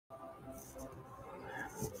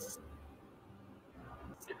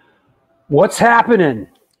What's happening?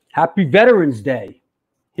 Happy Veterans Day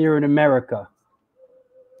here in America.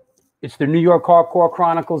 It's the New York Hardcore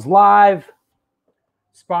Chronicles Live,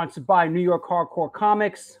 sponsored by New York Hardcore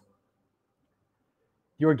Comics,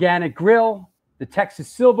 the Organic Grill, the Texas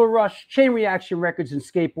Silver Rush, Chain Reaction Records and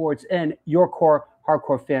Skateboards, and Your Core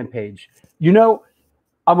Hardcore fan page. You know,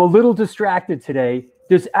 I'm a little distracted today.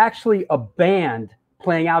 There's actually a band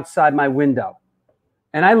playing outside my window,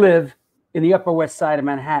 and I live in the Upper West Side of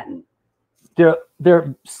Manhattan.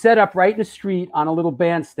 They're set up right in the street on a little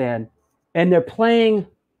bandstand, and they're playing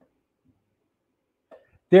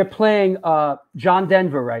John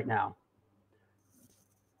Denver right now.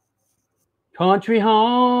 Country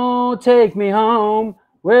home, take me home,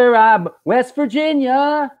 West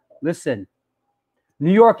Virginia. Listen,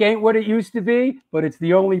 New York ain't what it used to be, but it's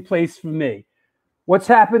the only place for me. What's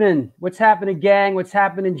happening? What's happening, gang? What's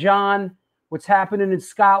happening, John? What's happening in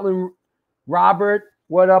Scotland? Robert,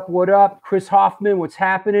 what up, what up? Chris Hoffman, what's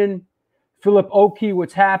happening? Philip Oakey,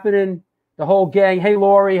 what's happening? The whole gang. Hey,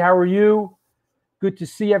 Lori, how are you? Good to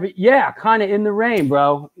see yeah, kind of in the rain,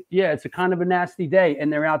 bro. Yeah, it's a kind of a nasty day,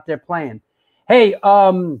 and they're out there playing. Hey,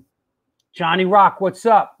 Johnny Rock, what's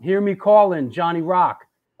up? Hear me calling, Johnny Rock.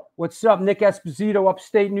 What's up, Nick Esposito,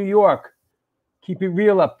 upstate New York? Keep it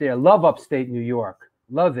real up there. Love upstate New York.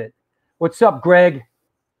 Love it. What's up, Greg?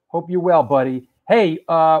 Hope you're well, buddy. Hey,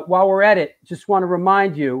 while we're at it, just want to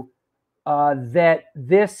remind you that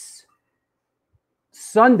this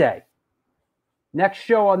Sunday, next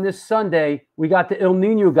show on this Sunday, we got the El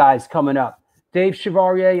Nino guys coming up. Dave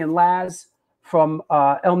Chevalier and Laz from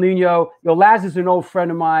El Nino. Yo, Laz is an old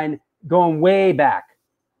friend of mine going way back.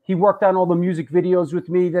 He worked on all the music videos with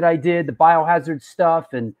me that I did, the Biohazard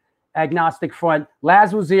stuff and Agnostic Front.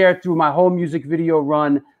 Laz was there through my whole music video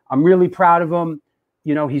run. I'm really proud of him.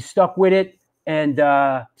 You know, he stuck with it and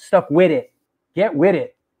stuck with it. Get with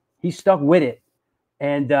it. He stuck with it.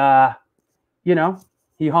 And, you know,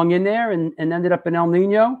 he hung in there and ended up in El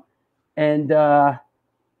Nino and did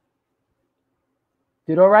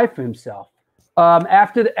all right for himself.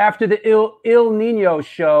 After the Il Nino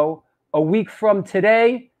show, a week from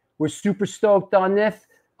today, we're super stoked on this.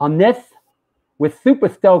 We're super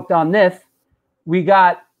stoked on this. We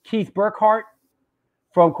got Keith Burkhart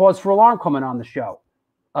from Cause for Alarm coming on the show.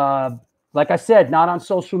 Like I said, not on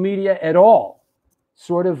social media at all.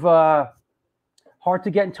 Sort of hard to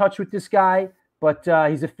get in touch with this guy, but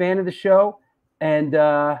he's a fan of the show, and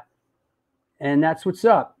that's what's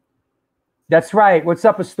up. That's right. What's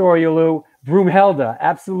up, Astoria Lou? Broomhelda,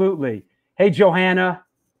 absolutely. Hey, Johanna.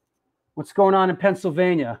 What's going on in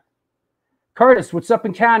Pennsylvania? Curtis, what's up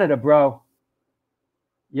in Canada, bro?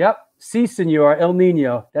 Yep. Si, senor. El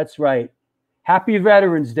Nino. That's right. Happy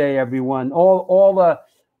Veterans Day, everyone. All the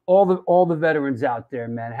veterans out there,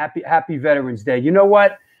 man. Happy Veterans Day. You know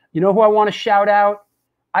what? You know who I want to shout out?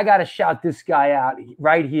 I got to shout this guy out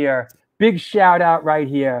right here. Big shout out right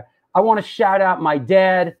here. I want to shout out my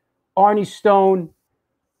dad, Arnie Stone,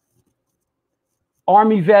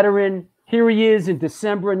 Army veteran. Here he is in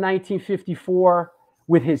December of 1954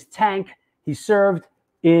 with his tank. He served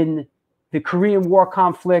in the Korean War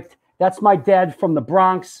conflict. That's my dad from the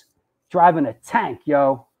Bronx, driving a tank,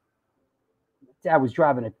 yo. Dad was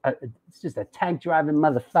driving it's just a tank driving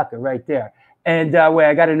motherfucker right there. And wait,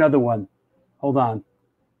 I got another one. Hold on.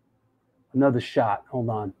 Another shot. Hold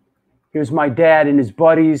on. Here's my dad and his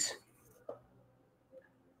buddies.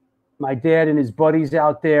 My dad and his buddies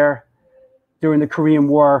out there during the Korean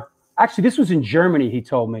War. Actually, this was in Germany, he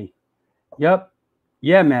told me. Yep.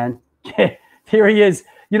 Yeah, man. Here he is.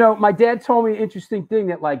 You know, my dad told me an interesting thing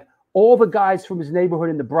that, like, all the guys from his neighborhood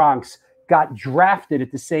in the Bronx got drafted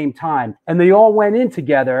at the same time, and they all went in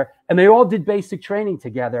together, and they all did basic training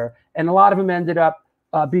together, and a lot of them ended up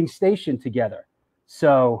being stationed together.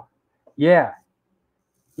 So, yeah.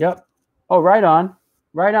 Yep. Oh, right on,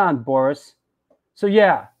 Boris. So,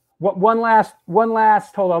 yeah. One last.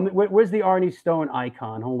 Hold on. Where's the Arnie Stone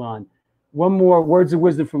icon? Hold on. One more words of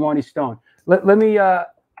wisdom from Arnie Stone. Let me.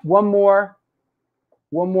 One more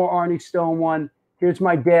Arnie Stone one. Here's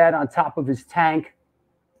my dad on top of his tank.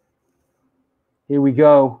 Here we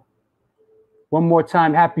go. One more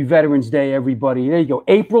time. Happy Veterans Day, everybody. There you go.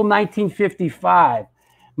 April 1955.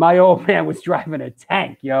 My old man was driving a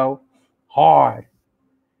tank, yo. Hard.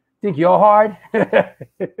 Think you're hard?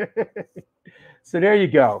 So there you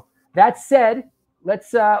go. That said,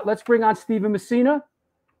 let's bring on Steven Messina,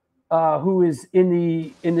 who is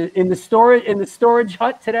in the storage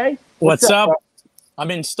hut today. What's up?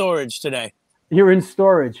 I'm in storage today. You're in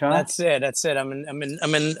storage, huh? That's it. I'm in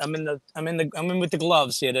with the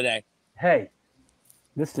gloves here today. Hey,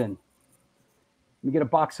 listen. Let me get a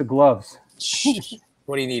box of gloves.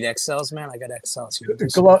 What do you need? XLs, man? I got XLs. You can do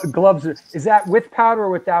some- Gloves. Is that with powder or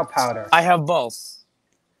without powder? I have both.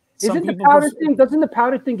 Isn't the powder thing? Doesn't the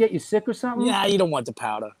powder thing get you sick or something? Yeah, you don't want the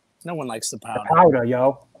powder. No one likes the powder. The powder,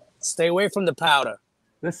 yo. Stay away from the powder.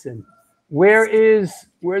 Listen, where's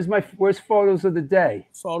photos of the day?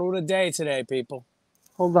 Photo of the day today, people.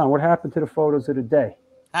 Hold on, what happened to the photos of the day?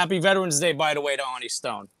 Happy Veterans Day, by the way, to Arnie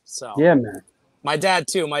Stone. So yeah, man. My dad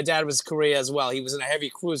too. My dad was Korea as well. He was in a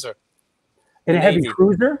heavy cruiser. In a heavy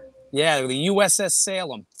cruiser? Yeah, the USS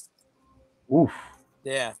Salem. Oof.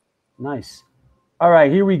 Yeah. Nice. All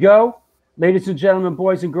right, here we go. Ladies and gentlemen,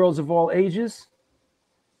 boys and girls of all ages,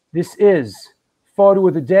 this is photo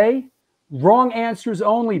of the day. Wrong answers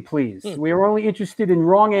only, please. We are only interested in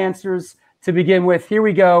wrong answers to begin with. Here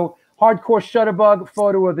we go. Hardcore Shutterbug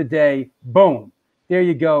photo of the day. Boom. There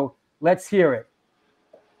you go. Let's hear it.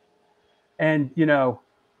 And, you know,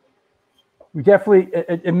 we definitely,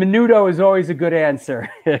 a menudo is always a good answer.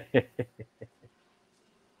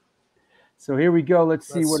 So here we go.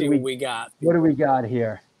 Let's see what we got. What do we got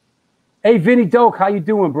here? Hey, Vinny Doak, how you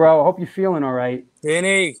doing, bro? I hope you're feeling all right.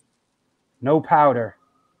 Vinny. No powder.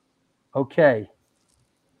 Okay.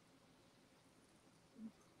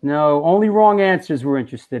 No, only wrong answers we're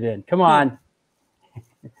interested in. Come on.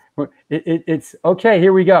 It's okay.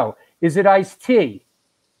 Here we go. Is it iced tea?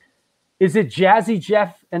 Is it Jazzy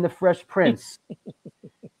Jeff and the Fresh Prince?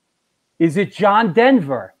 Is it John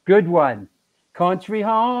Denver? Good one. Country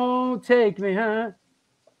home, take me, huh?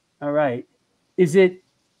 All right. Is it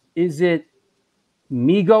Migos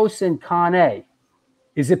and Kanye?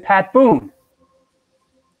 Is it Pat Boone?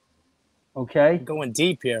 Okay. Going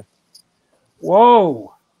deep here.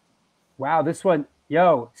 Whoa. Wow, this one.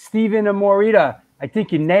 Yo, Steven Amorita. I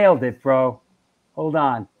think you nailed it, bro. Hold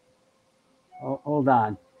on. Hold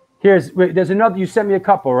on. There's another. You sent me a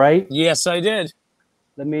couple, right? Yes, I did.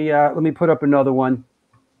 Let me put up another one.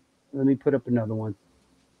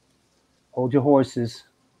 Hold your horses.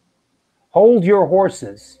 Hold your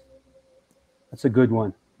horses. That's a good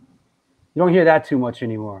one. You don't hear that too much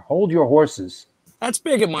anymore. Hold your horses. That's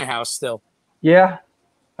big at my house still. Yeah.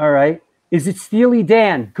 All right. Is it Steely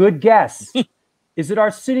Dan? Good guess. Is it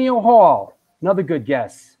Arsenio Hall? Another good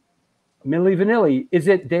guess. Milli Vanilli. Is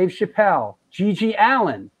it Dave Chappelle? Gigi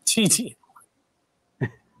Allen? Gigi.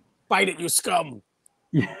 Bite it, you scum.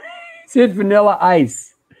 Is it Vanilla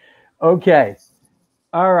Ice? Okay.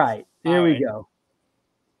 All right. Here we go.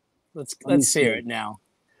 Let's hear it now.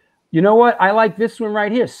 You know what? I like this one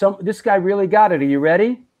right here. This guy really got it. Are you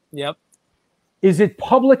ready? Yep. Is it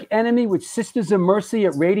Public Enemy with Sisters of Mercy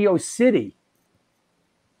at Radio City?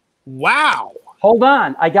 Wow. Hold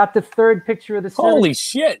on. I got the third picture of the series. Holy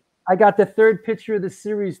shit. I got the third picture of the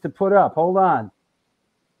series to put up. Hold on.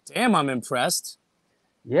 Damn, I'm impressed.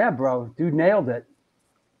 Yeah, bro. Dude nailed it.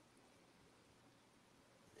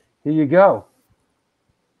 Here you go.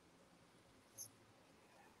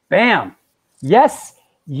 Bam. Yes.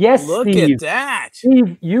 Yes, Look Steve. at that.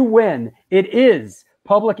 Steve, you win. It is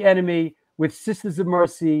Public Enemy with Sisters of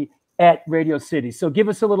Mercy at Radio City. So give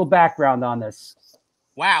us a little background on this.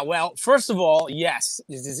 Wow. Well, first of all, yes.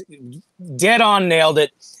 This is dead on, nailed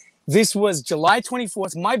it. This was July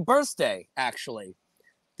 24th, my birthday, actually.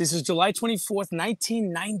 This is July 24th,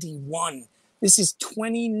 1991. This is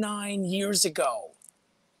 29 years ago.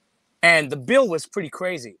 And the bill was pretty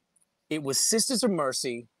crazy. It was Sisters of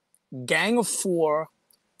Mercy, Gang of Four,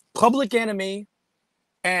 Public Enemy,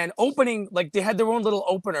 and opening, like they had their own little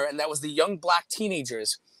opener, and that was the Young Black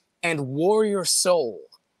Teenagers and Warrior Soul.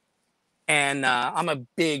 And I'm a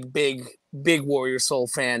big Warrior Soul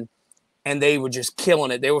fan, and they were just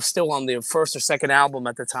killing it. They were still on their first or second album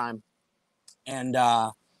at the time. And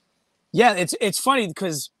yeah, it's funny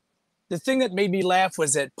because the thing that made me laugh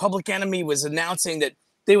was that Public Enemy was announcing that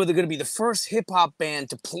they were going to be the first hip-hop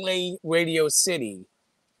band to play Radio City.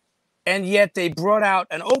 And yet they brought out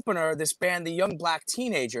an opener, this band, the Young Black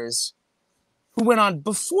Teenagers, who went on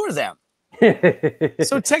before them.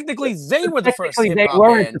 So technically, they were the first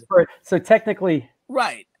hip-hop band. So technically...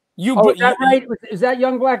 Right. Is that right? Is that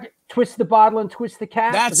Young Black? Twist the bottle and twist the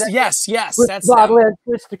cap? Yes. Twist That's the bottle and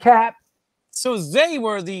twist the cap. So they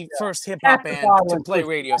were the first hip-hop band to play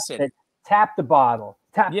Radio City. Tap the bottle.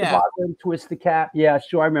 Tap the bottle and twist the cap. Yeah,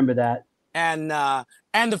 sure, I remember that. And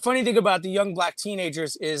the funny thing about the Young Black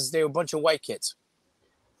Teenagers is they were a bunch of white kids.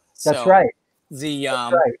 That's right.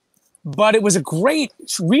 That's right. But it was a great,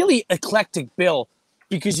 really eclectic bill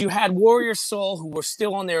because you had Warrior Soul, who were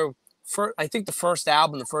still on their first, I think the first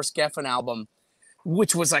album, the first Geffen album,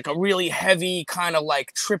 which was like a really heavy kind of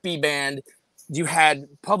like trippy band. You had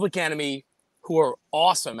Public Enemy, who were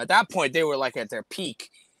awesome. At that point, they were like at their peak.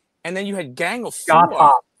 And then you had Gang of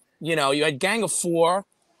Four. You know, you had Gang of Four,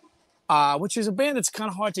 which is a band that's kind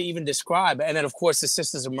of hard to even describe. And then, of course, the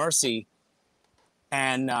Sisters of Mercy.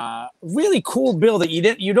 And really cool bill that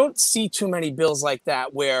you don't see too many bills like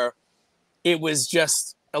that where it was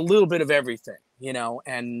just a little bit of everything, you know.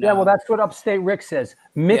 And yeah, well, that's what Upstate Rick says.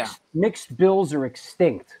 Yeah. Mixed bills are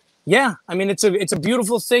extinct. Yeah, I mean, it's a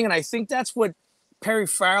beautiful thing, and I think that's what Perry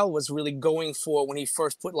Farrell was really going for when he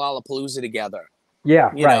first put Lollapalooza together.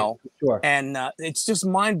 Yeah, you right, know, sure. And it's just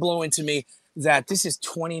mind blowing to me that this is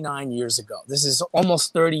 29 years ago. This is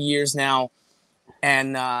almost 30 years now,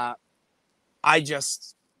 and I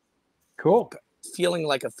just feeling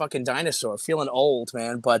like a fucking dinosaur, feeling old,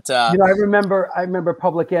 man. But you know, I remember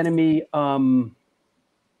Public Enemy. Wasn't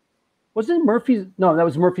it Murphy's? No, that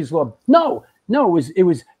was Murphy's Law. No, it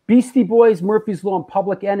was Beastie Boys, Murphy's Law, and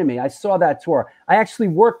Public Enemy. I saw that tour. I actually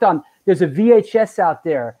worked on. There's a VHS out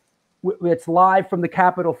there. It's live from the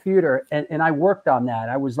Capitol Theater, and I worked on that.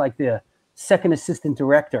 I was like the second assistant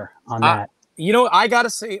director on that. You know, I gotta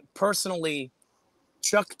say personally,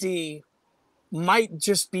 Chuck D might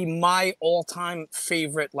just be my all-time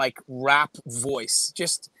favorite like rap voice.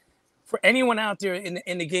 Just for anyone out there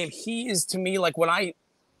in the game, he is to me like when I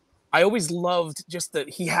always loved just that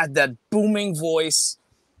he had that booming voice,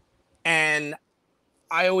 and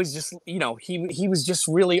I always just, you know, he was just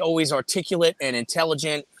really always articulate and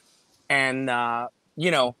intelligent, and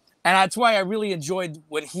you know, and that's why I really enjoyed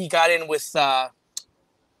when he got in with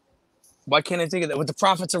why can't I think of that? With the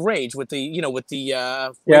Prophets of Rage, with the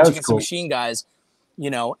Rage Against the Machine guys, you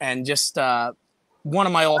know, and just one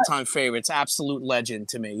of my all-time favorites, absolute legend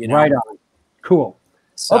to me. You know, right on, cool.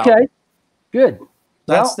 So, okay, good.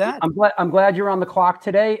 That's that. I'm glad you're on the clock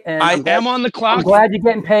today, and I am on the clock. I'm glad you're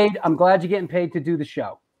getting paid. I'm glad you're getting paid to do the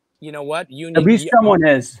show. You know what? At least someone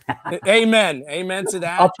is. Amen. Amen to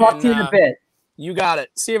that. I'll talk to you in a bit. You got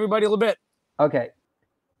it. See everybody in a little bit. Okay.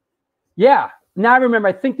 Yeah. Now I remember.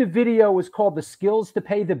 I think the video was called "The Skills to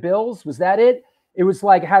Pay the Bills." Was that it? It was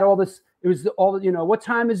like had all this. It was all, you know, what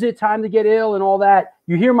time is it? Time to get ill and all that.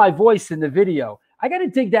 You hear my voice in the video. I got to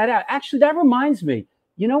dig that out. Actually, that reminds me.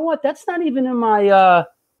 You know what? That's not even in my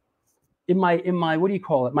what do you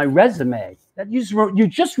call it? My resume. That you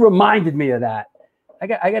just reminded me of that. I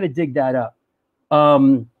got to dig that up.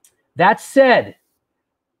 That said,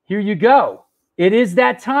 here you go. It is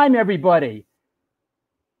that time, everybody.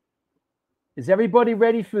 Is everybody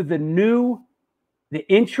ready for the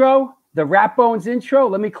intro, the Rap Bones intro?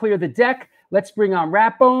 Let me clear the deck. Let's bring on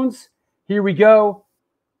Rap Bones. Here we go.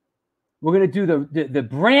 We're going to do the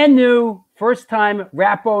brand new first time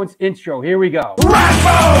Rap Bones intro. Here we go. Rap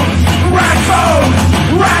Bones! Rap Bones!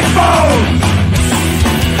 Rap Bones!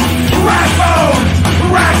 Rap Bones!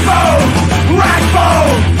 Rap Bones! Rap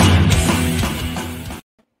Bones!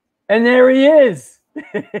 And there he is.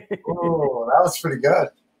 Oh, that was pretty good.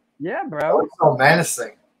 Yeah, bro. That was so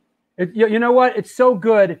menacing. You know what? It's so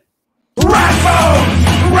good. Rap Bones!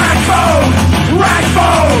 Rap Bones! Rap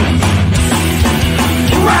Bones!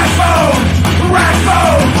 Rap Bones! Rap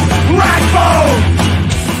Bones! Rap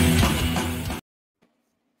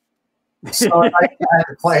Bones! So I had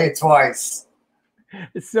to play it twice.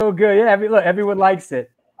 It's so good. Yeah, look, everyone likes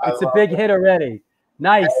it. It's a big hit already.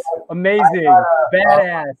 Nice, amazing,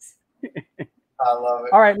 badass. I love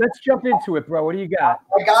it. All right, let's jump into it, bro. What do you got?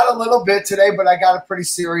 I got a little bit today, but I got a pretty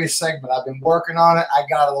serious segment. I've been working on it. I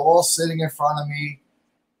got it all sitting in front of me.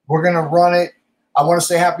 We're gonna run it. I want to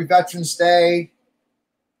say Happy Veterans Day.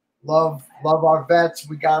 Love our vets.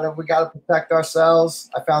 We gotta protect ourselves.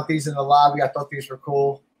 I found these in the lobby. I thought these were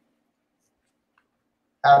cool.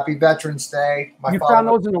 Happy Veterans Day. You found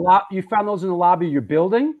those in the lobby. You found those in the lobby of your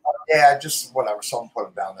building? Yeah, just whatever. Someone put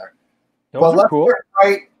them down there. Those are cool.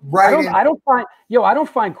 Right. I don't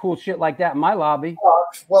find cool shit like that in my lobby.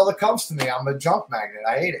 Well, it comes to me. I'm a junk magnet.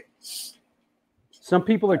 I hate it. Some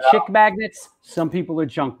people are chick magnets. Some people are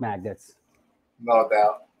junk magnets. No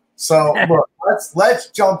doubt. So look, let's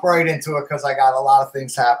jump right into it because I got a lot of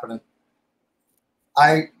things happening.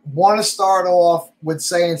 I want to start off with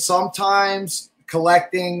saying sometimes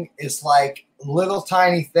collecting is like little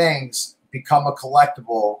tiny things become a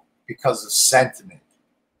collectible because of sentiment.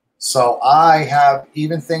 So I have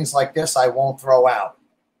even things like this I won't throw out.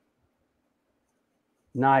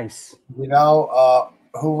 Nice. You know,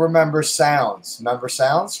 who remembers Sounds? Remember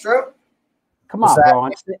Sounds, Drew? Come on,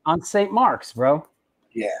 bro. On St. Mark's, bro.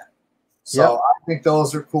 Yeah. So I think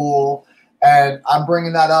those are cool. And I'm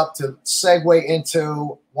bringing that up to segue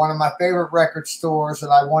into one of my favorite record stores,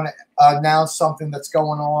 and I want to announce something that's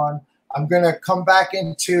going on. I'm going to come back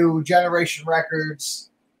into Generation Records.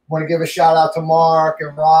 Want to give a shout out to Mark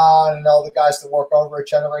and Ron and all the guys that work over at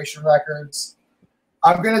Generation Records.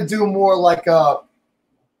 I'm going to do more like a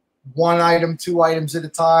one item, 2 items at a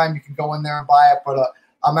time. You can go in there and buy it. But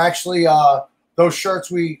I'm actually those shirts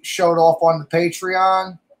we showed off on the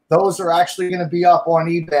Patreon, those are actually going to be up on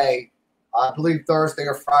eBay, I believe Thursday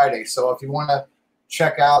or Friday. So if you want to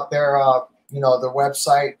check out their their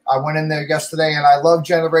website, I went in there yesterday, and I love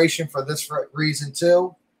Generation for this reason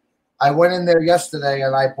too. I went in there yesterday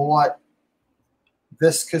and I bought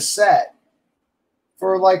this cassette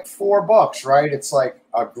for like $4, right? It's like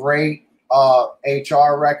a great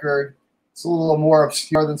HR record. It's a little more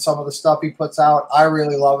obscure than some of the stuff he puts out. I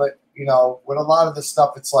really love it. You know, with a lot of the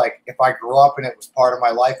stuff, it's like if I grew up and it was part of my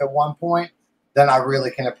life at one point, then I really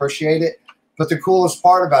can appreciate it. But the coolest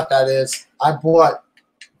part about that is I bought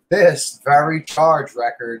this Very Charged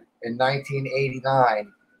record in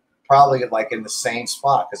 1989, probably like in the same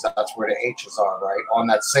spot because that's where the H's are, right? On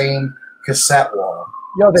that same cassette wall.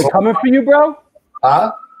 Yo, they coming for you, bro?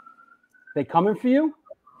 Huh? They coming for you?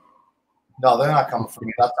 No, they're not coming for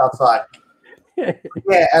me. That's outside.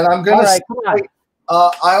 Yeah, and I'm going to say,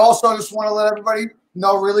 I also just want to let everybody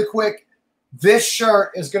know really quick, this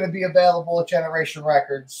shirt is going to be available at Generation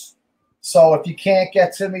Records. So if you can't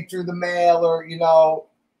get to me through the mail or,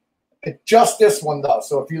 just this one, though.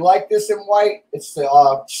 So if you like this in white, it's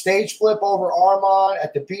the stage flip over Armand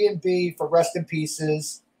at the B&B for Rest in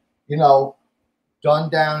Pieces, done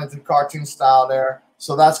down into cartoon style there.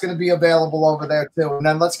 So that's going to be available over there, too. And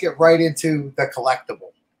then let's get right into the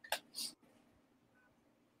collectible.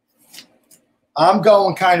 I'm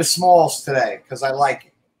going kind of smalls today because I like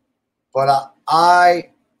it. But I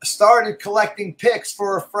started collecting picks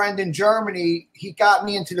for a friend in Germany. He got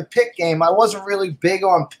me into the pick game. I wasn't really big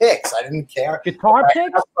on picks. I didn't care. Guitar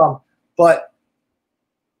picks? But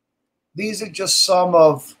these are just some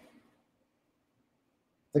of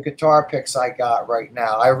the guitar picks I got right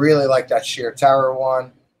now. I really like that Sheer Terror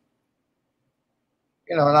one.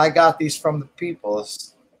 And I got these from the people.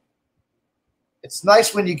 It's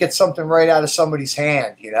nice when you get something right out of somebody's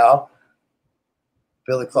hand,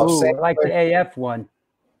 Billy Club. Ooh, I like the AF one.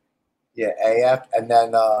 Yeah, AF. And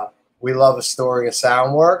then We Love Astoria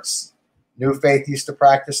Soundworks. New Faith used to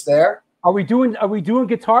practice there. Are we doing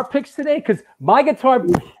guitar picks today? Because my guitar.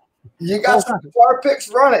 You got some guitar picks?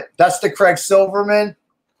 Run it. That's the Craig Silverman.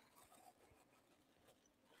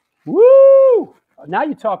 Woo! Now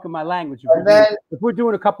you're talking my language. If we're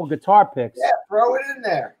doing a couple guitar picks. Yeah, throw it in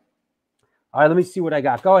there. All right, let me see what I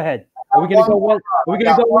got. Go ahead. Are we gonna go one? Are we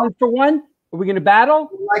gonna go one for one? Are we gonna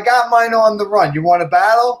battle? I got mine on the run. You want to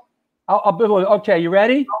battle? Okay, you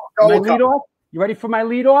ready? My lead off? You ready for my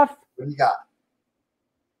lead off? What do you got?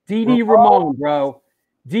 Dee Ramone, bro.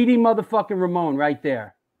 Dee motherfucking Ramone right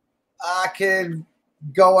there. I could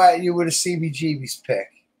go at you with a CBGB's pick.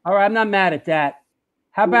 All right, I'm not mad at that.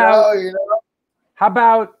 How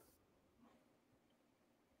about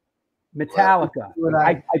Metallica?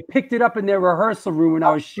 I picked it up in their rehearsal room when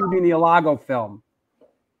I was shooting the Alago film.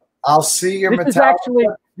 I'll see your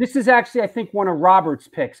Metallica. This is actually, I think, one of Robert's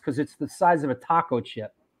picks because it's the size of a taco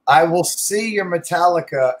chip. I will see your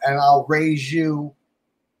Metallica, and I'll raise you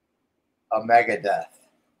a Megadeth.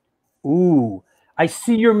 Ooh, I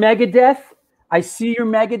see your Megadeth. I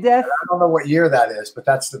don't know what year that is, but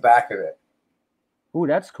that's the back of it. Ooh,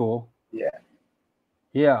 that's cool. Yeah.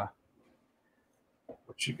 Yeah.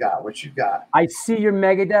 What you got? I see your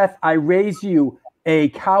Megadeth. I raise you a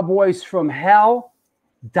Cowboys from Hell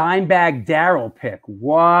Dimebag Darrell pick.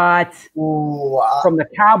 What? Ooh, from the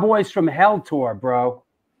Cowboys from Hell tour, bro.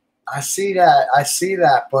 I see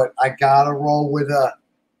that, but I gotta roll with a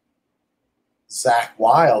Zakk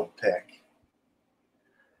Wylde pick.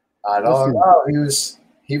 I don't know.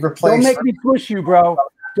 He replaced. Don't make me push you, bro.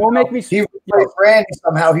 Don't make me. He replaced Randy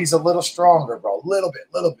somehow. He's a little stronger, bro. Little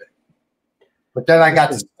bit. But then I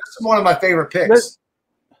got this. This is one of my favorite picks,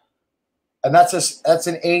 and that's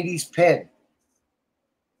an '80s pin.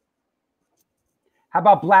 How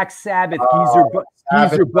about Black Sabbath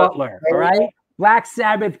Geezer Butler? All right, Black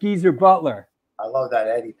Sabbath Geezer Butler. I love that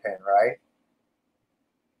Eddie pin, right?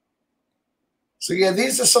 So yeah,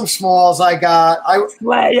 these are some smalls I got.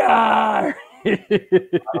 Slayer. I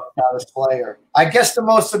got a Slayer. I guess the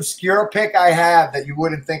most obscure pick I have that you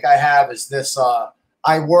wouldn't think I have is this.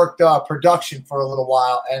 I worked production for a little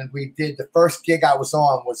while, and we did the first gig I was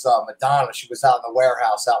on was Madonna. She was out in the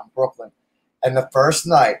warehouse out in Brooklyn, and the first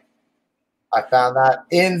night I found that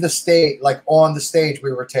in the stage, like on the stage,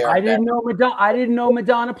 we were tearing. I didn't know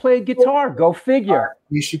Madonna played guitar. Go figure.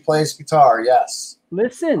 She plays guitar. Yes.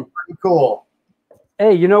 Listen. Pretty cool.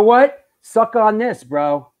 Hey, you know what? Suck on this,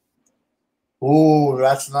 bro. Ooh,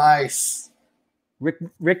 that's nice.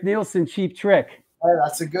 Rick Nielsen, Cheap Trick. Hey,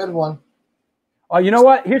 that's a good one. Oh, you know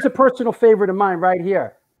what? Here's a personal favorite of mine right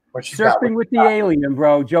here. What you got? Surfing with the Alien,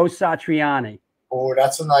 bro. Joe Satriani. Oh,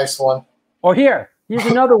 that's a nice one. Oh, here's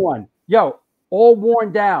another one. Yo, all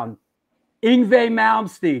worn down. Yngwie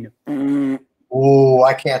Malmsteen. Oh,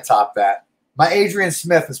 I can't top that. My Adrian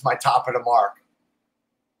Smith is my top of the mark.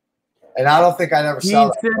 And I don't think I'd ever sell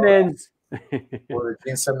that. Simmons.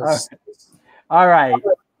 Gene Simmons. All right.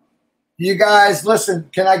 You guys, listen,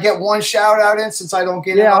 can I get one shout out in since I don't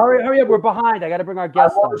get it? Yeah, hurry up. We're behind. I got to bring our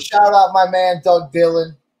guests I want to shout out my man, Doug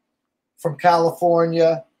Dillon from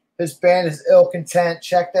California. His band is Ill Content.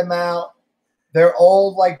 Check them out. They're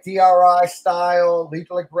old, like DRI style,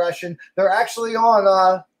 Lethal Aggression. They're actually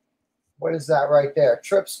on, what is that right there?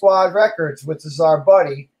 Trip Squad Records, which is our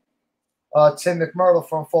buddy, Tim McMurdo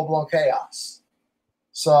from Full Blown Chaos.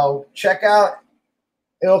 So check out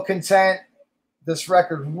Ill Content. This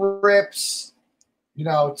record rips, you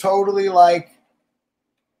know, totally like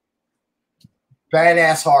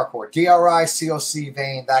badass hardcore. DRI, COC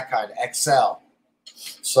vein, that kind of XL.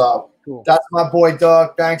 So cool. That's my boy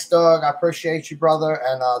Doug. Thanks, Doug. I appreciate you, brother.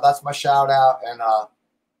 And that's my shout out. And we'll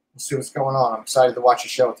see what's going on. I'm excited to watch the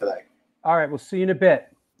show today. All right, we'll see you in a bit.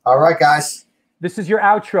 All right, guys. This is your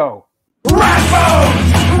outro. Rackbone!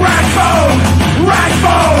 Rackbone!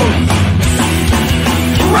 Rackbone!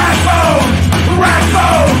 Rackbone!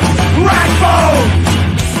 Rackbone! Rackbone!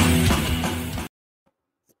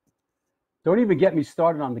 Don't even get me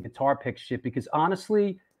started on the guitar pick shit, because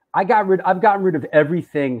honestly, I've gotten rid of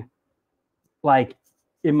everything, like,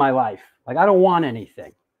 in my life. Like, I don't want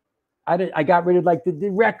anything. I got rid of like the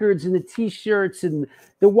records and the T-shirts and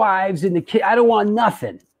the wives and the kids. I don't want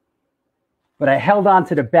nothing. But I held on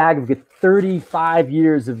to the bag of 35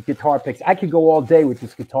 years of guitar picks. I could go all day with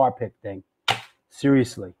this guitar pick thing,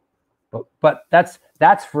 seriously. But that's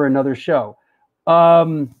for another show.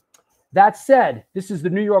 That said, this is the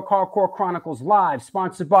New York Hardcore Chronicles Live,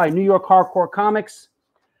 sponsored by New York Hardcore Comics,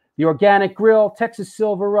 The Organic Grill, Texas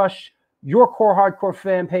Silver Rush, Your Core Hardcore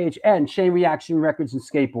fan page, and Chain Reaction Records and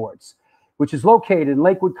Skateboards, which is located in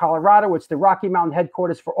Lakewood, Colorado. It's the Rocky Mountain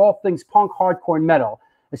headquarters for all things punk, hardcore, and metal.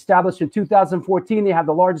 Established in 2014, they have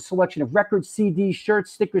the largest selection of records, CDs,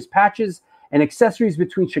 shirts, stickers, patches, and accessories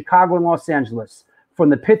between Chicago and Los Angeles. From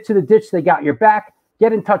the pit to the ditch, they got your back.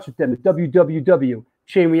 Get in touch with them at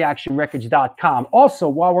www.chainreactionrecords.com. Also,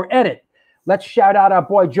 while we're at it, let's shout out our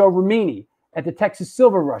boy Joe Romini at the Texas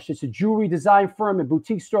Silver Rush. It's a jewelry design firm and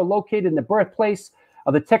boutique store located in the birthplace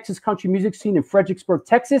of the Texas country music scene in Fredericksburg,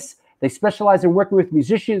 Texas. They specialize in working with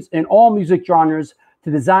musicians in all music genres to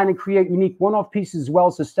design and create unique one-off pieces, as well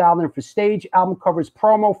as to style them for stage, album covers,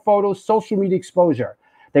 promo, photos, social media exposure.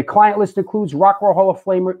 Their client list includes Rock and Roll Hall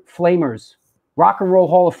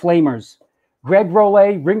of Flamers, Greg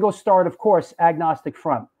Rollet, Ringo Starr, and of course, Agnostic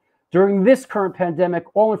Front. During this current pandemic,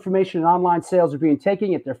 all information and online sales are being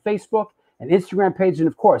taken at their Facebook and Instagram page, and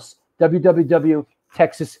of course,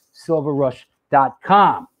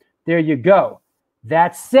 www.texassilverrush.com. There you go.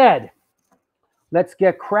 That said, let's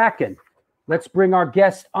get cracking. Let's bring our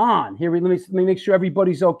guest on. Here, let me make sure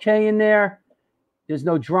everybody's okay in there. There's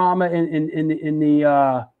no drama in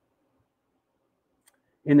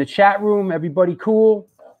the chat room. Everybody cool.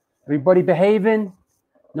 Everybody behaving.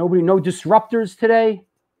 No disruptors today.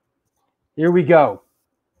 Here we go.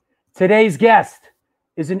 Today's guest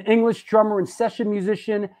is an English drummer and session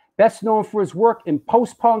musician, best known for his work in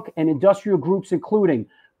post-punk and industrial groups, including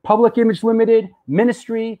Public Image Limited,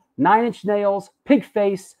 Ministry, 9 Inch Nails,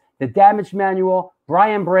 Pigface, The Damage Manual,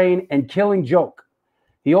 Brian Brain, and Killing Joke.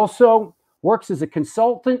 He also works as a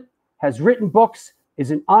consultant, has written books, is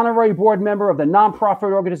an honorary board member of the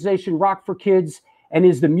nonprofit organization Rock for Kids, and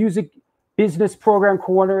is the music business program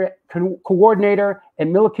coordinator at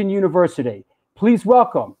Millikan University. Please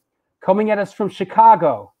welcome, coming at us from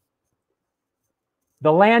Chicago,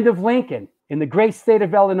 the land of Lincoln, in the great state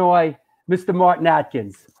of Illinois, Mr. Martin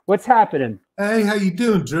Atkins. What's happening? Hey, how you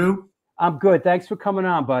doing, Drew? I'm good. Thanks for coming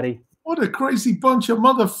on, buddy. What a crazy bunch of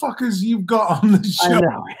motherfuckers you've got on the show. I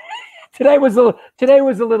know. Today was a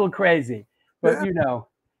little crazy, but yeah. You know,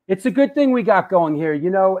 it's a good thing we got going here, you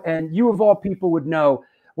know, and you of all people would know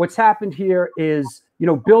what's happened here is, you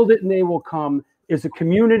know, Build It and They Will Come is a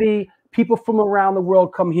community. People from around the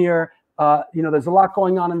world come here. You know, there's a lot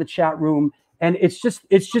going on in the chat room, and it's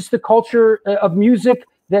just the culture of music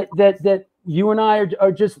that you and I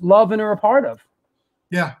are just love and are a part of.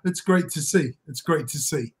 Yeah, it's great to see. It's great to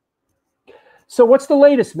see. So what's the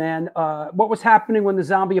latest, man? What was happening when the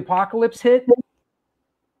zombie apocalypse hit?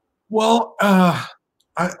 Well, I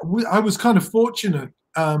was kind of fortunate.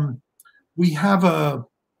 We have an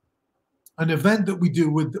event that we do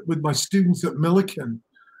with my students at Millikan.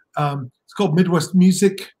 It's called Midwest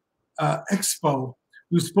Music Expo.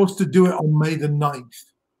 We were supposed to do it on May the 9th.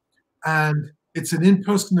 and it's an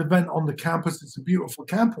in-person event on the campus. It's a beautiful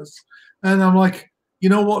campus. And I'm like, you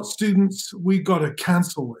know what, students, we got to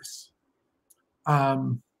cancel this.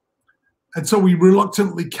 And so we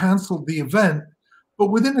reluctantly canceled the event.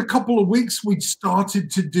 But within a couple of weeks, we'd started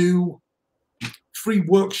to do free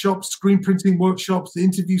workshops, screen printing workshops,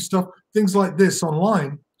 interview stuff, things like this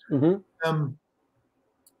online. I'm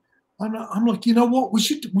like, you know what,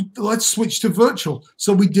 let's switch to virtual.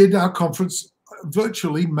 So we did our conference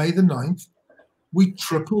virtually May the 9th. We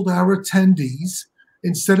tripled our attendees.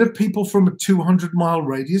 Instead of people from a 200-mile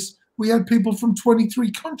radius, we had people from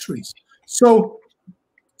 23 countries. So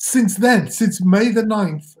since then, since May the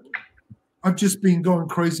 9th, I've just been going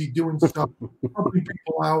crazy doing stuff, helping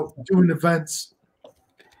people out, doing events.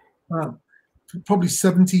 Probably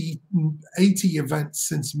 70, 80 events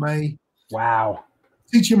since May. Wow.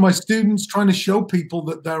 Teaching my students, trying to show people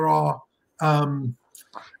that there are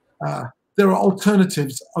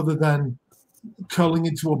alternatives other than curling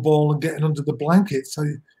into a ball and getting under the blanket. So,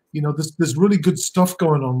 you know, there's really good stuff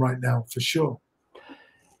going on right now, for sure.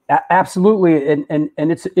 Absolutely, and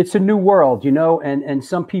it's a new world, you know, and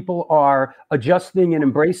some people are adjusting and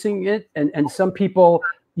embracing it, and some people,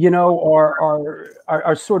 you know,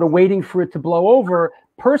 are sort of waiting for it to blow over.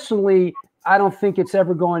 Personally, I don't think it's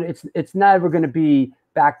ever going. It's not ever going to be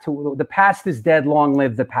back to the past. Is dead. Long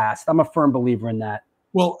live the past. I'm a firm believer in that.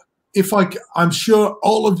 Well, I'm sure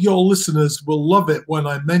all of your listeners will love it when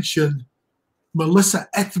I mention Melissa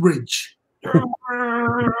Etheridge.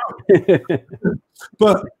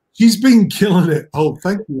 But she's been killing it. Oh,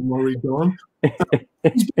 thank you, Laurie Dawn.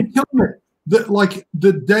 She's been killing it. Like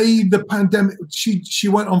the day the pandemic, she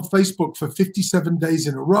went on Facebook for 57 days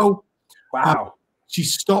in a row. Wow. She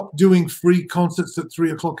stopped doing free concerts at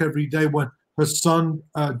 3 o'clock every day when her son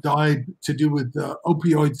died to do with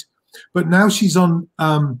opioids. But now she's on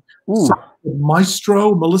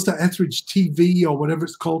Maestro, Melissa Etheridge TV, or whatever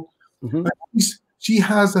it's called. She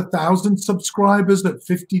has 1,000 subscribers at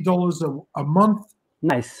 $50 a month.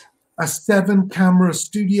 Nice. A 7-camera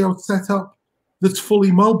studio setup that's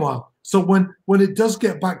fully mobile. So when it does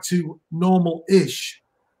get back to normal-ish,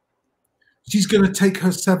 she's going to take her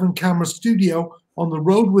 7-camera studio on the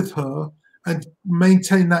road with her and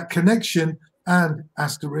maintain that connection and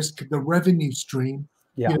asterisk the revenue stream.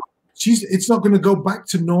 Yeah. You know, it's not going to go back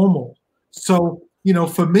to normal. So, you know,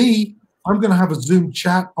 for me, I'm going to have a Zoom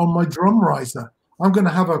chat on my drum riser. I'm going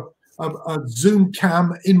to have a Zoom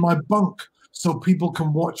cam in my bunk so people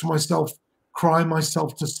can watch myself cry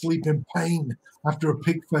myself to sleep in pain after a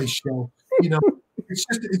Pigface show. You know,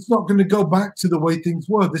 it's not going to go back to the way things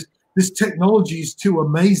were. This technology is too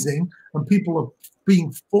amazing, and people are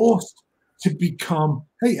being forced to become,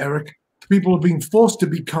 hey, Eric, people are being forced to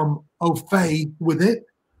become au fait with it,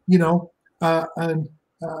 you know, and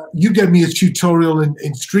you gave me a tutorial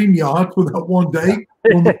in StreamYard for that one day.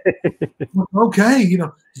 Okay, you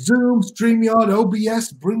know, Zoom, StreamYard,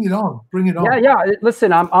 OBS, bring it on, bring it on. Yeah.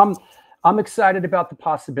 Listen, I'm excited about the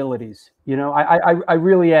possibilities. You know, I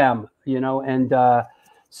really am. You know, and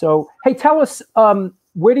so hey, tell us,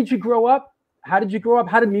 where did you grow up? How did you grow up?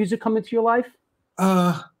 How did music come into your life?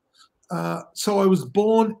 So I was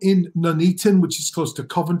born in Nuneaton, which is close to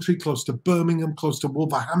Coventry, close to Birmingham, close to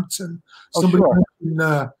Wolverhampton. Somebody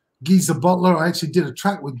mentioned Geezer Butler. I actually did a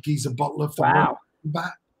track with Geezer Butler for Mortal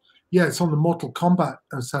Kombat. Yeah, it's on the Mortal Kombat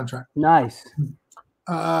soundtrack. Nice.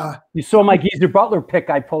 You saw my Geezer Butler pick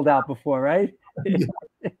I pulled out before, right?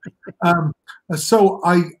 So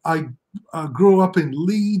I grew up in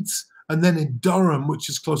Leeds and then in Durham, which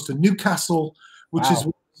is close to Newcastle, which is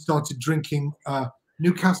where I started drinking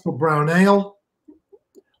Newcastle Brown Ale.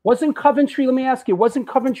 Wasn't Coventry, let me ask you, wasn't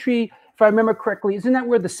Coventry, if I remember correctly, isn't that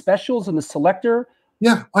where the Specials and the Selector?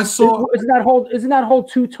 Yeah, I saw. Isn't that whole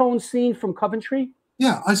two-tone scene from Coventry?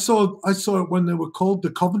 Yeah, I saw it when they were called the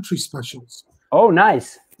Coventry Specials. Oh,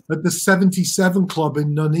 nice. At the 77 Club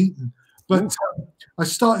in Nuneaton. But I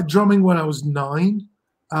started drumming when I was 9.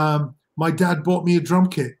 My dad bought me a drum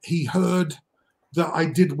kit. He heard that I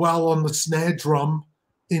did well on the snare drum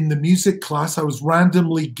in the music class. I was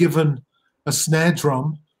randomly given a snare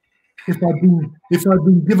drum. If I'd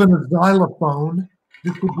been given a xylophone,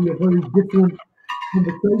 this would be a very different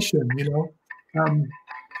conversation, you know.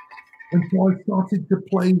 And so I started to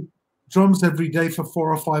play drums every day for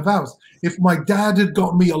 4 or 5 hours. If my dad had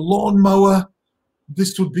got me a lawnmower,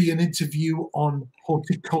 this would be an interview on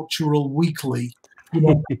Horticultural Weekly. You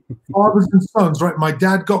know, fathers and sons, right? My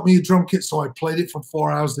dad got me a drum kit, so I played it for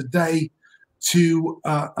 4 hours a day to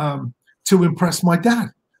impress my dad.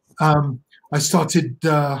 I started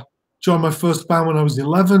joined my first band when I was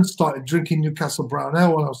 11. Started drinking Newcastle Brown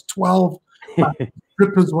Ale when I was 12.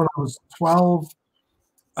 Strippers when I was 12.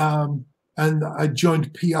 and I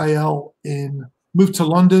joined PIL moved to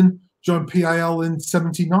London, joined PIL in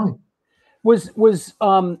 '79. Was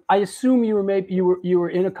I assume you were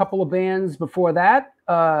in a couple of bands before that,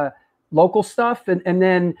 local stuff, and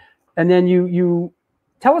then you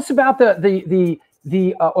tell us about the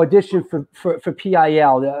audition for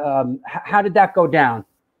PIL. How did that go down?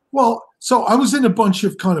 Well, so I was in a bunch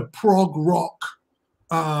of kind of prog rock,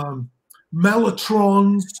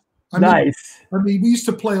 Mellotrons. Nice. We used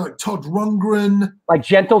to play like Todd Rundgren, like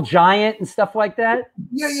Gentle Giant and stuff like that.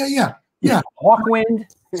 Yeah. Hawkwind.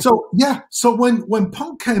 So when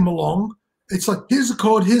punk came along, it's like, here's a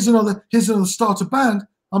chord, here's another start a band.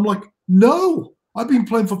 I'm like, no, I've been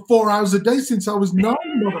playing for 4 hours a day since I was 9.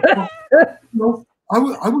 No, I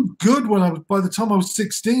was good by the time I was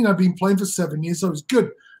 16. I've been playing for 7 years. I was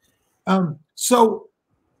good. So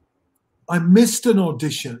I missed an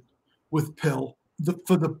audition with PIL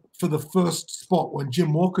for the first spot when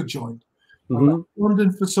Jim Walker joined. I went to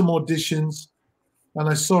London for some auditions, and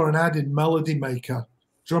I saw an ad in Melody Maker,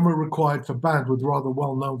 drummer required for band with rather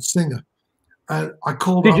well-known singer. And I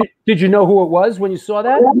called up. Did you know who it was when you saw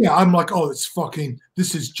that? Yeah, I'm like, oh,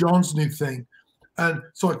 this is John's new thing. And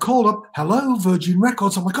so I called up, hello, Virgin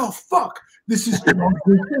Records. I'm like, oh, fuck, this is John's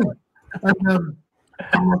new thing. And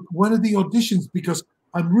I'm like, when are the auditions? Because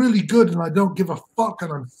I'm really good and I don't give a fuck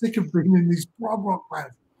and I'm sick of being in these prog rock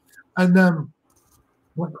bands. And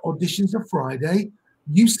when auditions are Friday,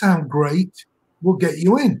 you sound great, we'll get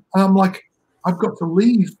you in. And I'm like, I've got to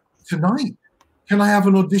leave tonight. Can I have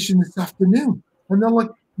an audition this afternoon? And they're like,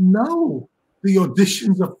 no, the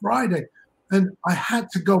auditions are Friday. And I had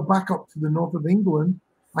to go back up to the north of England.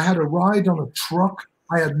 I had a ride on a truck.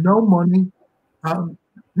 I had no money.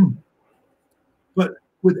 But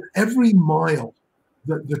with every mile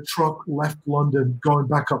that the truck left London going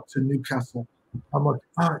back up to Newcastle, I'm like,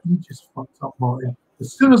 you just fucked up, Martin.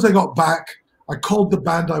 As soon as I got back, I called the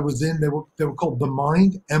band I was in. They were called The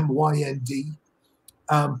Mind, MYND.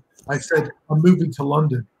 I said, I'm moving to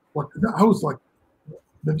London. I was like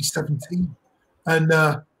maybe 17. And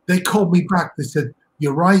they called me back. They said,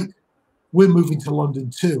 you're right. We're moving to London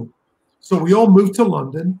too. So we all moved to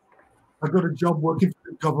London. I got a job working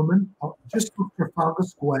for the government just for Trafalgar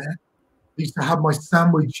Square. I used to have my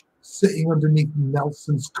sandwich sitting underneath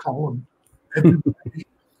Nelson's column every day.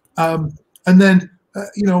 And then,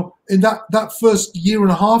 in that first year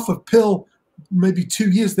and a half of PIL, maybe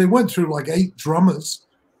 2 years, they went through like 8 drummers.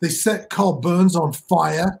 They set Carl Burns on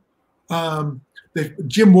fire.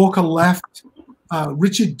 Jim Walker left.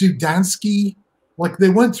 Richard Dudansky. Like, they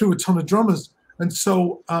went through a ton of drummers. And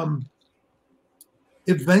so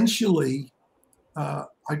eventually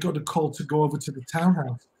I got a call to go over to the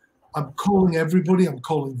townhouse. I'm calling everybody. I'm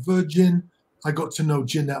calling Virgin. I got to know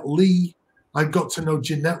Jeanette Lee. I got to know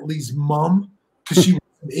Jeanette Lee's mum because she was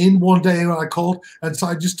in one day when I called. And so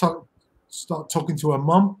I just start talking to her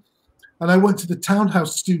mum. And I went to the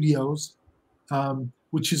Townhouse Studios,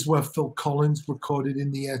 which is where Phil Collins recorded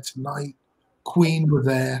In the Air Tonight. Queen were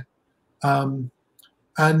there. And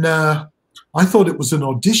I thought it was an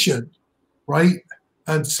audition, right?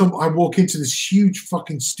 And I walk into this huge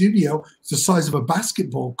fucking studio. It's the size of a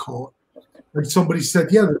basketball court. And somebody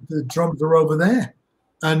said, yeah, the drums are over there.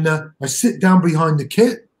 And I sit down behind the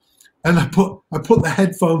kit and I put the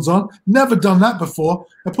headphones on. Never done that before.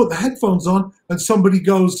 I put the headphones on and somebody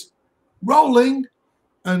goes, rolling.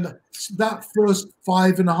 And that first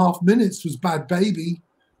 5.5 minutes was Bad Baby.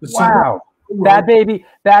 Wow. Bad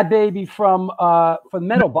Baby from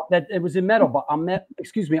Metal. That it was in Metal. On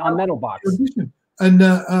Metal Box. And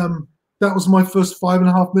that was my first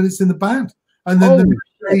 5.5 minutes in the band. And then the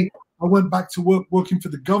next day, I went back to work working for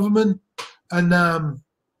the government, and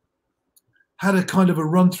had a kind of a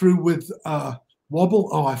run through with Wobble.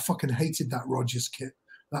 Oh, I fucking hated that Rogers kit.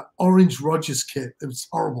 That orange Rogers kit. It was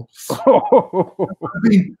horrible.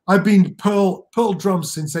 I've been Pearl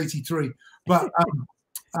drums since '83, but.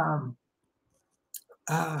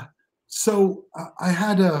 So I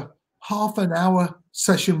had a half an hour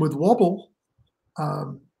session with Wobble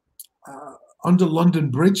under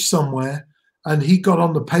London Bridge somewhere, and he got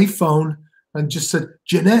on the payphone and just said,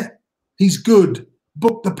 Jeanette, he's good,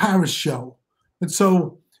 book the Paris show. And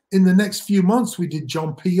so in the next few months, we did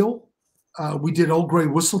John Peel, we did Old Grey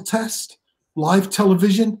Whistle Test, live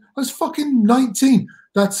television. I was fucking 19.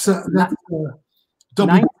 That's WBN.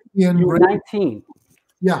 You were 19.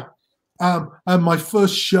 Yeah. And my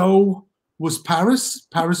first show was Paris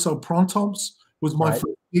au Printemps was my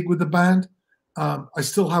first gig with the band. I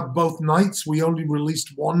still have both nights. We only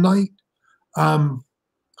released one night. And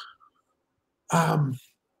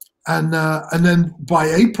then by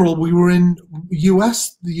April, we were in the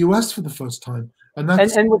US for the first time. And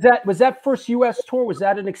that's And was that first U.S. tour? Was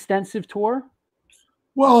that an extensive tour?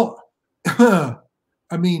 well,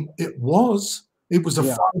 I mean, it was a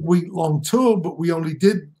 5-week long tour, but we only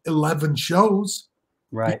did 11 shows.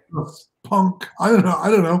 Right. Punk. I don't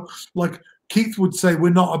know. Like Keith would say, we're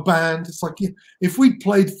not a band. It's like, if we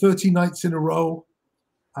played 30 nights in a row,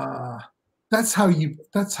 that's how you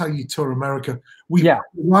tour America. We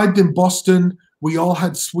arrived in Boston. We all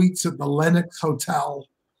had suites at the Lenox Hotel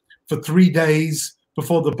for 3 days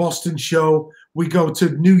before the Boston show. We go to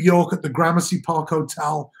New York at the Gramercy Park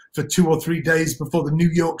Hotel for 2 or 3 days before the New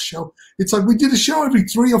York show. It's like we did a show every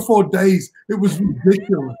 3 or 4 days. It was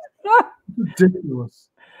ridiculous. Ridiculous.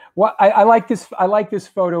 Well, I like this. I like this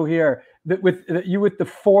photo here. With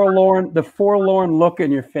the forlorn look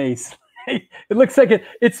in your face. It looks like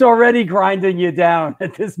it's already grinding you down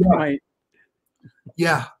at this point.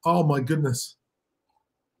 Yeah. Oh my goodness.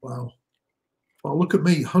 Wow. Well, look at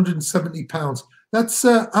me, 170 pounds. That's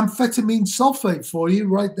amphetamine sulfate for you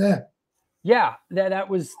right there. Yeah, that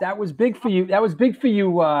was big for you. That was big for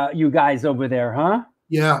you, you guys over there, huh?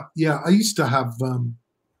 Yeah. I used to have.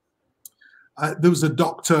 There was a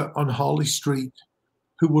doctor on Harley Street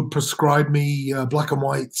who would prescribe me black and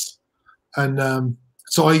whites, and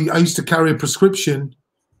so I used to carry a prescription,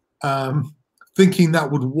 thinking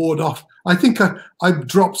that would ward off. I think I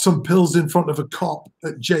dropped some pills in front of a cop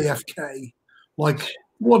at JFK. Like,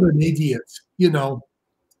 what an idiot,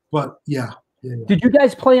 But yeah. Did you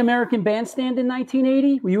guys play American Bandstand in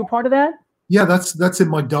 1980? Were you a part of that? Yeah, that's in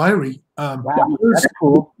my diary. Wow, that's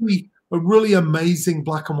cool. A really amazing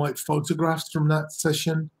black and white photographs from that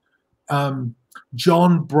session.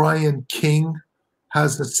 John Bryan King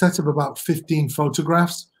has a set of about 15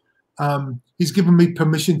 photographs. He's given me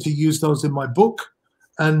permission to use those in my book.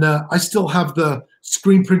 And I still have the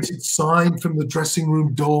screen printed sign from the dressing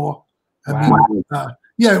room door.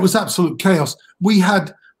 Yeah, it was absolute chaos. We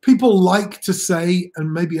had people like to say,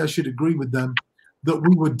 and maybe I should agree with them, that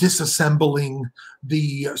we were disassembling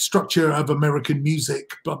the structure of American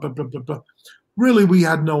music, blah, blah, blah, blah, blah. Really, we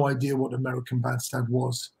had no idea what American Bandstand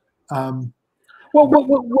was. Well,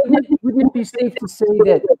 wouldn't it be safe to say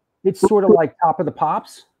that it's sort of like Top of the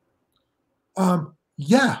Pops?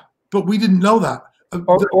 Yeah, but we didn't know that.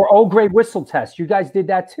 Or Old Grey Whistle Test. You guys did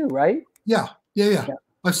that too, right? Yeah.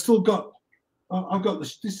 I've still got, I've got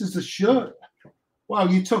this. This is the shirt. Wow,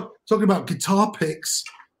 you talking about guitar picks.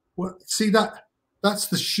 Well, see that? That's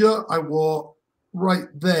the shirt I wore right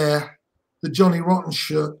there, the Johnny Rotten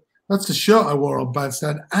shirt. That's the shirt I wore on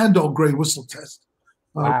Bandstand and on Grey Whistle Test.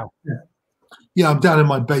 Wow. Yeah, I'm down in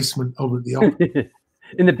my basement over at the office.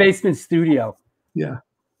 In the basement studio. Yeah.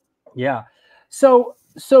 So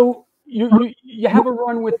you have a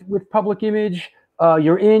run with Public Image.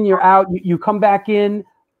 You're in, you're out. You come back in.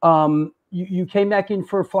 You came back in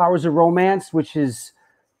for Flowers of Romance, which is,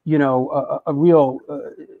 a real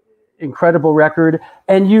incredible record.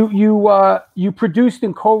 And you produced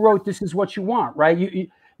and co-wrote This Is What You Want, right?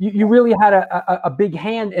 You really had a big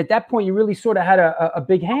hand at that point. You really sort of had a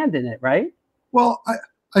big hand in it, right? Well,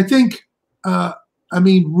 I think,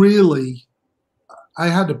 really, I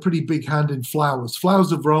had a pretty big hand in Flowers.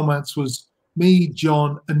 Flowers of Romance was me,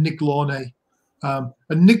 John, and Nick Launay. And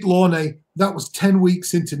Nick Launay, that was 10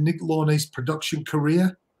 weeks into Nick Launay's production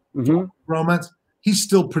career. Mm-hmm. Romance. He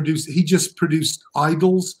still produced. He just produced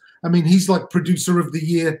Idols. I mean, he's like producer of the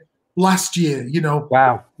year last year.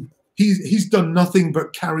 Wow. He's done nothing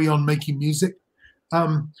but carry on making music.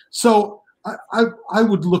 So I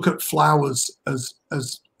would look at Flowers as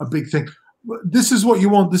a big thing. This Is What You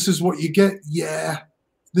Want. This Is What You Get. Yeah.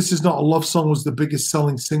 This Is Not a Love Song was the biggest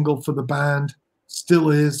selling single for the band. Still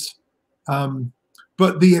is.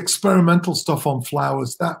 But the experimental stuff on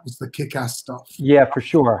Flowers, that was the kick-ass stuff. Yeah, for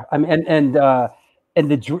sure. I mean, and the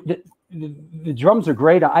drums are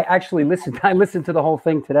great. I actually listened. I listened to the whole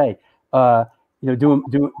thing today.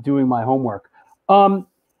 Doing my homework.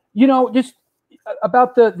 Just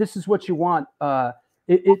about This Is What You Want.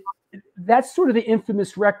 That's sort of the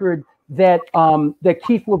infamous record that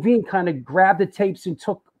Keith Levine kind of grabbed the tapes and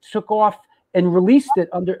took off and released it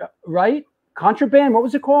under, right? Contraband. What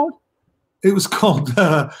was it called? It was called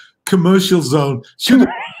Commercial Zone. Should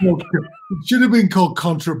have been called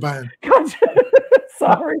Contraband.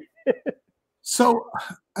 Sorry. So,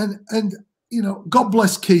 and God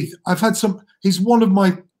bless Keith. I've had he's one of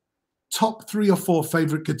my top 3 or 4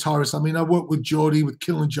 favorite guitarists. I mean, I worked with Geordie, with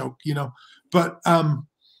Killing Joke, but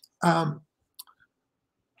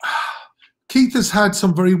Keith has had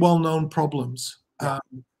some very well-known problems.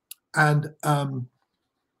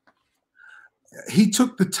 He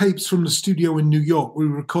took the tapes from the studio in New York. We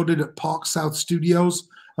recorded at Park South Studios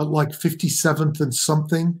at like 57th and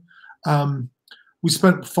something. We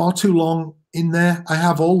spent far too long in there. I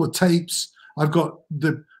have all the tapes. I've got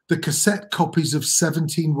the cassette copies of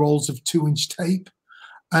 17 rolls of 2-inch tape.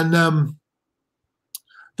 And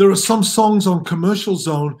there are some songs on Commercial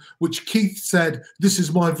Zone which Keith said, this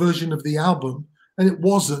is my version of the album. And it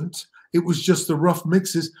wasn't. It was just the rough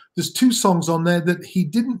mixes. There's 2 songs on there that he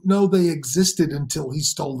didn't know they existed until he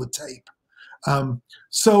stole the tape.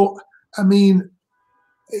 So, I mean,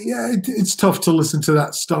 yeah, it's tough to listen to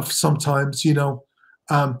that stuff sometimes, you know.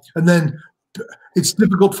 And then it's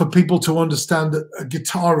difficult for people to understand that a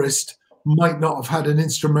guitarist might not have had an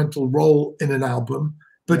instrumental role in an album,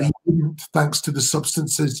 but he didn't, thanks to the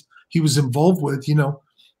substances he was involved with, you know.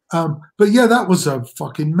 But yeah, that was a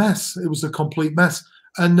fucking mess. It was a complete mess.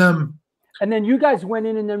 And then you guys went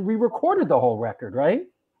in and then re-recorded the whole record, right?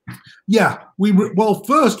 Yeah, well,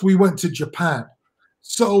 first we went to Japan.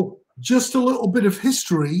 So just a little bit of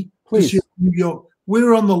history. Please. New York.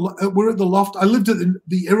 We're at the Loft. I lived at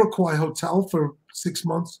the Iroquois Hotel for 6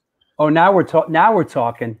 months. Oh, now we're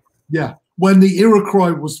talking. Yeah, when the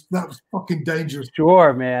Iroquois that was fucking dangerous.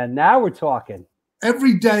 Sure, man. Now we're talking.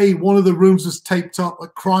 Every day, one of the rooms was taped up,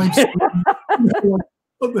 like crime scene.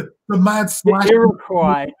 the mad slash. The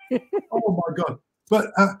Iroquois. Oh my god! But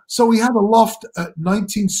so we had a loft at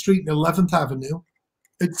 19th Street and 11th Avenue.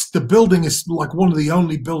 The building is like one of the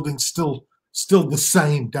only buildings still the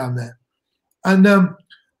same down there. And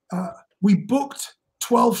we booked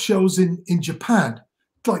 12 shows in Japan,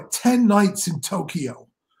 like 10 nights in Tokyo.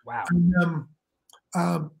 Wow.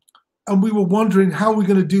 And we were wondering how we're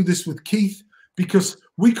going to do this with Keith, because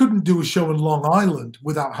we couldn't do a show in Long Island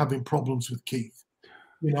without having problems with Keith,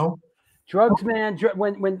 you know? Drugs, man.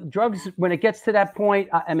 When it gets to that point,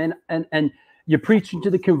 I mean, and you're preaching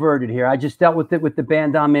to the converted here. I just dealt with it with the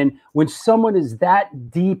band I'm in. When someone is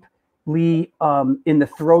that deeply in the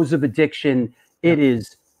throes of addiction, it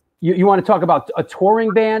is. You want to talk about a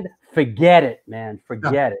touring band? Forget it, man.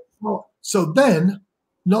 Forget it. Well, so then,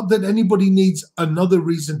 not that anybody needs another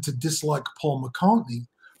reason to dislike Paul McCartney,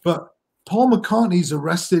 but Paul McCartney's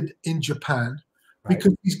arrested in Japan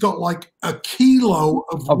because he's got like a kilo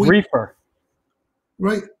of reefer.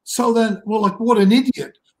 Right. So then we're like, what an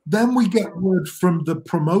idiot. Then we get word from the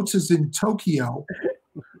promoters in Tokyo,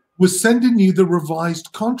 we're sending you the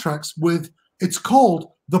revised contracts with, it's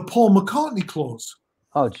called the Paul McCartney clause.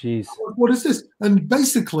 Oh, geez. What is this? And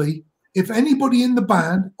basically, if anybody in the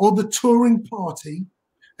band or the touring party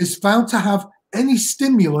is found to have any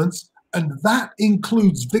stimulants, and that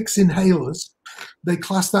includes Vicks inhalers, they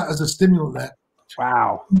class that as a stimulant there.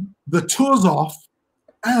 Wow. The tour's off,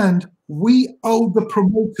 and we owe the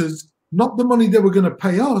promoters not the money they were going to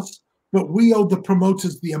pay us, but we owe the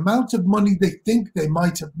promoters the amount of money they think they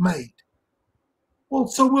might have made. Well,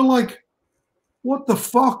 so we're like, what the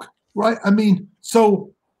fuck, right? I mean,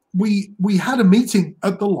 so we had a meeting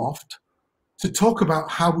at the Loft to talk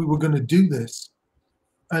about how we were going to do this,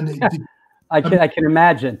 and I can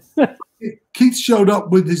imagine. Keith showed up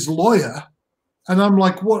with his lawyer, and I'm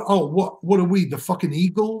like, what? Oh, what are we, the fucking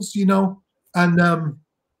Eagles, you know? And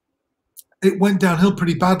it went downhill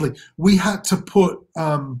pretty badly. We had to put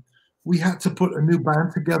a new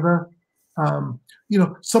band together. You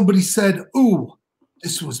know, somebody said, "Ooh,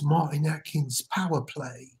 this was Martin Atkins' Power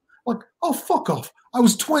Play." Like, oh, fuck off! I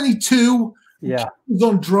was 22. Yeah, was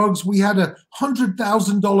on drugs. We had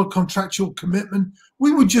 $100,000 contractual commitment.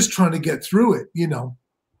 We were just trying to get through it, you know.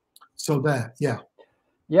 So that, yeah,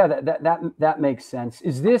 that makes sense.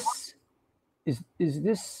 Is this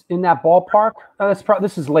in that ballpark?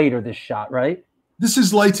 This is later. This shot, right? This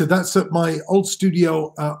is later. That's at my old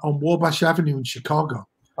studio on Wabash Avenue in Chicago.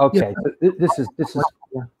 Okay, yeah. So this is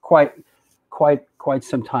quite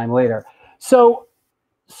some time later. So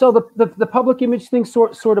the public image thing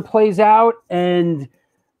sort of plays out, and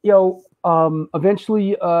you know,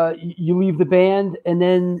 eventually you leave the band, and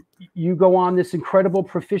then you go on this incredible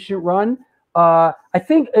Proficient run. I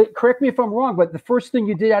think, correct me if I'm wrong, but the first thing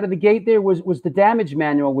you did out of the gate there was the Damage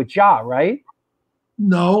Manual with Ja, right?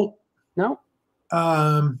 No.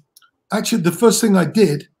 Actually, the first thing I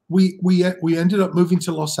did, we ended up moving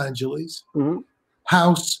to Los Angeles. Mm-hmm.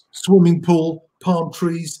 House, swimming pool, palm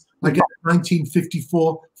trees. I get a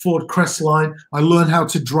 1954 Ford Crestline. I learn how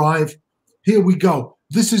to drive. Here we go.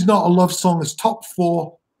 This is not a love song. It's top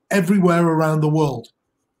 4 everywhere around the world.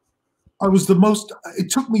 It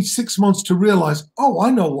took me 6 months to realize, oh,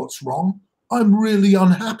 I know what's wrong. I'm really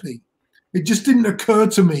unhappy. It just didn't occur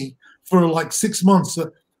to me for like 6 months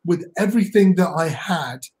that with everything that I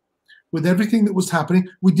had, with everything that was happening,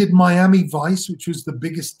 we did Miami Vice, which was the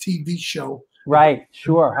biggest TV show. Right.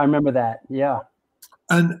 Sure. I remember that. Yeah.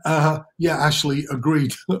 And yeah, Ashley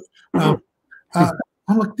agreed.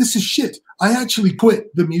 I'm like, this is shit. I actually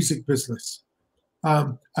quit the music business.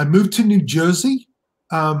 I moved to New Jersey,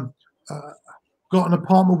 got an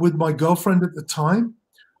apartment with my girlfriend at the time,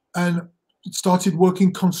 and started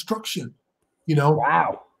working construction. You know,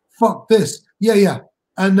 Wow. fuck this. Yeah.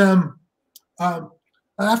 And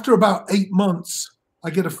after about 8 months, I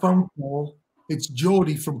get a phone call. It's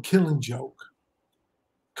Geordie from Killing Joke.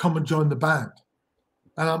 Come and join the band.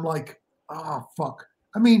 And I'm like, fuck.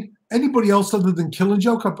 I mean, anybody else other than Killing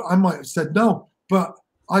Joke, I might have said no. But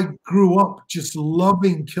I grew up just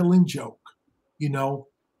loving Killing Joke, you know,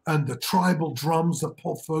 and the tribal drums that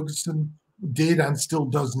Paul Ferguson did and still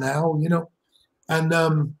does now, you know.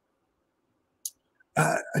 And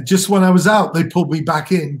just when I was out, they pulled me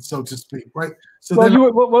back in, so to speak, right? So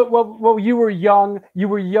well, you were young. You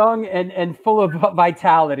were young and full of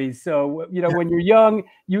vitality. So you know, when you're young,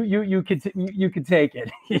 you could take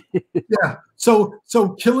it. Yeah. So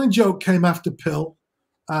Killing Joke came after PIL.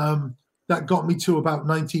 That got me to about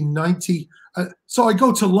 1990. So I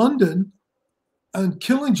go to London, and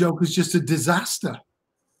Killing Joke is just a disaster.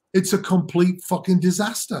 It's a complete fucking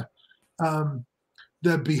disaster.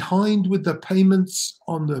 They're behind with the payments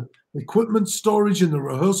on the equipment storage in the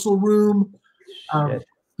rehearsal room.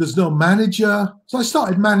 There's no manager. So I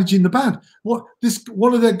started managing the band.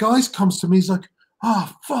 One of their guys comes to me. He's like,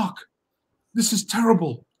 fuck, this is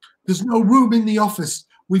terrible. There's no room in the office.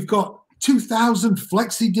 We've got 2,000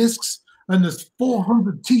 flexi discs and there's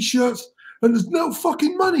 400 t-shirts and there's no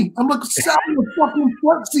fucking money. I'm like, sell the fucking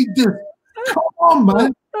flexi disc. Come on,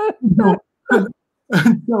 man.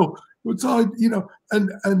 And so it's hard, you know, and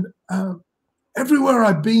everywhere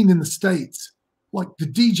I've been in the States, like the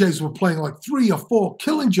DJs were playing like 3 or 4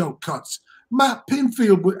 Killing Joke cuts. Matt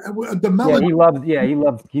Pinfield with the melody. He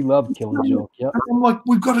loved Killing Joke. Yep. I'm like,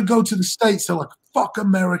 we've got to go to the States. They're like, fuck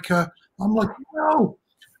America. I'm like, no.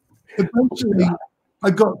 Eventually,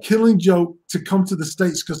 I got Killing Joke to come to the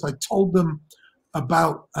States because I told them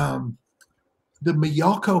about the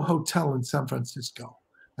Miyako Hotel in San Francisco.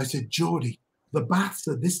 I said, Geordie, the baths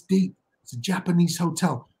are this deep. It's a Japanese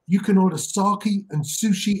hotel. You can order sake and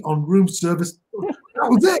sushi on room service. That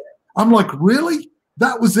was it. I'm like, really?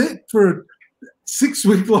 That was it for a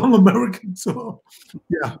 6-week-long American tour?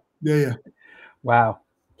 Yeah. Wow.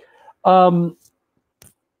 And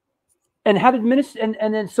how did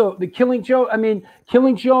and then so the Killing Joke? I mean,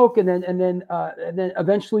 Killing Joke, and then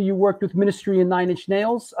eventually you worked with Ministry and 9 Inch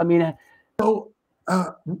Nails. I mean, so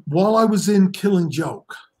while I was in Killing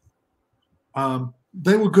Joke,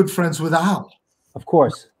 they were good friends with Al. Of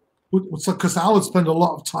course. Because Al had spent a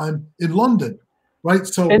lot of time in London, right?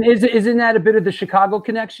 So, and isn't that a bit of the Chicago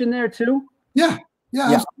connection there too? Yeah,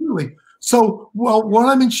 absolutely. So, well, when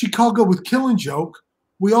I'm in Chicago with Killing Joke,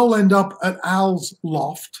 we all end up at Al's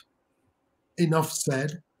loft. Enough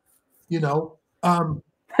said, you know.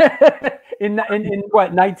 in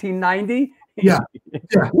what, 1990? Yeah.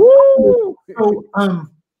 Woo!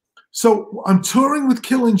 So I'm touring with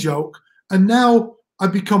Killing Joke, and now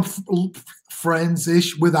I've become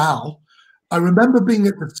friends-ish with Al. I remember being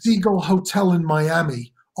at the Seagull Hotel in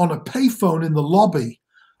Miami on a payphone in the lobby.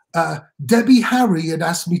 Debbie Harry had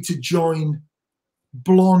asked me to join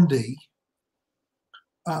Blondie.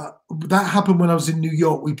 That happened when I was in New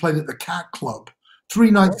York. We played at the Cat Club,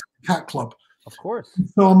 3 nights at the Cat Club. Of course.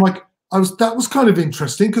 So I'm like, that was kind of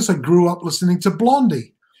interesting because I grew up listening to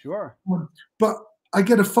Blondie. Sure. But I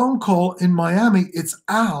get a phone call in Miami. It's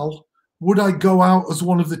Al. Would I go out as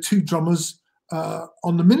one of the 2 drummers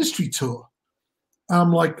on the Ministry tour? And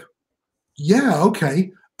I'm like, yeah,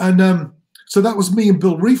 okay. And so that was me and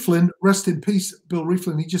Bill Rieflin. Rest in peace, Bill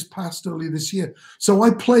Rieflin. He just passed earlier this year. So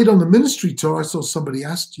I played on the Ministry tour. I saw somebody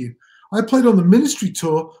asked you. I played on the Ministry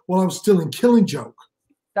tour while I was still in Killing Joke.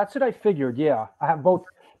 That's what I figured. Yeah, I have both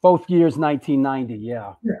years, 1990.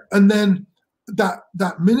 Yeah. And then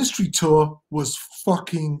that Ministry tour was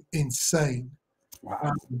fucking insane.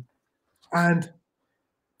 Wow. And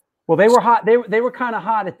well, they were hot. They were kind of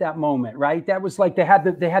hot at that moment, right? That was like they had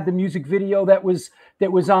the music video that was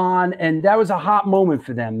on, and that was a hot moment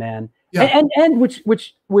for them, man. Yeah. And which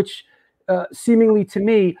seemingly to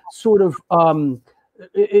me sort of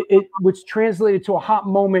it which translated to a hot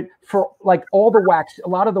moment for like a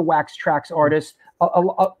lot of the Wax Trax artists,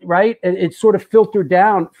 right? And it sort of filtered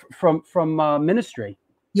down from Ministry.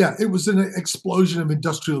 Yeah, it was an explosion of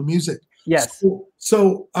industrial music. Yes.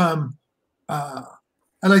 So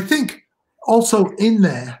and I think also in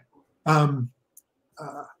there,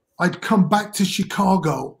 I'd come back to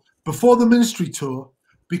Chicago before the Ministry tour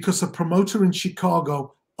because a promoter in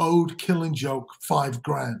Chicago owed Killing Joke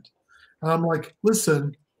 $5,000. And I'm like,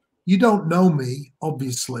 listen, you don't know me,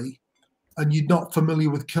 obviously, and you're not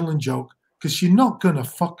familiar with Killing Joke. because you're not gonna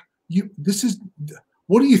fuck you. This is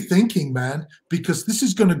what are you thinking, man? Because this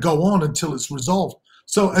is gonna go on until it's resolved.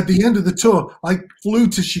 So at the end of the tour, I flew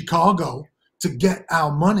to Chicago to get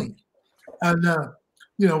our money, and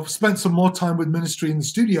you know, spent some more time with Ministry in the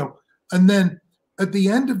studio, and then at the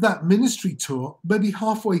end of that Ministry tour, maybe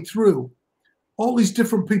halfway through, all these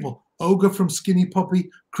different people, Ogre from Skinny Puppy,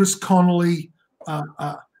 Chris Connolly,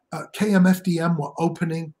 KMFDM were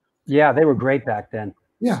opening. Yeah, they were great back then.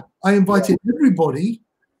 Yeah, I invited everybody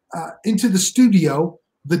into the studio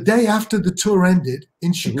the day after the tour ended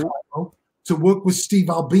in Chicago to work with Steve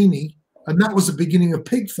Albini, and that was the beginning of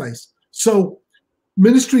Pigface. So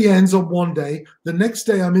Ministry ends on one day. The next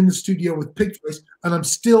day I'm in the studio with Pigface, and I'm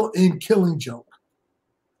still in Killing Joke.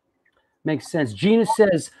 Makes sense. Gina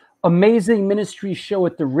says, amazing Ministry show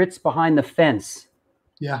at the Ritz behind the fence.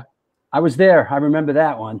 Yeah. I was there. I remember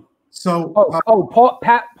that one. So,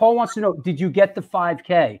 Paul wants to know, did you get the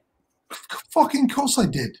 5K? Fucking course I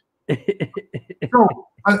did. So,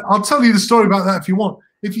 I'll tell you the story about that if you want.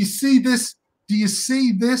 If you see this, do you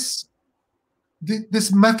see this?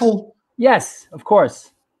 This metal? Yes, of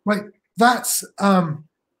course. Right. That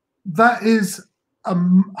is a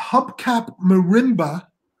hubcap marimba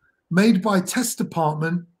made by Test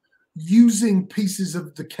Department using pieces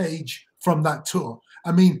of the cage from that tour.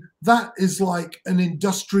 I mean, that is like an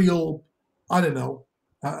industrial, I don't know,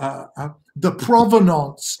 the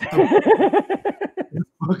provenance.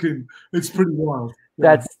 It's pretty wild.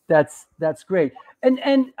 Yeah. That's great.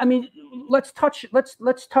 And I mean, let's touch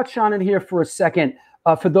on it here for a second.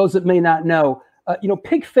 For those that may not know, you know,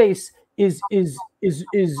 Pigface is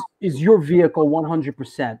your vehicle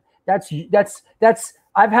 100%. That's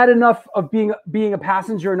I've had enough of being a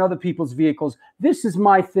passenger in other people's vehicles. This is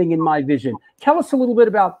my thing and my vision. Tell us a little bit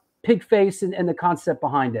about Pigface and the concept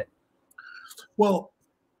behind it. Well,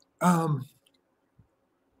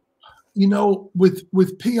 you know,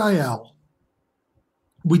 with PIL,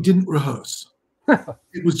 we didn't rehearse.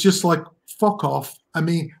 It was just like, fuck off. I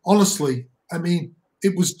mean, honestly,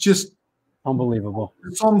 it was just unbelievable.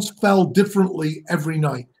 The songs fell differently every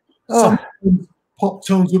night. Sometimes pop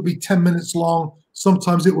tones would be 10 minutes long.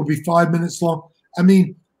 Sometimes it would be 5 minutes long. I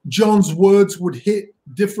mean, John's words would hit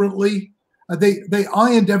differently. They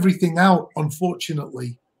ironed everything out,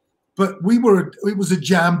 unfortunately. But it was a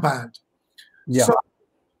jam band. Yeah.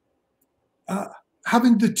 So,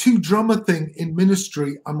 having the two drummer thing in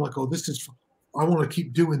Ministry, I'm like, oh, I want to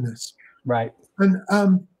keep doing this. Right.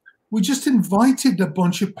 And we just invited a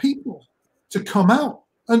bunch of people to come out.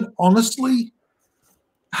 And honestly,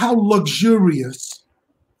 how luxurious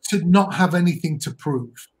to not have anything to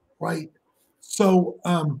prove, right? So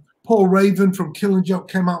Paul Raven from Killing Joke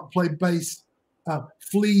came out and played bass.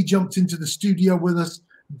 Flea jumped into the studio with us.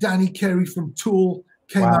 Danny Carey from Tool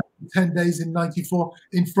came out in 10 days in '94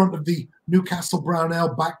 in front of the Newcastle Brown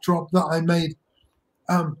Ale backdrop that I made.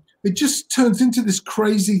 It just turns into this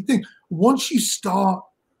crazy thing. Once you start,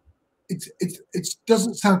 it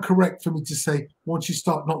doesn't sound correct for me to say once you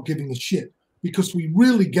start not giving a shit, because we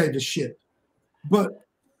really gave a shit. But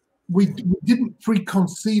we didn't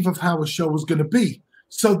preconceive of how a show was going to be.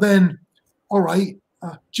 So then, all right,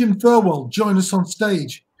 Jim Thirlwell, join us on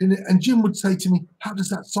stage. And Jim would say to me, how does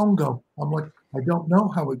that song go? I'm like, I don't know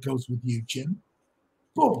how it goes with you, Jim.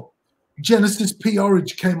 Oh, Genesis P.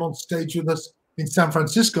 Orridge came on stage with us in San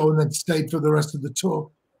Francisco and then stayed for the rest of the tour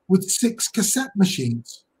with 6 cassette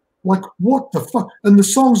machines. Like, what the fuck? And the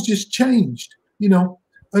songs just changed, you know?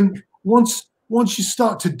 And once you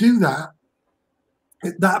start to do that,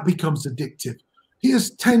 that becomes addictive. Here's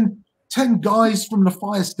 10 guys from the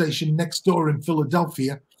fire station next door in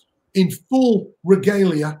Philadelphia in full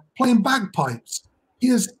regalia playing bagpipes.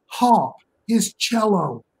 Here's harp, here's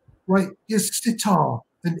cello, right? Here's sitar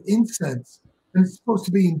and incense. And it's supposed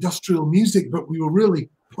to be industrial music, but we were really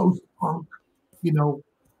post-punk, you know,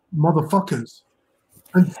 motherfuckers.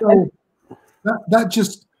 And so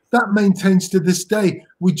that maintains to this day.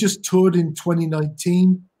 We just toured in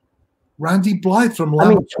 2019. Randy Blythe from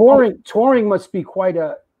touring must be quite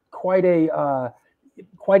an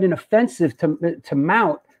offensive to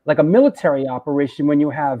mount, like a military operation when you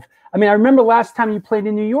have. I mean, I remember last time you played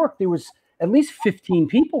in New York, there was at least 15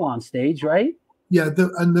 people on stage, right? Yeah,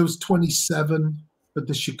 and there was 27 at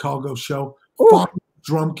the Chicago show. Ooh. 5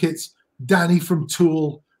 drum kits. Danny from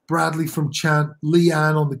Tool, Bradley from Chant,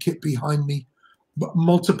 Leanne on the kit behind me,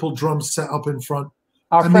 multiple drums set up in front.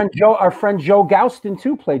 Our friend Joe Gouston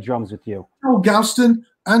too played drums with you. Joe Gouston,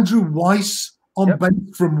 Andrew Weiss on bass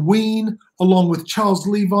from Ween, along with Charles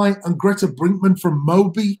Levi and Greta Brinkman from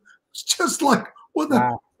Moby. It's just like, what the?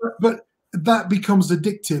 Wow. But that becomes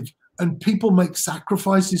addictive, and people make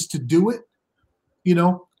sacrifices to do it. You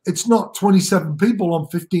know, it's not 27 people on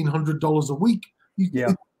 $1,500 a week.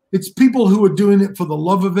 Yeah. It's people who are doing it for the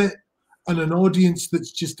love of it and an audience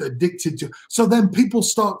that's just addicted to. So then people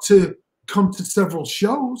start to come to several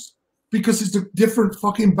shows because it's a different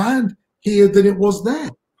fucking band here than it was there.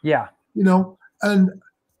 Yeah. You know, and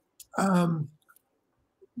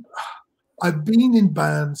I've been in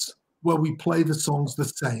bands where we play the songs the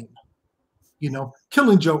same. You know,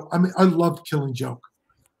 Killing Joke. I mean, I loved Killing Joke,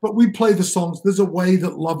 but we play the songs. There's a way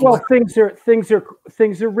that love. Well, things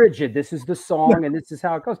are rigid. This is the song, and this is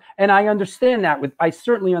how it goes. And I understand that. I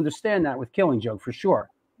certainly understand that with Killing Joke for sure.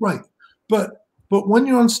 Right, but when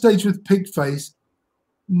you're on stage with Pigface,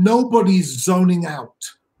 nobody's zoning out,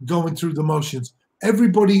 going through the motions.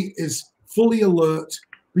 Everybody is fully alert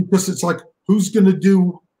because it's like, who's gonna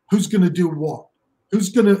do what? Who's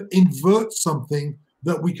gonna invert something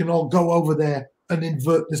that we can all go over there and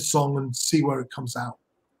invert this song and see where it comes out.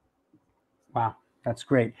 Wow, that's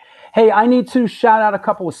great. Hey, I need to shout out a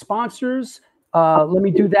couple of sponsors. Let me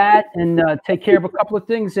do that and take care of a couple of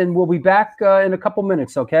things, and we'll be back in a couple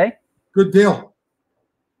minutes, okay? Good deal.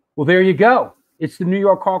 Well, there you go. It's the New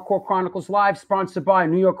York Hardcore Chronicles Live, sponsored by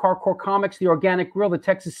New York Hardcore Comics, The Organic Grill, the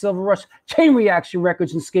Texas Silver Rush, Chain Reaction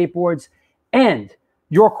Records and Skateboards, and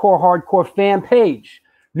Your Core Hardcore fan page.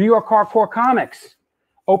 New York Hardcore Comics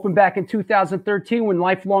opened back in 2013 when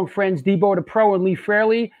lifelong friends Debo the Pro and Lee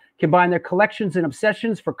Fairley combined their collections and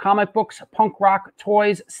obsessions for comic books, punk rock,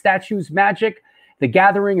 toys, statues, magic, the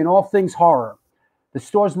gathering, and all things horror. The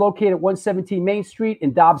store is located at 117 Main Street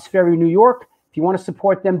in Dobbs Ferry, New York. If you want to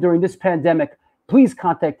support them during this pandemic, please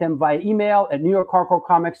contact them via email at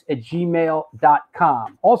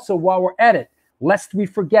newyorkhardcorecomics@gmail.com. Also, while we're at it, lest we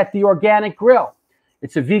forget the Organic Grill.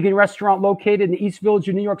 It's a vegan restaurant located in the East Village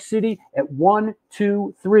of New York City at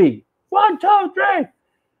 123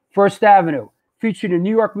 First Avenue, featured in New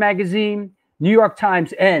York Magazine, New York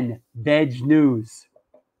Times, and Veg News.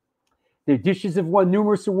 Their dishes have won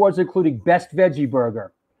numerous awards, including Best Veggie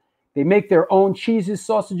Burger. They make their own cheeses,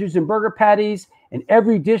 sausages, and burger patties, and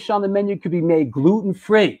every dish on the menu could be made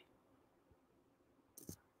gluten-free.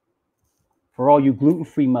 For all you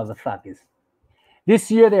gluten-free motherfuckers.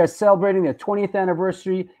 This year, they are celebrating their 20th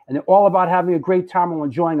anniversary, and they're all about having a great time while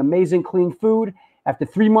enjoying amazing, clean food. After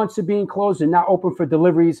 3 months of being closed and now open for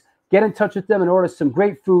deliveries, get in touch with them and order some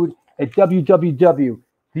great food at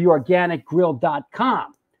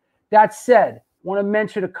www.theorganicgrill.com. That said, I want to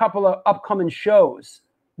mention a couple of upcoming shows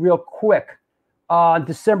real quick. On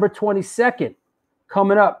December 22nd,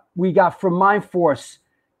 coming up, we got from Mind Force,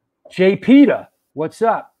 Jay Peter. What's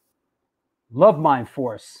up? Love Mind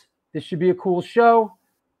Force. This should be a cool show.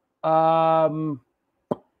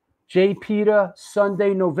 Jay Peter,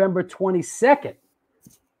 Sunday, November 22nd.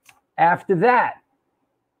 After that,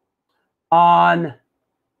 on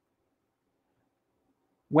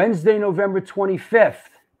Wednesday, November 25th,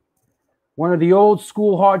 one of the old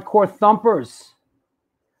school hardcore thumpers,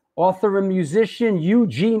 author and musician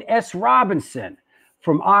Eugene S. Robinson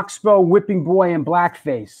from Oxbow, Whipping Boy, and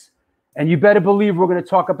Blackface. And you better believe we're going to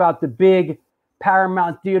talk about the big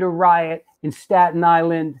Paramount Theater riot in Staten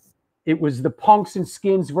Island. It was the Punks and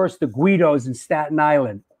Skins versus the Guidos in Staten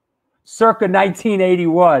Island. Circa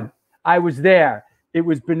 1981. I was there. It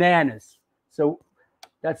was bananas. So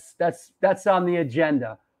that's on the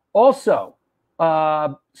agenda. Also,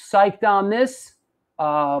 psyched on this.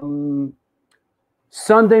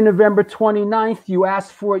 Sunday, November 29th, you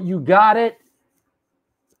asked for it, you got it.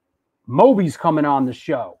 Moby's coming on the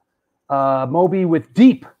show. Moby with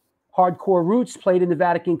deep hardcore roots, played in the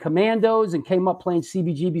Vatican Commandos and came up playing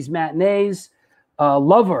CBGB's matinees.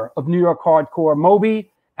 Lover of New York hardcore,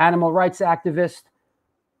 Moby, animal rights activist.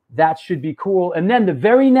 That should be cool. And then the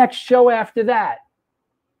very next show after that,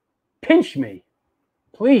 Pinch Me,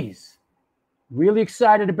 please. Really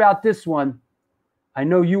excited about this one. I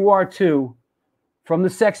know you are too. From the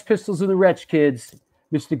Sex Pistols and the Wretch Kids,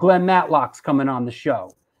 Mr. Glenn Matlock's coming on the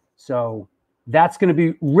show. So that's going to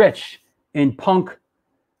be rich in punk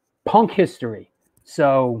history.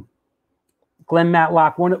 So Glenn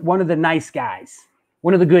Matlock, one of the nice guys,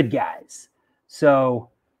 one of the good guys. So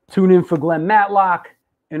tune in for Glenn Matlock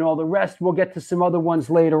and all the rest. We'll get to some other ones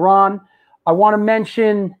later on. I want to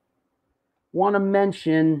mention,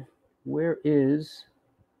 where is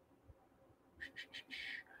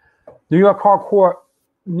New York Hardcore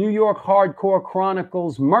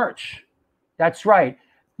Chronicles merch? That's right.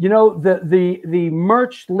 You know, the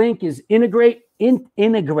merch link is integrated. Yo,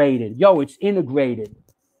 it's integrated.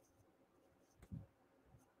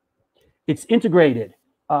 It's integrated.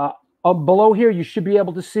 Below here, you should be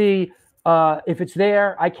able to see if it's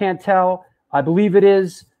there. I can't tell. I believe it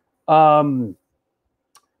is. New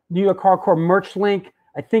York Hardcore merch link.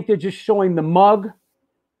 I think they're just showing the mug,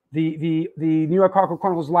 the New York Hardcore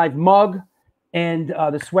Chronicles Live mug, and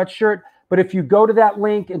the sweatshirt. But if you go to that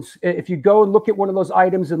link and if you go and look at one of those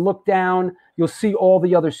items and look down, you'll see all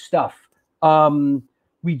the other stuff.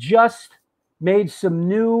 We just made some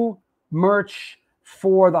new merch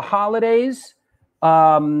for the holidays.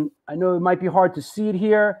 I know it might be hard to see it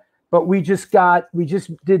here, but we just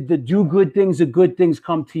did the Do Good Things, the Good Things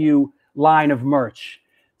Come to You line of merch.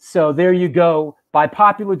 So there you go. By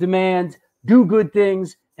popular demand, do good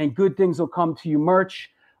things and good things will come to you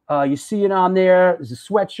merch. You see it on there. There's a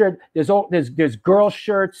sweatshirt. There's girl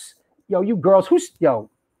shirts. Yo, you girls,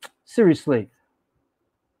 seriously,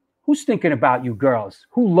 who's thinking about you girls?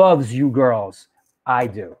 Who loves you girls? I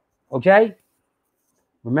do. Okay?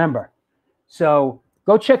 Remember. So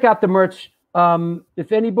go check out the merch.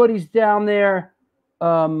 If anybody's down there,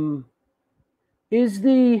 you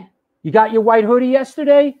got your white hoodie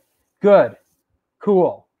yesterday? Good.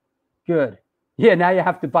 Cool. Good. Yeah, now you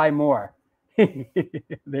have to buy more.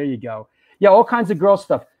 There you go. Yeah, all kinds of girl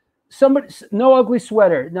stuff. No ugly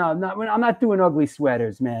sweater. No, I'm not doing ugly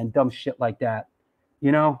sweaters, man. Dumb shit like that.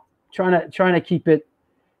 You know, trying to keep it,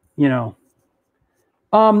 you know.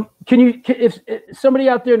 If somebody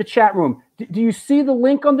out there in the chat room, do you see the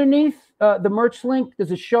link underneath the merch link?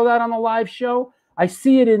 Does it show that on the live show? I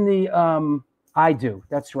see it in the I do.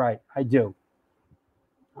 That's right. I do.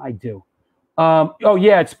 Oh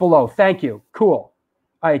yeah, it's below. Thank you. Cool.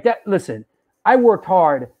 All right. Listen, I worked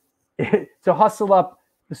hard to hustle up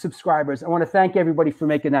the subscribers. I want to thank everybody for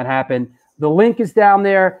making that happen. The link is down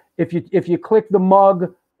there. If you click the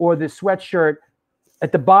mug or the sweatshirt,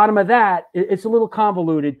 at the bottom of that, it's a little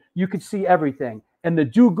convoluted. You can see everything. And the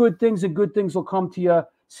Do Good Things and Good Things Will Come to You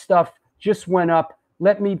stuff just went up.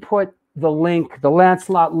 Let me put the link, the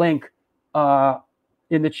Lancelot link,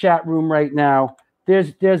 in the chat room right now.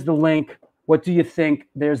 There's the link. What do you think?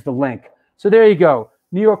 There's the link. So there you go.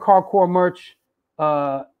 New York Hardcore merch.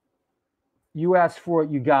 You asked for it,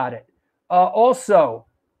 you got it. Also,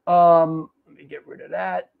 let me get rid of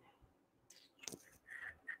that.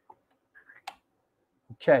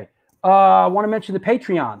 Okay. I want to mention the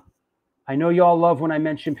Patreon. I know y'all love when I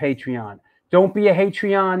mention Patreon. Don't be a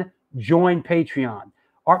Hatreon. Join Patreon.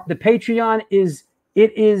 The Patreon is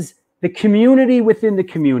the community within the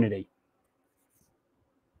community.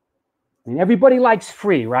 I mean, everybody likes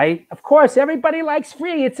free, right? Of course, everybody likes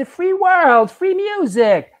free. It's a free world, free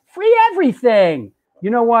music, free everything.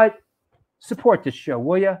 You know what? Support this show,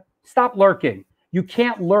 will you? Stop lurking. You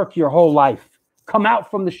can't lurk your whole life. Come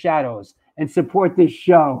out from the shadows and support this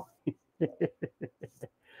show.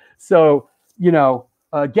 So, you know,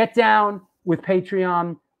 get down with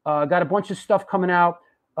Patreon. Got a bunch of stuff coming out.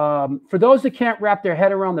 For those that can't wrap their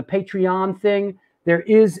head around the Patreon thing, there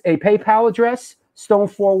is a PayPal address,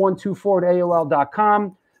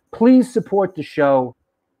 stone4124@AOL.com. Please support the show.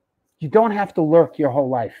 You don't have to lurk your whole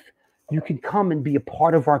life. You can come and be a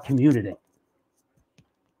part of our community.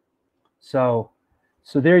 So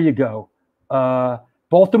there you go.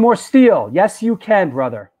 Baltimore Steel. Yes, you can,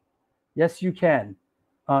 brother. Yes, you can.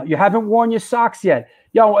 You haven't worn your socks yet.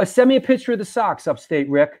 Yo, send me a picture of the socks, Upstate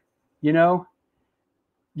Rick. You know?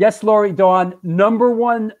 Yes, Lori Dawn,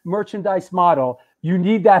 #1 merchandise model. You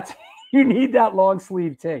need that. You need that long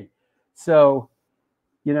sleeve tee. So,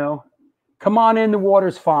 you know, come on in. The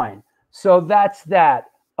water's fine. So that's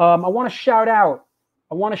that. I want to shout out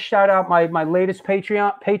my latest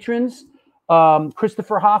patrons.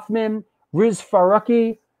 Christopher Hoffman, Riz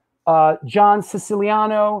Faruqi, John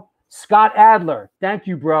Siciliano, Scott Adler. Thank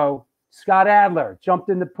you, bro. Scott Adler jumped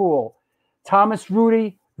in the pool. Thomas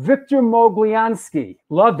Rudy, Victor Mogliansky.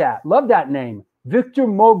 Love that name. Victor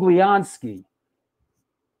Mogliansky.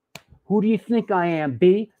 Who do you think I am,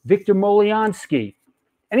 B? Victor Mogliansky.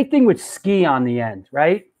 Anything with ski on the end,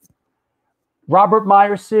 right? Robert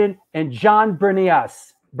Meyerson and John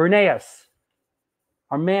Berneas.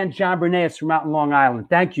 Our man John Berneas from out in Long Island.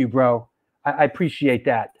 Thank you, bro. I appreciate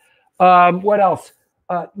that. What else?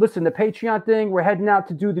 Listen, the Patreon thing, we're heading out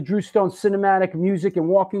to do the Drew Stone Cinematic Music and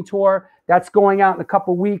Walking Tour. That's going out in a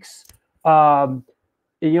couple weeks. You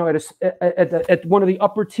know, at one of the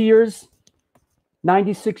upper tiers,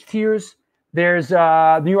 96 tiers, there's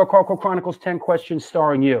New York Hardcore Chronicles 10 Questions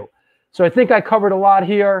starring you. So I think I covered a lot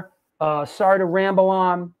here. Sorry to ramble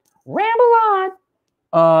on.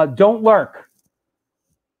 Don't lurk.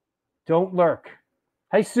 Don't lurk.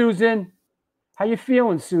 Hey, Susan. How you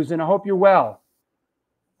feeling, Susan? I hope you're well.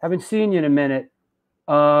 Haven't seen you in a minute.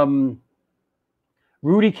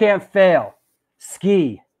 Rudy can't fail.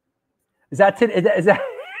 Ski. Is that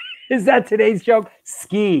today's joke?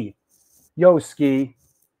 Ski. Yo, Ski.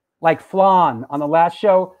 Like Flan on the last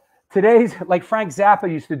show. today's, like Frank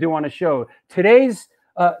Zappa used to do on a show. Tonight's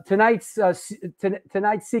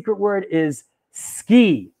secret word is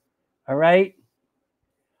ski. All right.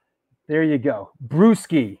 There you go.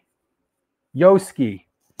 Brewski. Yoski.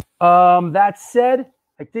 That said,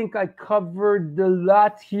 I think I covered a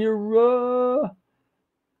lot here. One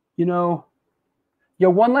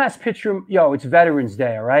last picture. It's Veterans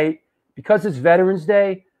Day, all right? Because it's Veterans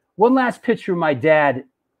Day, one last picture of my dad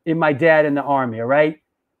in the Army, all right?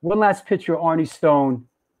 One last picture of Arnie Stone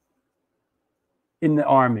in the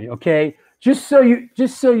Army, okay? Just so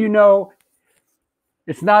you know,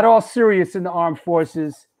 it's not all serious in the armed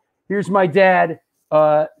forces. Here's my dad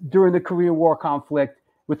during the Korean War conflict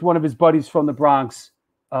with one of his buddies from the Bronx,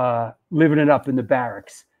 living it up in the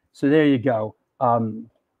barracks. So there you go. I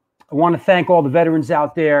want to thank all the veterans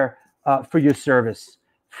out there for your service.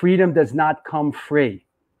 Freedom does not come free.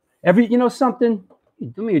 Something,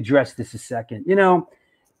 let me address this a second.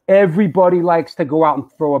 Everybody likes to go out and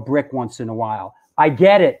throw a brick once in a while. I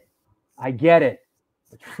get it. But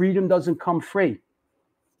freedom doesn't come free.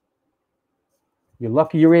 You're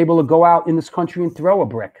lucky you're able to go out in this country and throw a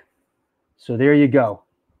brick. So there you go.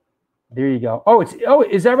 Oh,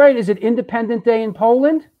 is that right? Is it Independent Day in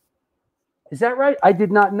Poland? Is that right? I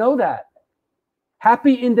did not know that.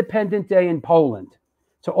 Happy Independent Day in Poland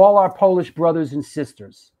to all our Polish brothers and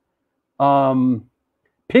sisters. Pigface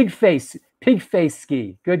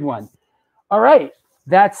ski. Good one. All right.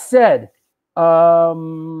 That said,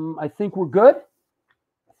 I think we're good.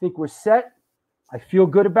 I think we're set. I feel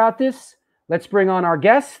good about this. Let's bring on our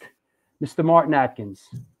guest, Mr. Martin Atkins.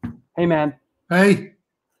 Hey, man. Hey.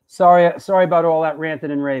 Sorry about all that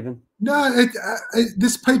ranting and raving. No,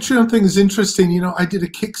 this Patreon thing is interesting. I did a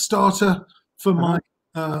Kickstarter for my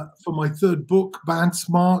third book, Band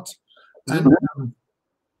Smart, and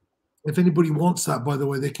if anybody wants that, by the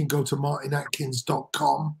way, they can go to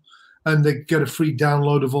martinatkins.com and they get a free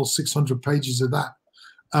download of all 600 pages of that.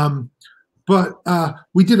 But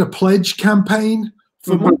we did a pledge campaign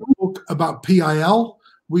for my book about PIL.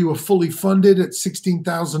 We were fully funded at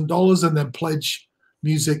 $16,000, and then pledge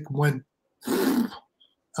music went.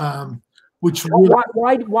 Which really,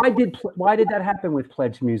 why did that happen with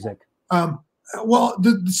pledge music?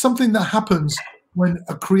 Something that happens when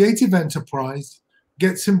a creative enterprise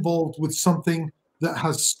gets involved with something that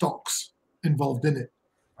has stocks involved in it.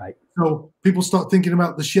 Right. So people start thinking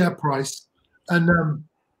about the share price, and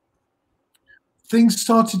things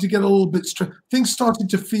started to get a little bit strange. Things started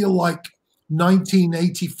to feel like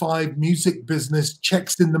 1985 music business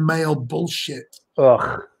checks in the mail bullshit.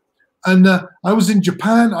 Ugh. And I was in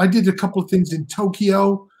Japan. I did a couple of things in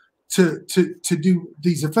Tokyo to do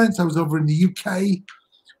these events. I was over in the UK.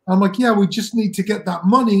 I'm like, yeah, we just need to get that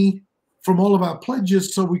money from all of our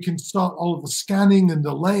pledges so we can start all of the scanning and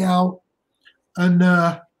the layout. And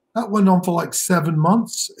that went on for like 7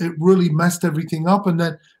 months. It really messed everything up. And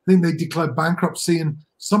then I think they declared bankruptcy, and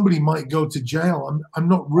somebody might go to jail. I'm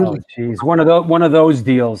not really. Oh, geez, one of those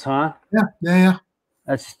deals, huh? Yeah.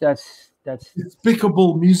 That's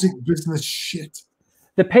despicable music business shit.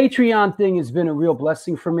 The Patreon thing has been a real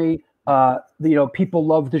blessing for me. People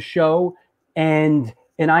love the show, and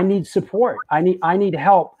I need support. I need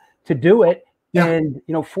help to do it. Yeah. And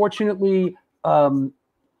fortunately,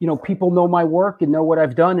 people know my work and know what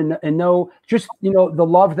I've done, and know just the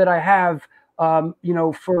love that I have for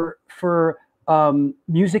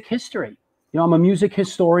music history. I'm a music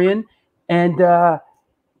historian, and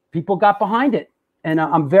people got behind it. And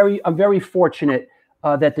I'm very fortunate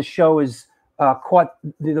that the show is caught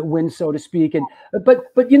the wind, so to speak. And but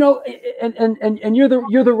and you're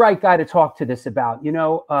the right guy to talk to this about.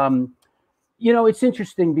 It's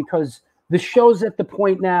interesting because the show's at the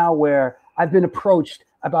point now where I've been approached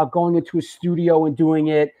about going into a studio and doing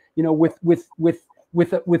it, with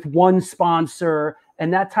one sponsor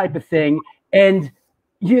and that type of thing. And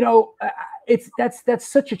that's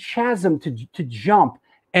such a chasm to jump.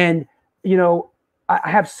 And I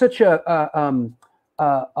have such a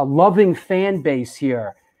loving fan base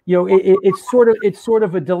here. It's sort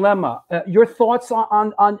of a dilemma. Your thoughts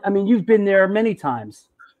on? I mean, you've been there many times.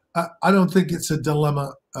 I don't think it's a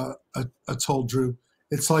dilemma at all, Drew.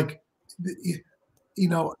 It's like,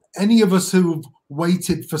 any of us who've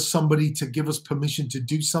waited for somebody to give us permission to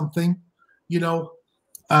do something,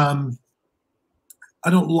 I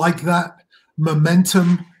don't like that.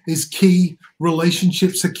 Momentum is key.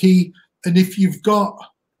 Relationships are key. And if you've got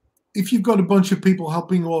a bunch of people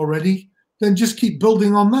helping you already, then just keep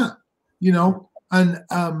building on that, And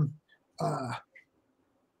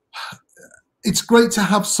it's great to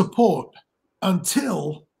have support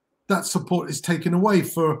until that support is taken away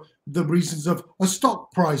for the reasons of a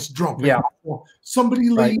stock price dropping, Yeah. or somebody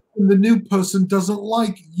Right. leaves and the new person doesn't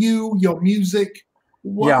like you, your music,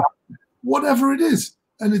 whatever it is.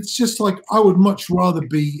 And it's just like, I would much rather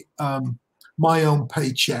be my own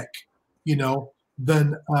paycheck, you know,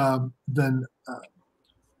 than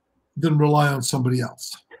rely on somebody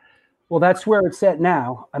else. Well, that's where it's at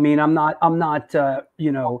now. I mean, I'm not,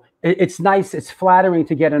 you know, it's nice. It's flattering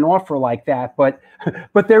to get an offer like that, but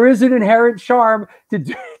there is an inherent charm to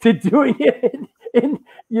doing it in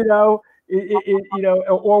you know, you know,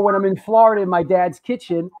 or when I'm in Florida in my dad's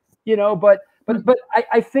kitchen, you know, but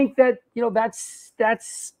I think that, you know,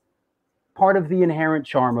 that's part of the inherent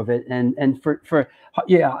charm of it. And for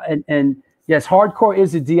yes, hardcore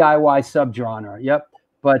is a DIY subgenre. Yep.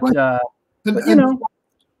 But, you know,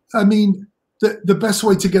 I mean, the best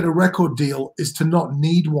way to get a record deal is to not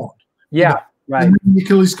need one. Yeah, you know? right. And you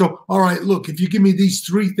can at least go, all right, look, if you give me these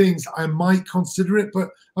 3 things, I might consider it. But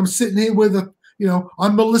I'm sitting here with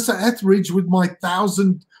I'm Melissa Etheridge with my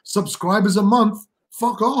 1,000 subscribers a month.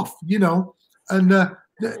 Fuck off, you know. And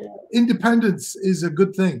independence is a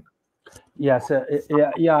good thing. Yes,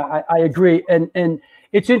 I agree. And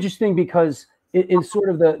it's interesting because in sort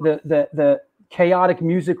of the chaotic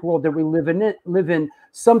music world that we live in,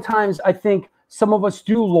 sometimes I think some of us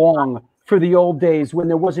do long for the old days when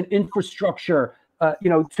there was an infrastructure, you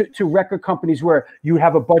know, to record companies where you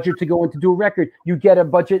have a budget to go in to do a record, you get a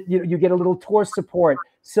budget, you get a little tour support.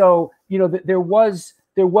 So, you know, there was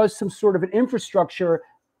some sort of an infrastructure.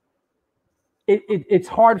 It's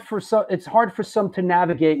hard for some to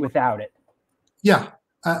navigate without it. Yeah,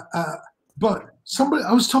 but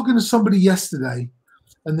I was talking to somebody yesterday,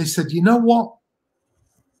 and they said, you know what?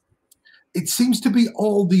 It seems to be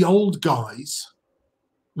all the old guys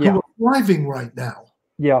who are thriving right now.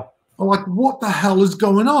 Yeah. I'm like, what the hell is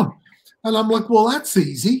going on? And I'm like, well, that's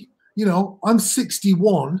easy. You know, I'm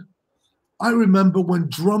 61. I remember when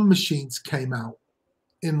drum machines came out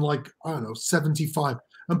in like, I don't know, 75.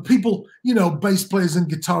 And people, you know, bass players and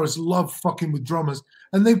guitarists love fucking with drummers.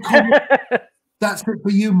 And they've called that's it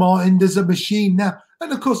for you, Martin. There's a machine now.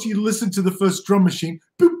 And of course, you listen to the first drum machine.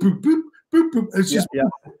 Boop, boop, boop, boop, boop. It's just,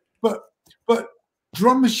 but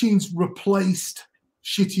drum machines replaced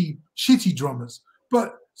shitty drummers.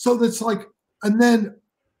 But so that's like, and then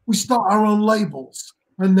we start our own labels,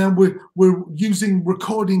 and then we're using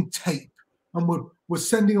recording tape, and we're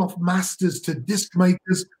sending off masters to disc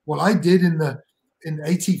makers. What I did in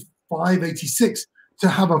 85, 86 to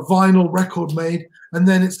have a vinyl record made, and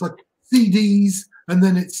then it's like CDs, and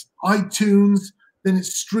then it's iTunes, then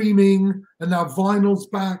it's streaming, and now vinyl's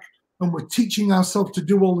back, and we're teaching ourselves to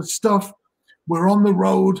do all this stuff. We're on the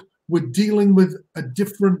road. We're dealing with a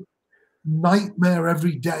different nightmare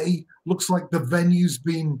every day. Looks like the venue's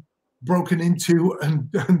been broken into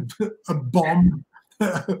and bombed.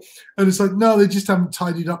 And it's like, no, they just haven't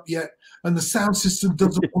tidied up yet. And the sound system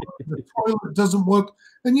doesn't work. The toilet doesn't work.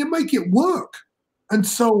 And you make it work. And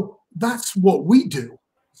so that's what we do.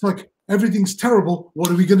 It's like, everything's terrible.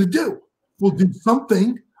 What are we going to do? We'll do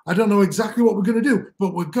something. I don't know exactly what we're going to do,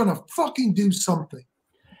 but we're going to fucking do something.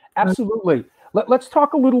 Absolutely. Let's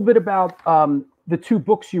talk a little bit about the 2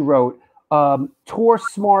 books you wrote, Tour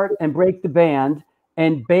Smart and Break the Band,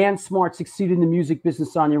 and Band Smart, Succeed in the Music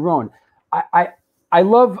Business on Your Own. I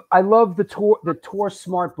love the Tour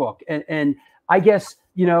Smart book, and I guess,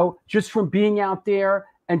 you know, just from being out there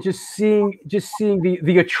and just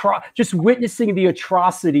witnessing the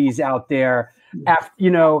atrocities out there, after, you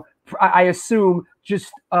know, I assume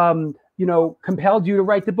just you know, compelled you to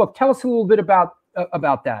write the book. Tell us a little bit about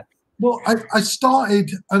that. Well, I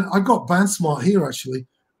started, and I got Band Smart here actually.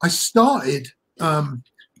 I started,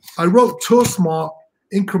 I wrote Tour Smart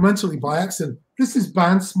incrementally by accident. This is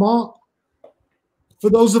Band Smart. For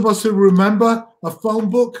those of us who remember a phone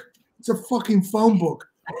book, it's a fucking phone book.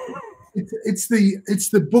 It's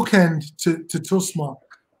the bookend to Tour Smart.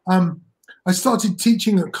 I started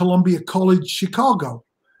teaching at Columbia College, Chicago,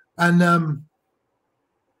 and there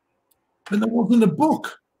wasn't a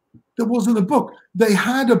book. There wasn't a book. They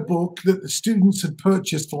had a book that the students had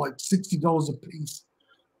purchased for like $60 a piece.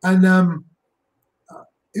 And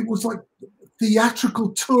it was like theatrical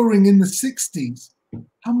touring in the 60s.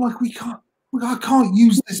 I'm like, I can't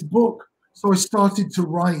use this book. So I started to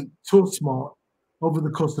write Tour Smart over the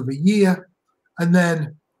course of a year. And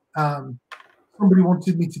then somebody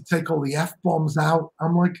wanted me to take all the F-bombs out.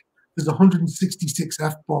 I'm like, there's 166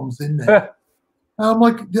 F-bombs in there. And I'm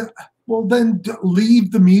like, well, then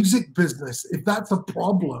leave the music business. If that's a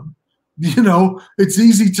problem, you know, it's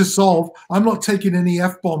easy to solve. I'm not taking any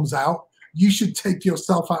F-bombs out. You should take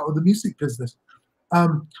yourself out of the music business.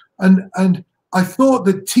 And I thought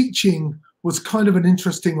that teaching was kind of an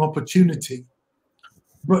interesting opportunity.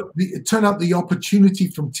 But it turned out the opportunity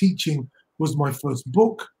from teaching was my first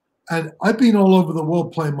book. And I've been all over the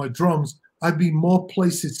world playing my drums. I've been more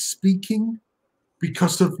places speaking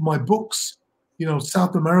because of my books. You know,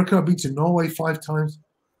 South America, I've been to Norway 5 times.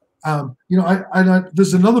 You know,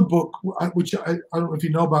 there's another book, which I don't know if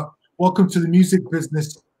you know about, Welcome to the Music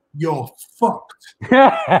Business, You're Fucked.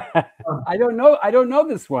 I don't know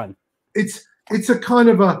this one. It's a kind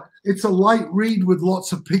of it's a light read with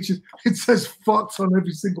lots of pictures. It says fucked on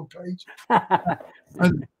every single page.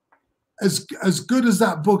 And as good as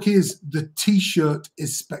that book is, the T-shirt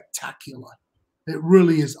is spectacular. It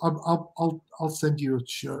really is. I'll send you a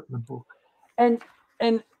shirt and a book. And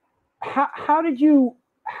how did you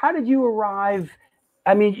arrive?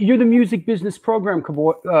 I mean, you're the music business program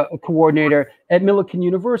coordinator at Millikan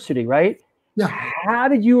University, right? Yeah. How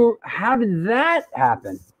did that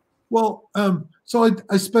happen? Well, so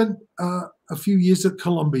I spent a few years at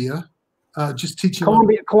Columbia, just teaching.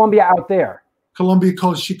 Columbia out there. Columbia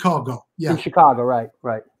College, Chicago. Yeah. In Chicago,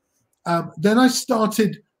 right. Then I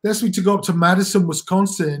started. They asked me to go up to Madison,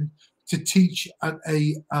 Wisconsin, to teach at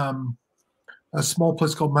a small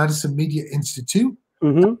place called Madison Media Institute.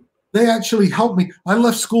 Mm-hmm. They actually helped me. I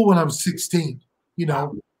left school when I was 16. You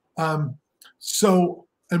know, and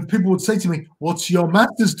people would say to me, "What's your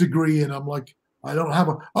master's degree?" And I'm like, I don't have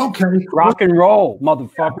a, okay. Rock and roll,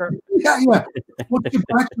 motherfucker. Yeah. What's your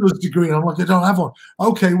bachelor's degree? And I'm like, I don't have one.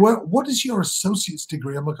 Okay, what is your associate's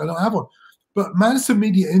degree? I'm like, I don't have one. But Madison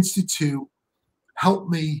Media Institute helped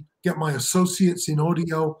me get my associates in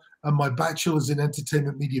audio and my bachelor's in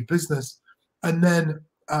entertainment media business. And then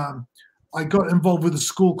I got involved with a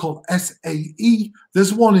school called SAE.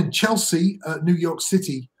 There's one in Chelsea, New York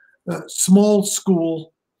City, small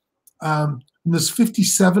school. And there's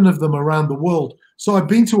 57 of them around the world. So I've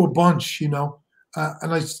been to a bunch, you know,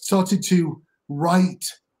 and I started to write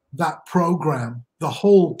that program, the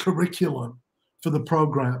whole curriculum for the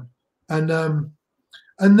program. And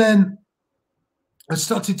then I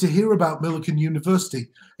started to hear about Millikan University.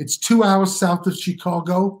 It's 2 hours south of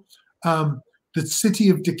Chicago. The city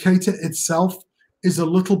of Decatur itself is a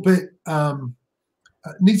little bit,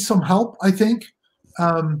 needs some help, I think.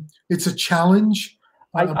 It's a challenge.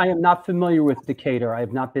 I am not familiar with Decatur. I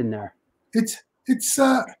have not been there. I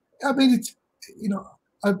mean, it's, you know,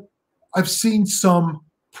 I've seen some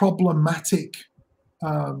problematic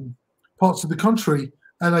parts of the country,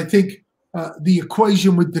 and I think the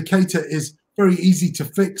equation with Decatur is very easy to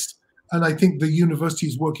fix, and I think the university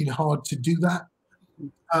is working hard to do that.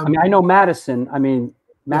 I mean, I know Madison. I mean,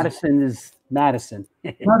 Madison is Madison.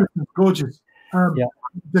 Madison's gorgeous. Yeah.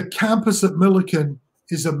 The campus at Millikan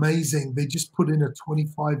is amazing. They just put in a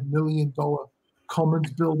 $25 million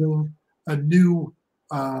Commons building, a new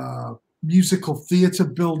musical theater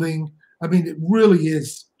building. I mean, it really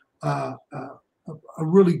is a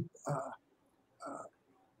really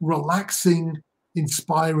relaxing,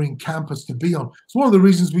 inspiring campus to be on. It's one of the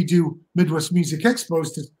reasons we do Midwest Music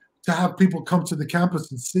Expos, to have people come to the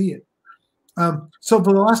campus and see it. So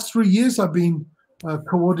for the last 3 years, I've been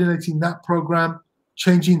coordinating that program,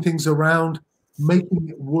 changing things around, making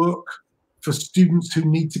it work for students who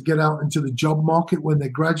need to get out into the job market when they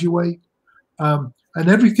graduate. And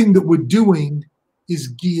everything that we're doing is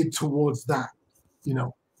geared towards that, you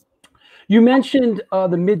know. You mentioned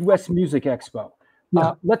the Midwest Music Expo.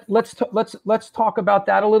 Yeah. Let's talk about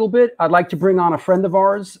that a little bit. I'd like to bring on a friend of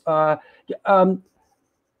ours.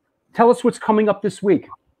 Tell us what's coming up this week.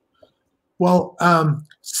 Well,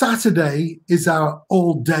 Saturday is our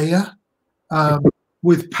all-dayer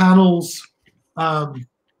with panels.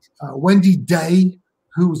 Wendy Day,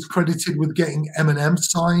 who's credited with getting Eminem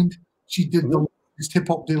signed. She did the largest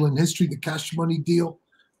hip-hop deal in history, the Cash Money deal.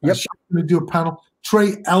 Yep. She's going to do a panel.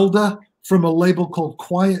 Trey Elder from a label called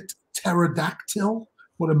Quiet Pterodactyl,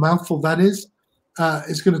 what a mouthful that is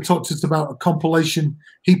going to talk to us about a compilation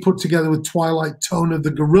he put together with Twilight Tone of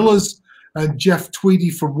the Gorillas and Jeff Tweedy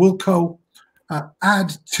from Wilco.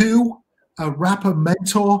 Add 2, a rapper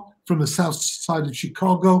mentor from the south side of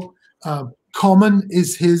Chicago. Common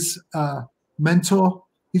is his mentor.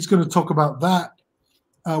 He's going to talk about that.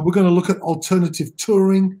 We're going to look at alternative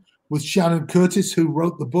touring with Shannon Curtis, who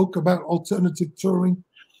wrote the book about alternative touring.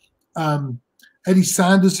 Eddie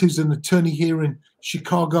Sanders, who's an attorney here in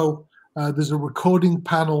Chicago. There's a recording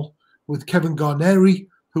panel with Kevin Garneri,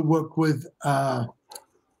 who worked with, I've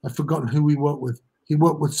forgotten who he worked with. He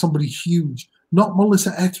worked with somebody huge, not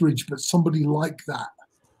Melissa Etheridge, but somebody like that.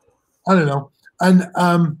 I don't know.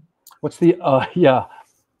 And what's the, yeah,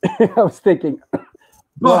 I was thinking,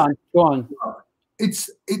 go on. It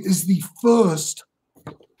is the first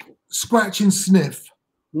scratch and sniff.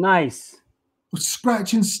 Nice.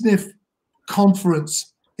 scratch and sniff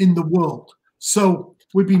conference in the world. So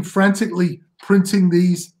we've been frantically printing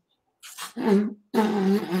these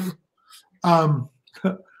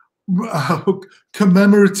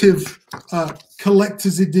commemorative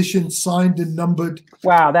collector's edition, signed and numbered.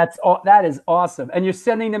 Wow, that is awesome. And you're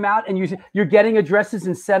sending them out, and you're getting addresses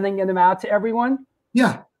and sending them out to everyone?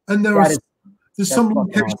 Yeah, and there's some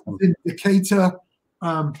locations awesome. In Decatur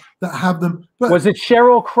that have them. But was it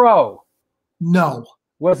Sheryl Crow? No.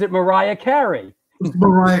 Was it Mariah Carey? It was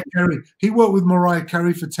Mariah Carey. He worked with Mariah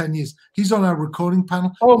Carey for 10 years. He's on our recording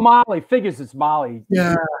panel. Oh, Molly. Figures it's Molly.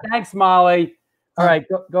 Yeah. Thanks, Molly. All right,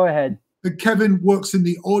 go ahead. Kevin works in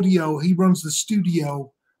the audio. He runs the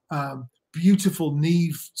studio, beautiful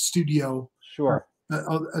Neve studio. Sure.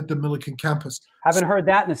 At the Milliken campus. Haven't heard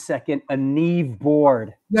that in a second. A Neve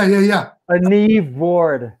board. Yeah. A Neve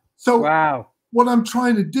board. So wow. What I'm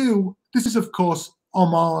trying to do, this is of course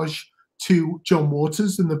homage to John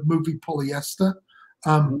Waters in the movie Polyester.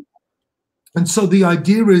 And so the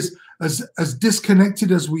idea is, as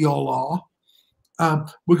disconnected as we all are,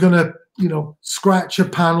 we're going to, scratch a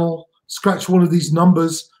panel, scratch one of these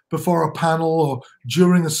numbers before a panel or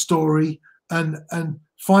during a story, and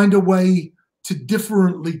find a way to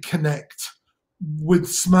differently connect with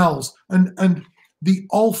smells. And the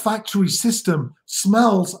olfactory system,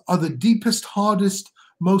 smells are the deepest, hardest,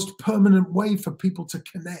 most permanent way for people to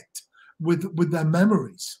connect with their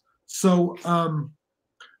memories. So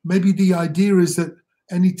maybe the idea is that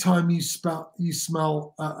anytime you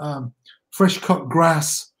smell fresh cut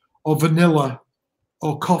grass or vanilla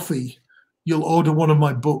or coffee, you'll order one of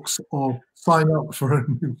my books or sign up for a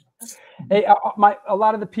new. Hey, a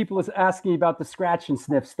lot of the people is asking about the scratch and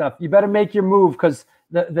sniff stuff. You better make your move because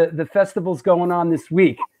the festival's going on this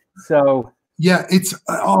week. So yeah, it's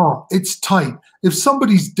tight. If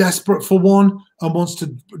somebody's desperate for one and wants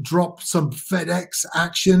to drop some FedEx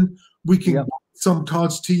action, we can get some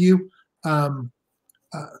cards to you,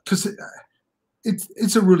 because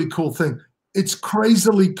it's a really cool thing. It's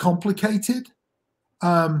crazily complicated,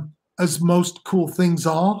 as most cool things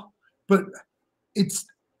are, but it's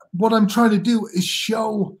what I'm trying to do is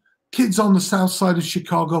show kids on the south side of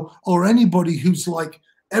Chicago, or anybody who's like,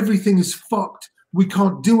 everything is fucked, we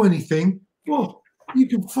can't do anything. Well, you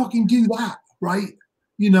can fucking do that, right?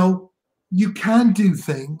 You can do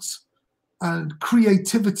things, and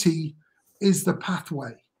creativity is the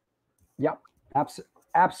pathway. Yep,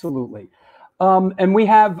 absolutely. And we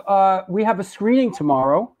have a screening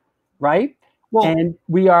tomorrow, right? Well, and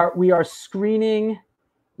we are screening.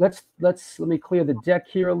 Let me clear the deck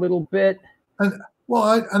here a little bit. And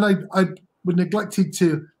I neglected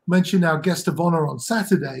to mention our guest of honor on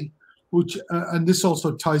Saturday, which and this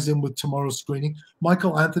also ties in with tomorrow's screening.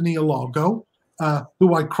 Michael Anthony Alago,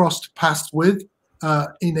 who I crossed paths with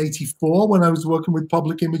in '84 when I was working with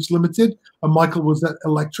Public Image Limited, and Michael was at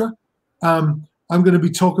Elektra. I'm going to be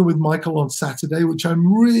talking with Michael on Saturday, which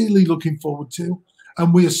I'm really looking forward to.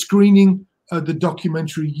 And we are screening the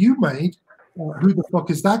documentary you made, Who the Fuck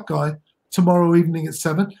Is That Guy, tomorrow evening at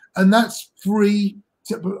 7. And that's free.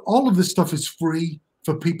 All of this stuff is free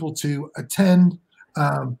for people to attend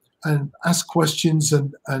and ask questions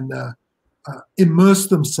and immerse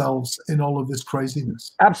themselves in all of this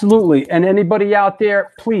craziness. Absolutely. And anybody out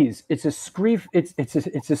there, please, it's a screening.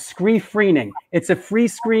 It's a free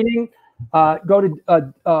screening. Go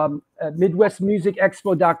to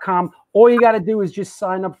MidwestMusicExpo.com. All you got to do is just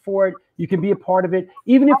sign up for it. You can be a part of it.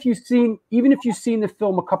 Even if you've seen the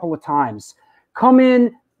film a couple of times, come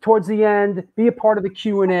in towards the end, be a part of the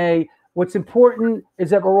Q&A. What's important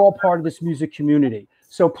is that we're all part of this music community.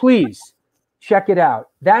 So please check it out.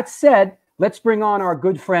 That said, let's bring on our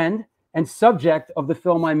good friend and subject of the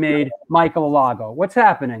film I made, Michael Alago. What's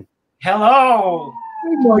happening? Hello.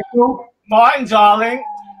 Hey, Michael. Martin, darling.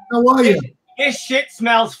 How are you? This shit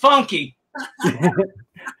smells funky.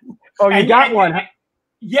 Oh, you got one?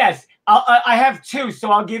 Yes. I have two,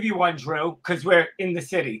 so I'll give you one, Drew, because we're in the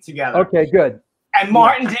city together. Okay, good. And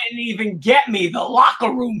Martin didn't even get me the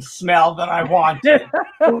locker room smell that I wanted.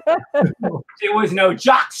 There was no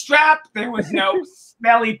jock strap. There was no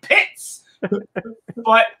smelly pits.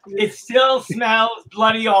 But it still smells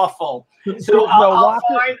bloody awful. So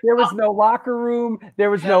there was no locker room.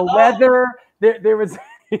 There was no leather. There was...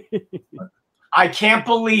 I can't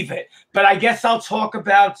believe it. But I guess I'll talk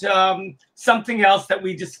about something else that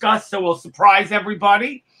we discussed, so we'll surprise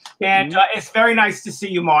everybody. And it's very nice to see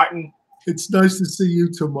you, Martin. It's nice to see you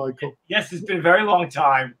too, Michael. Yes, it's been a very long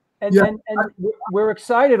time. And we're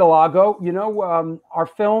excited, Alago. Our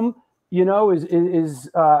film, is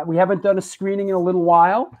we haven't done a screening in a little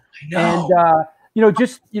while. I know.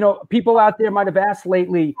 And, people out there might have asked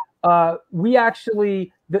lately, we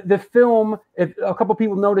actually the film. If a couple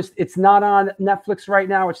people noticed, it's not on Netflix right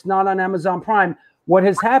now. It's not on Amazon Prime. What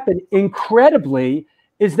has happened, incredibly,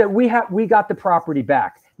 is that we got the property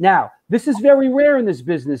back. Now, this is very rare in this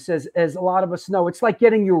business, as a lot of us know. It's like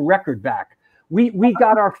getting your record back. We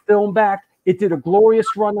got our film back. It did a glorious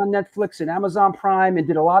run on Netflix and Amazon Prime and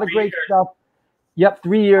did a lot of great stuff. Yep,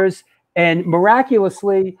 3 years. And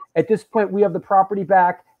miraculously, at this point, we have the property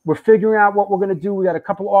back. We're figuring out what we're going to do. We got a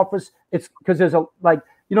couple offers. It's because there's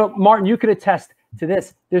Martin, you could attest to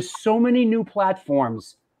this. There's so many new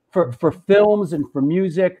platforms for films and for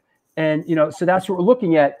music. And, so that's what we're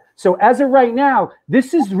looking at. So as of right now,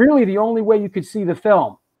 this is really the only way you could see the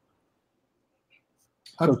film.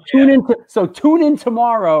 So tune in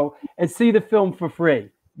tomorrow and see the film for free,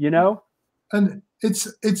 And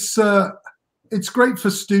it's great for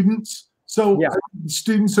students. So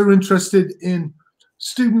students are interested in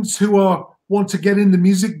students who want to get in the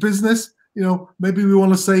music business. Maybe we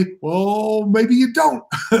want to say, well, maybe you don't.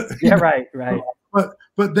 Right.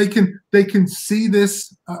 But they can see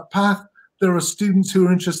this path. There are students who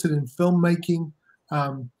are interested in filmmaking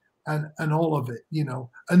and all of it,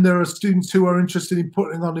 and there are students who are interested in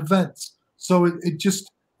putting on events. So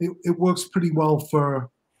it works pretty well for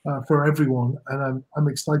everyone, and I'm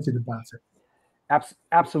excited about it.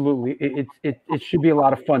 Absolutely, it should be a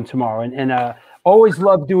lot of fun tomorrow, and always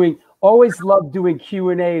love doing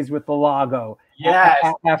Q&As with the Lago. Yes.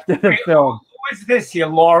 After the film. Who is this here?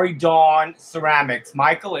 Laurie Dawn Ceramics.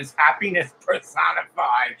 Michael is happiness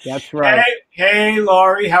personified. That's right. Hey,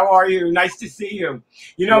 Laurie, how are you? Nice to see you.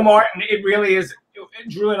 Martin, it really is.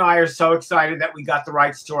 Drew and I are so excited that we got the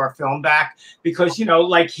rights to our film back because,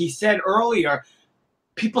 like he said earlier,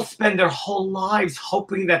 people spend their whole lives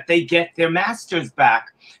hoping that they get their masters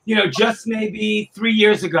back. Just maybe 3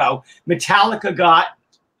 years ago, Metallica got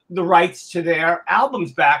the rights to their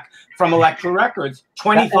albums back from Elektra Records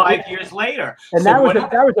 25 years later. And that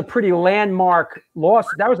was a pretty landmark loss.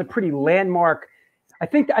 That was a pretty landmark. I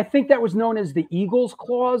think that was known as the Eagles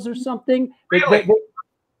Clause or something. Really?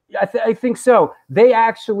 I think so. They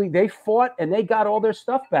fought and they got all their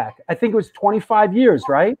stuff back. I think it was 25 years,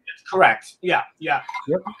 right? That's correct. Yeah. Yep.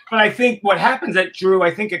 But I think what happens at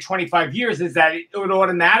 25 years is that it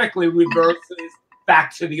automatically reverses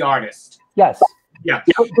back to the artist. Yes. Yeah.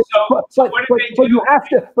 But you have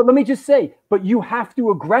to. But let me just say. But you have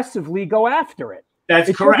to aggressively go after it.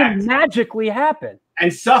 That's correct. It doesn't magically happen.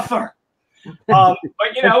 And suffer. But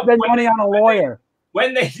spend money on a lawyer.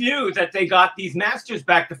 When they knew that they got these masters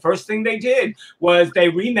back, the first thing they did was they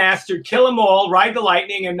remastered Kill 'Em All, Ride the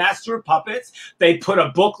Lightning, and Master of Puppets. They put a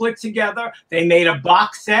booklet together. They made a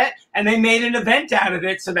box set, and they made an event out of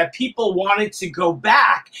it so that people wanted to go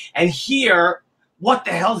back and hear what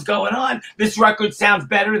the hell's going on? This record sounds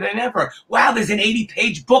better than ever. Wow, there's an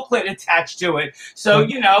 80-page booklet attached to it. So,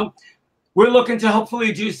 we're looking to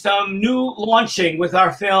hopefully do some new launching with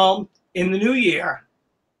our film in the new year.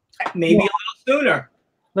 Maybe a little sooner.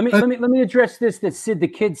 Let me address this that Sid the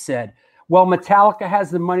Kid said. Well, Metallica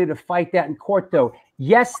has the money to fight that in court, though.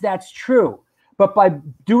 Yes, that's true. But by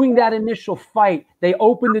doing that initial fight, they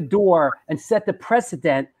opened the door and set the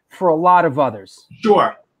precedent for a lot of others.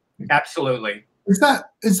 Sure. Absolutely. Is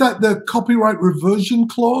that the copyright reversion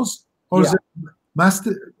clause, or is it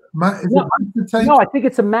master? No, I think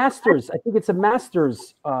it's a masters. I think it's a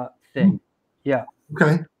masters thing. Yeah.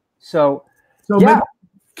 Okay. So maybe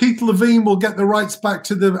Keith Levine will get the rights back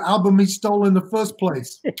to the album he stole in the first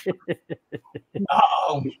place.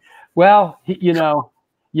 Oh. Well, you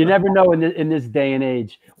never know in this day and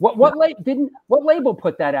age. What label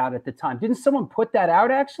put that out at the time? Didn't someone put that out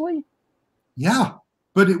actually? Yeah,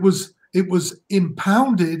 but it was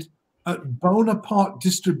impounded at Bonaparte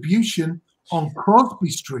Distribution on Crosby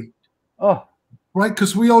Street. Oh, right,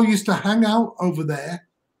 because we all used to hang out over there.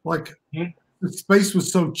 Like the space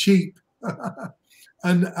was so cheap,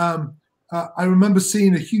 and I remember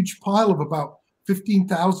seeing a huge pile of about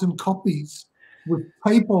 15,000 copies with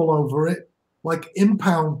tape all over it, like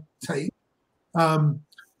impound tape,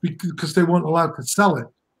 because they weren't allowed to sell it.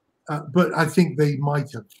 But I think they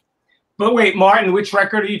might have. But wait, Martin, which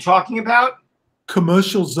record are you talking about?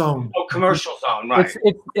 Commercial Zone. Oh, Commercial Zone, right.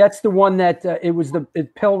 That's the one that it was the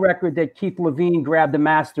PIL record that Keith Levine grabbed the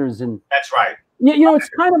masters and. That's right. It's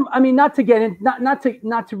kind of, I mean, not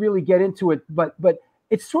to really get into it, but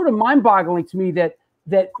it's sort of mind-boggling to me that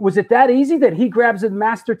was it that easy that he grabs the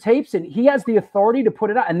master tapes and he has the authority to put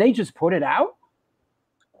it out and they just put it out?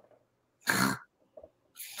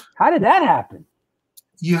 How did that happen?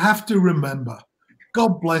 You have to remember,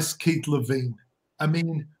 God bless Keith Levine. I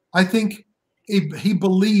mean, I think he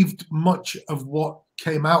believed much of what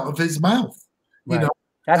came out of his mouth. Right.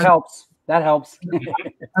 That helps. That helps.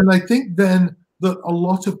 And I think then that a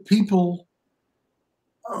lot of people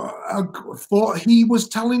thought he was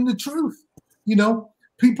telling the truth. You know,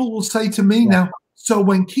 people will say to me now, so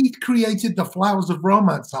when Keith created the Flowers of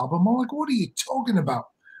Romance album, I'm like, what are you talking about?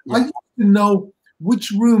 I used to know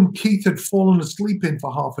which room Keith had fallen asleep in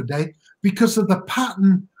for half a day because of the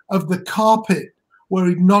pattern of the carpet where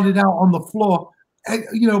he'd nodded out on the floor,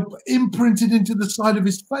 you know, imprinted into the side of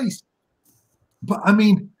his face. But I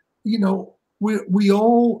mean, you know, we're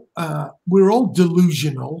all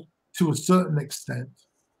delusional to a certain extent,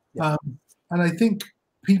 and I think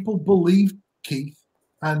people believe Keith.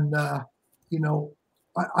 And you know,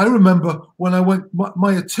 I remember when I went,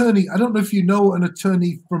 my attorney. I don't know if you know an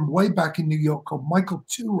attorney from way back in New York called Michael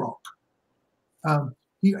Turok.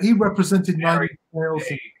 He represented Nine Nails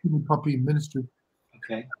and Puppy Ministry.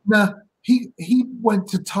 Okay. Now he went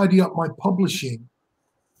to tidy up my publishing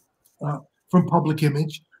from Public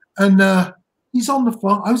Image, and he's on the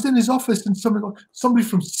phone. I was in his office, and somebody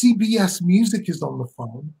from CBS Music is on the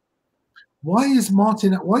phone. Why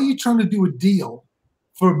are you trying to do a deal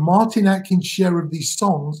for Martin Atkins' share of these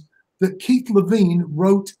songs that Keith Levine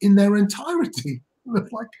wrote in their entirety?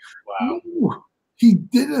 Like, wow. No, he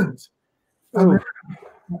didn't. I mean,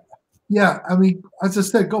 yeah, I mean, as I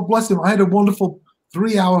said, God bless him. I had a wonderful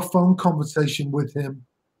 3-hour phone conversation with him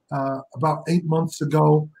about 8 months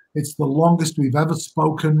ago. It's the longest we've ever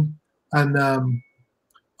spoken. And at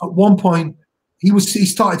one point, he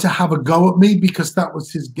started to have a go at me because that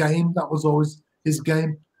was his game. That was always his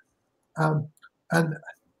game. And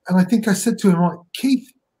I think I said to him, like,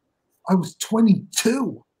 Keith, I was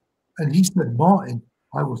 22. And he said, Martin,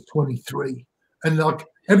 I was 23. And like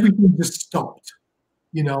everything just stopped,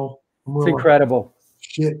 you know. It's incredible. Like,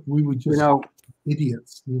 shit, we were just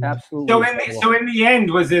idiots. You know? Absolutely. So in the end,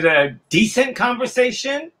 was it a decent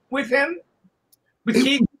conversation with him? With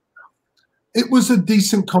Keith? It was a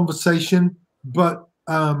decent conversation, but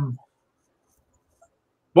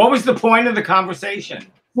what was the point of the conversation?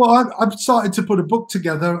 Well, I've started to put a book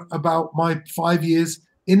together about my 5 years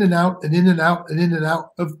in and out and in and out and in and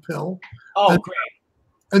out of PIL. Oh, great.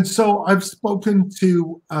 And so I've spoken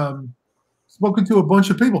to a bunch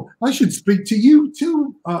of people. I should speak to you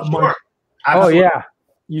too, sure. Mike. Oh yeah,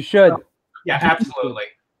 you should. Yeah, absolutely.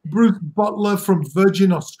 Bruce Butler from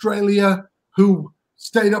Virgin Australia, who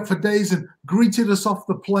stayed up for days and greeted us off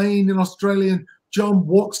the plane in Australia. And John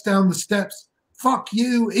walks down the steps. Fuck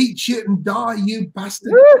you, eat shit and die, you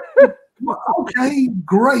bastard. Okay,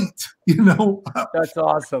 great. You know, that's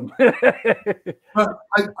awesome. But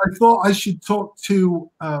I thought I should talk to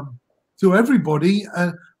everybody,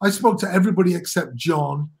 and I spoke to everybody except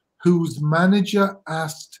John, whose manager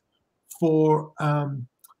asked for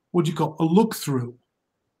what do you call a look through,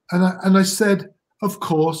 and I said, of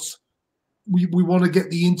course, we want to get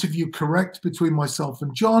the interview correct between myself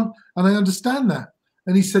and John, and I understand that.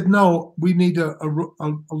 And he said, no, we need a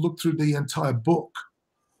look through the entire book.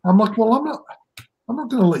 I'm like, well, I'm not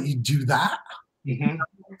going to let you do that. Mm-hmm.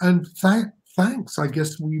 And thanks. I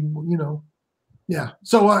guess yeah.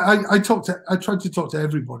 So I tried to talk to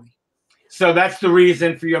everybody. So that's the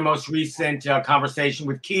reason for your most recent conversation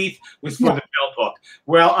with Keith was for the PIL book.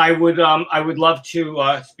 Well, I would love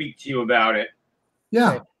to speak to you about it.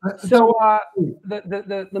 Yeah. Okay. So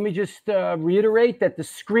let me just reiterate that the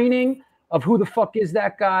screening of Who the Fuck Is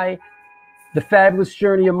That Guy? The Fabulous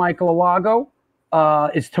Journey of Michael Alago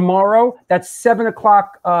is tomorrow. That's 7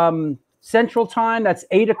 o'clock Central Time. That's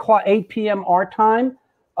 8 p.m. our time.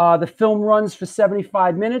 The film runs for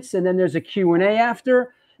 75 minutes, and then there's a Q&A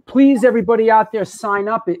after. Please, everybody out there, sign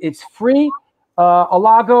up. It's free.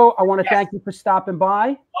 Alago, I want to thank you for stopping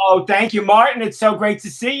by. Oh, thank you, Martin. It's so great to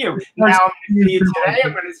see you. Now I'm going to see you today.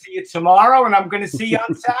 I'm going to see you tomorrow, and I'm going to see you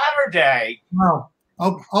on Saturday. Wow.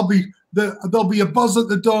 I'll be there'll be a buzz at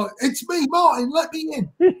the door. It's me, Martin. Let me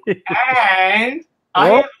in. And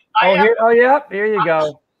here you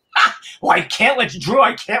go. Well, I can't let you, Drew.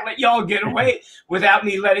 I can't let y'all get away without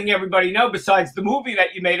me letting everybody know. Besides the movie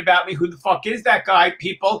that you made about me, Who the Fuck Is That Guy?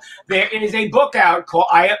 People, there is a book out called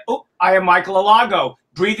I Am Michael Alago.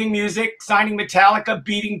 Breathing music, signing Metallica,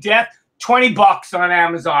 beating death. $20 on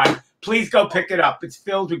Amazon. Please go pick it up. It's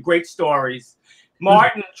filled with great stories.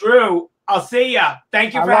 Martin, Drew, I'll see ya.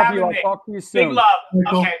 Thank you for having me. I'll talk to you soon. Big love.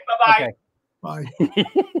 Okay, bye-bye. Okay.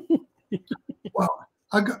 Bye. Well,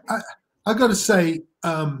 I got to say,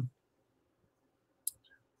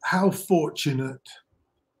 how fortunate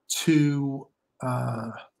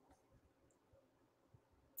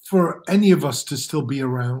for any of us to still be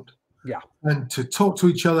around. Yeah. And to talk to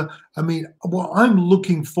each other. I mean, what I'm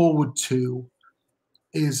looking forward to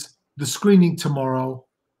is the screening tomorrow.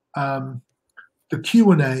 the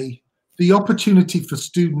Q&A, the opportunity for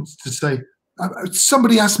students to say,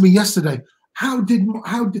 somebody asked me yesterday,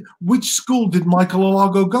 which school did Michael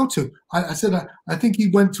Alago go to? I said, I think he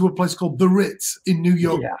went to a place called the Ritz in New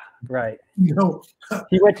York. Yeah, right. You know,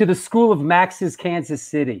 he went to the School of Max's, Kansas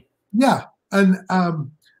City. Yeah, and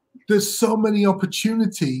there's so many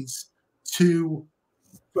opportunities for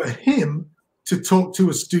him to talk to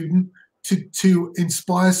a student, to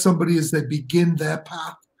inspire somebody as they begin their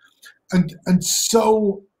path, and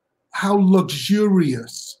so how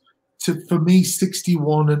luxurious for me,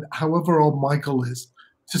 61, and however old Michael is,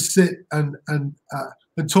 to sit and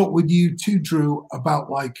talk with you too, Drew, about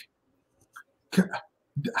like,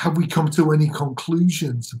 have we come to any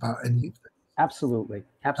conclusions about any of this? Absolutely,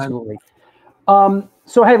 absolutely.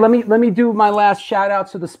 So hey, let me do my last shout out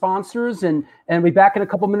to the sponsors, and we'll be back in a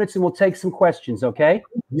couple minutes, and we'll take some questions. Okay?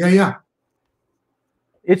 Yeah.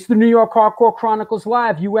 It's the New York Hardcore Chronicles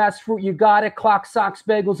Live. You asked for it, you got it. Clock, socks,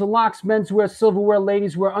 bagels, and locks. Menswear, silverware,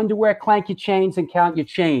 ladies wear underwear. Clank your chains and count your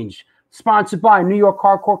change. Sponsored by New York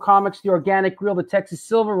Hardcore Comics, The Organic Grill, the Texas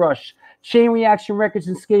Silver Rush, Chain Reaction Records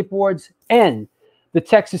and Skateboards, and the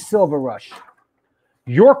Texas Silver Rush.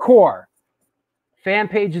 Your Core fan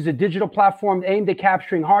page is a digital platform aimed at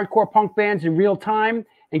capturing hardcore punk bands in real time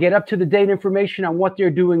and get up-to-the-date information on what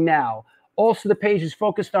they're doing now. Also, the page is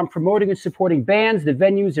focused on promoting and supporting bands, the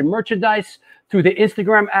venues, and merchandise through the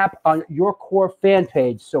Instagram app on Your Core fan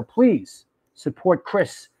page. So please support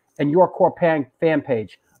Chris and Your Core fan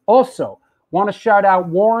page. Also, want to shout out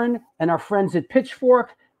Warren and our friends at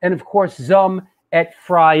Pitchfork, and of course, Zum at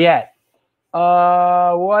Fryette.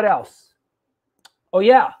 What else? Oh,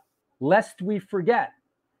 yeah. Lest we forget,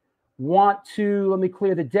 let me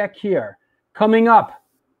clear the deck here. Coming up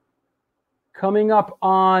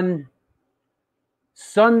on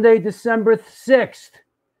Sunday, December 6th,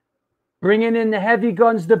 bringing in the heavy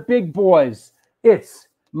guns, the big boys. It's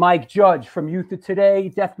Mike Judge from Youth of Today,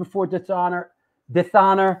 Death Before Dishonor,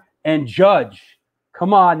 and Judge.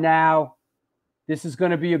 Come on now. This is going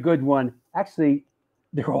to be a good one. Actually,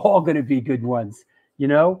 they're all going to be good ones, you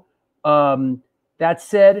know? That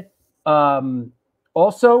said,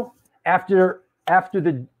 also, after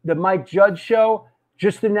the Mike Judge show,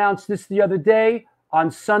 just announced this the other day, on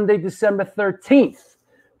Sunday, December 13th,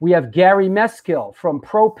 we have Gary Meskill from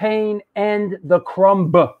Propane and the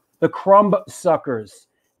Crumb Suckers.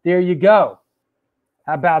 There you go.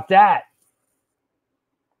 How about that?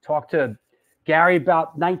 Talk to Gary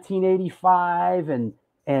about 1985 and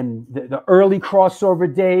the early crossover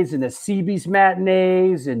days and the CB's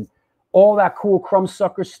matinees and all that cool Crumb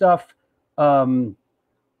Sucker stuff. You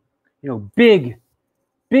know, big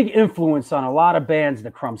influence on a lot of bands, the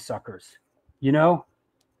Crumb Suckers. You know,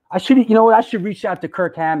 I should reach out to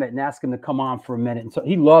Kirk Hammett and ask him to come on for a minute. And so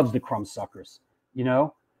he loves the Crumb Suckers, you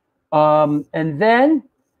know. And then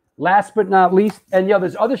last but not least, and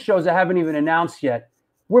there's other shows I haven't even announced yet.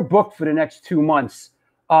 We're booked for the next 2 months.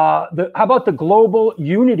 How about the Global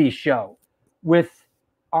Unity Show with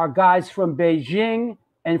our guys from Beijing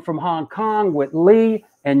and from Hong Kong with Lee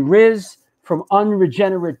and Riz from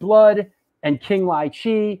Unregenerate Blood and King Lai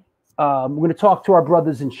Chi. We're going to talk to our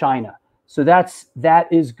brothers in China. So that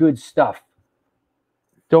is good stuff.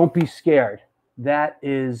 Don't be scared. That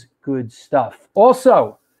is good stuff.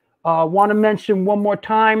 Also, want to mention one more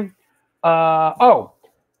time.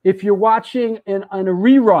 If you're watching on a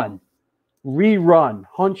rerun,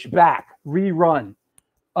 Hunchback rerun,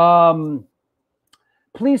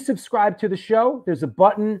 please subscribe to the show. There's a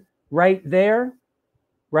button right there.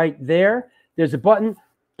 There's a button.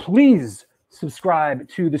 Please subscribe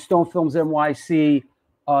to the Stone Films NYC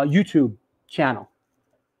YouTube channel,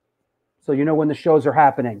 so you know when the shows are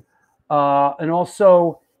happening. And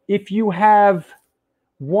also, if you have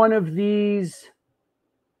one of these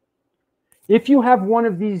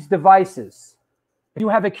devices, if you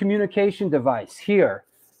have a communication device here,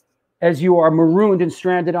 as you are marooned and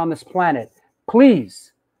stranded on this planet,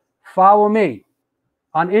 please follow me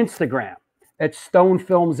on Instagram at Stone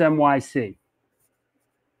Films NYC.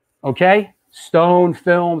 Okay? Stone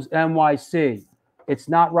Films NYC. It's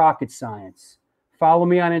not rocket science. Follow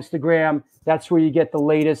me on Instagram. That's where you get the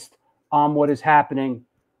latest on what is happening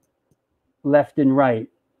left and right.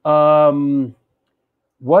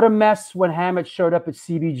 What a mess when Hammett showed up at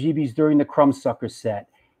CBGB's during the Crumb Sucker set.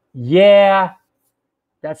 Yeah,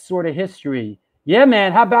 that's sort of history. Yeah,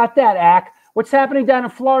 man. How about that, Ack? What's happening down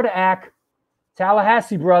in Florida, Ack?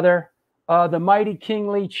 Tallahassee, brother. The mighty King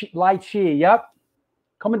Lai Chi. Yep.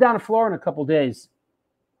 Coming down to Florida in a couple days.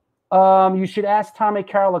 You should ask Tommy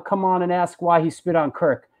Carroll to come on and ask why he spit on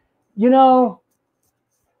Kirk. You know,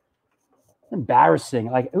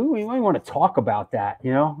 embarrassing. Like, ooh, we don't want to talk about that.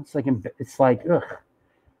 You know, it's like, ugh,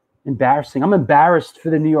 embarrassing. I'm embarrassed for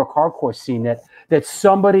the New York hardcore scene that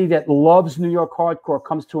somebody that loves New York hardcore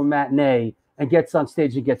comes to a matinee and gets on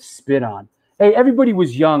stage and gets spit on. Hey, everybody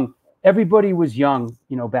was young. Everybody was young,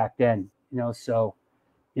 you know, back then. You know, so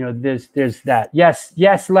you know, there's that.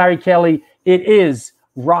 Yes, Larry Kelly. It is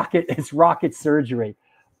rocket. It's rocket surgery.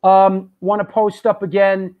 Want to post up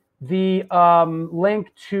again the link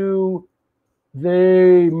to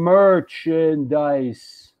the merch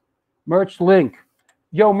link.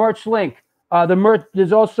 Yo, merch link. The merch,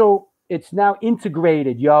 there's also, it's now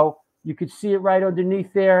integrated, yo. You could see it right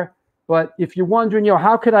underneath there. But if you're wondering, yo,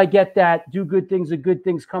 how could I get that? Do good things and good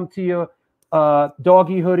things come to you.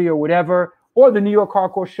 Doggy hoodie or whatever, or the New York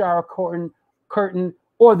Hardcore shower curtain,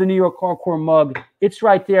 or the New York Hardcore mug. It's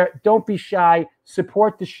right there. Don't be shy.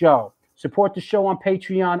 Support the show. Support the show on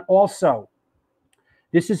Patreon also.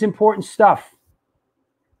 This is important stuff.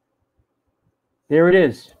 There it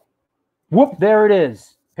is. Whoop, there it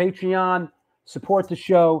is. Patreon, support the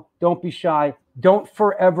show. Don't be shy. Don't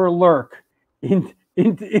forever lurk.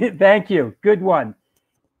 Thank you. Good one.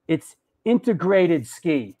 It's integrated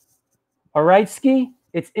ski. All right, ski?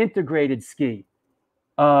 It's integrated ski.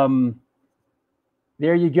 There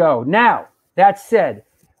you go. Now, that said,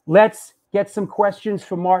 let's get some questions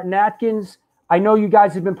from Martin Atkins. I know you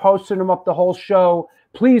guys have been posting them up the whole show.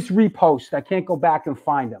 Please repost. I can't go back and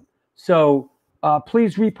find them. So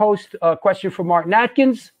please repost a question from Martin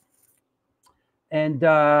Atkins. And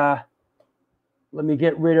let me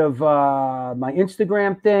get rid of my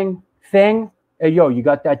Instagram thing. Hey, yo, you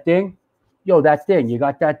got that thing? Yo, that thing. You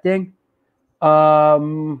got that thing? Let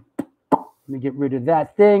me get rid of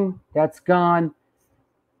that thing. That's gone.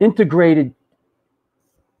 Integrated.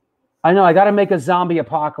 I know. I got to make a zombie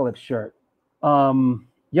apocalypse shirt.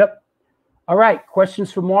 Yep. All right.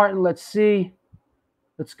 Questions for Martin. Let's see.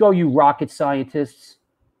 Let's go, you rocket scientists.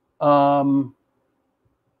 Okay.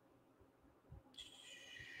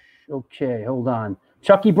 Hold on.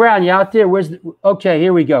 Chucky Brown, you out there? Okay,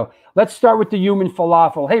 here we go. Let's start with the human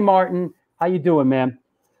falafel. Hey, Martin. How you doing, man?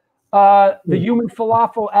 The human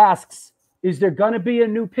falafel asks, is there going to be a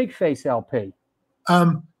new Pigface LP?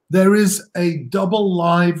 There is a double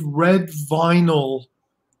live red vinyl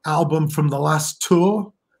album from the last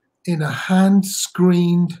tour in a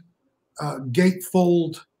hand-screened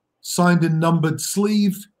gatefold signed and numbered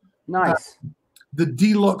sleeve. Nice. The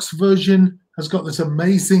deluxe version has got this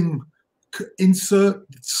amazing insert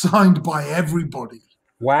signed by everybody.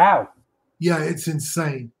 Wow. Yeah, it's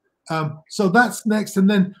insane. So that's next, and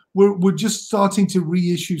then we're just starting to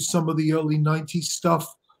reissue some of the early 90s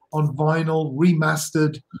stuff on vinyl,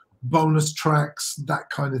 remastered, bonus tracks, that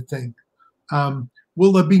kind of thing.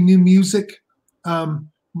 Will there be new music?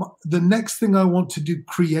 The next thing I want to do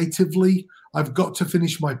creatively, I've got to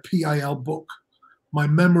finish my PIL book. My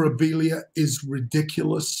memorabilia is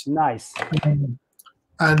ridiculous. Nice.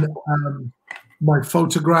 And my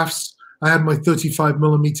photographs, I had my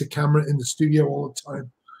 35mm camera in the studio all the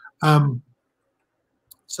time.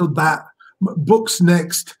 So that books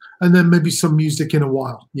next, and then maybe some music in a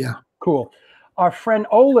while. Yeah. Cool. Our friend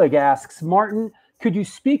Oleg asks, Martin, could you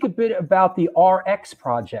speak a bit about the RX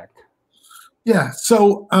project? Yeah.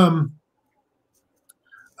 So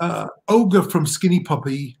Ogre from Skinny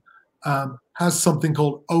Puppy has something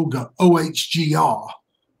called Ogre, OHGR.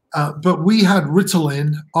 But we had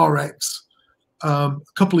Ritalin RX a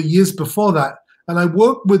couple of years before that. And I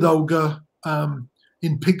worked with Ogre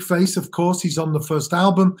in Pigface, of course. He's on the first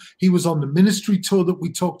album. He was on the Ministry tour that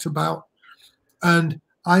we talked about. And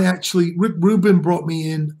I actually, Rick Rubin brought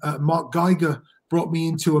me in, Mark Geiger brought me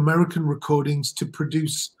into American Recordings to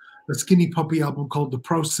produce a Skinny Puppy album called The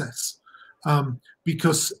Process,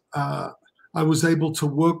 because I was able to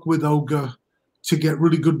work with Ogre to get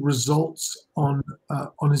really good results on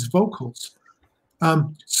his vocals.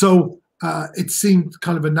 So it seemed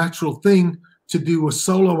kind of a natural thing to do a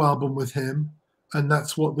solo album with him, and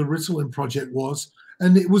that's what the Ritalin project was.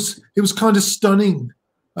 And it was kind of stunning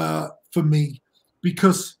for me,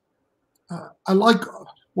 because I like,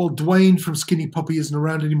 well, Dwayne from Skinny Puppy isn't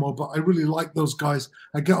around anymore, but I really like those guys.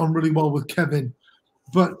 I get on really well with Kevin.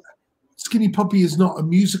 But Skinny Puppy is not a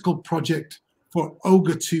musical project for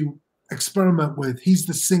Ogre to experiment with. He's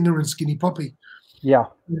the singer in Skinny Puppy. Yeah.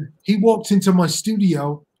 He walked into my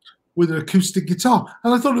studio with an acoustic guitar,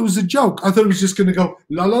 and I thought it was a joke. I thought it was just going to go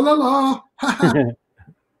la la la la.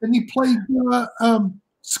 And he played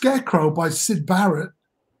Scarecrow by Syd Barrett.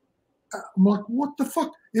 I'm like, what the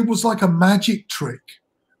fuck? It was like a magic trick.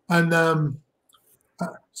 And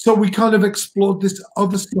so we kind of explored this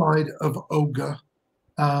other side of Ogre.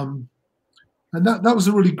 And that was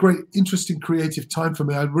a really great, interesting, creative time for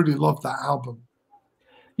me. I really loved that album.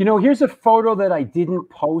 You know, here's a photo that I didn't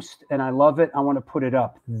post, and I love it. I want to put it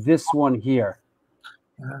up. This one here.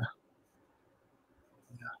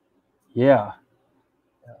 Yeah.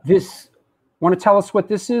 This, want to tell us what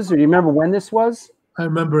this is, or do you remember when this was? I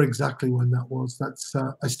remember exactly when that was. That's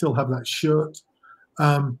I still have that shirt.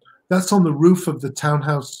 That's on the roof of the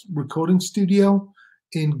Townhouse recording studio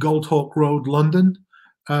in Goldhawk Road, London.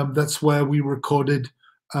 That's where we recorded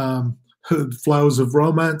Flowers of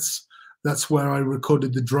Romance. That's where I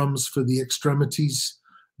recorded the drums for the Extremities,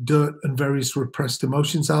 Dirt, and Various Repressed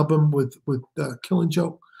Emotions album with Killing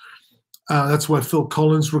Joke. That's where Phil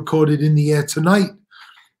Collins recorded In the Air Tonight.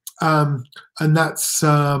 And that's,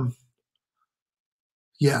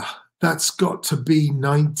 that's got to be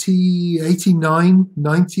 89,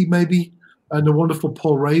 90 maybe. And the wonderful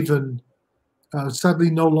Paul Raven,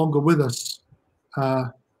 sadly no longer with us,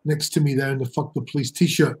 next to me there in the Fuck the Police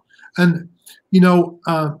t-shirt. And, you know,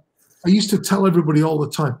 I used to tell everybody all the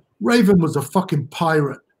time, Raven was a fucking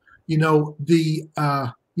pirate. You know,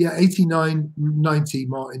 89, 90,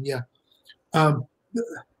 Martin, yeah.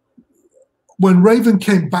 When Raven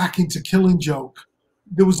came back into Killing Joke,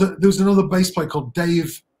 there was another bass player called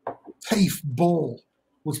Dave Tafe Ball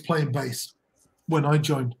was playing bass when I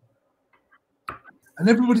joined. And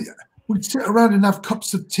everybody would sit around and have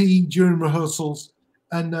cups of tea during rehearsals.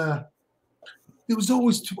 And there was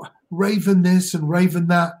always Raven this and Raven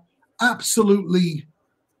that. Absolutely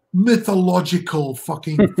mythological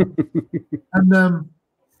fucking. And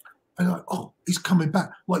oh, he's coming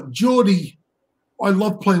back. Like Geordie, I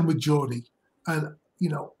love playing with Geordie. And, you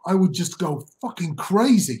know, I would just go fucking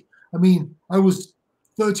crazy. I mean, I was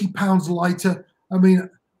 30 pounds lighter. I mean,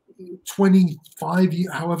 25,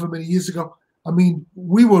 however many years ago. I mean,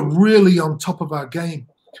 we were really on top of our game.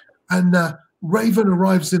 And Raven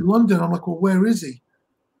arrives in London. I'm like, well, where is he?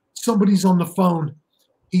 Somebody's on the phone.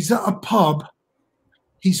 He's at a pub.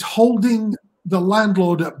 He's holding the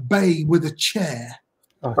landlord at bay with a chair.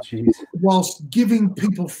 Oh, jeez. Whilst giving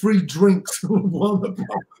people free drinks.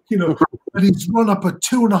 You know, and he's run up a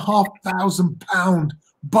 £2,500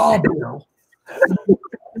 bar bill.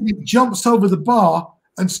 He jumps over the bar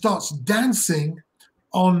and starts dancing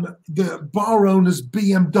on the bar owner's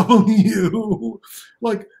BMW.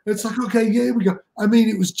 Like, it's like, okay, yeah, here we go. I mean,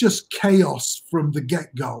 it was just chaos from the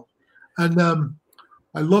get-go. And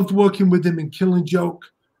I loved working with him in Killing Joke.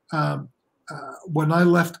 When I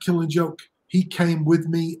left Killing Joke, he came with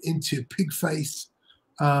me into Pigface.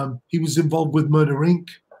 He was involved with Murder Inc.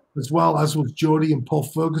 as well, as was Geordie and Paul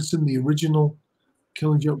Ferguson, the original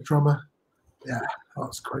Killing Joke drummer. Yeah, that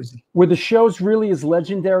was crazy. Were the shows really as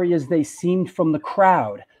legendary as they seemed from the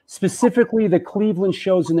crowd? Specifically, the Cleveland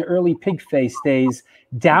shows in the early Pigface days,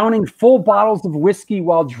 downing full bottles of whiskey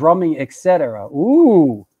while drumming, etc.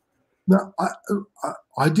 Ooh. No,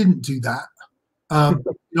 I didn't do that. You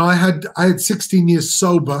know, I had 16 years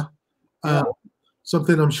sober.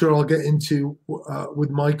 Something I'm sure I'll get into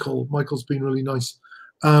with Michael. Michael's been really nice.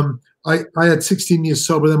 I had 16 years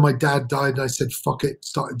sober. Then my dad died, and I said, "Fuck it,"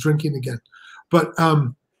 started drinking again. But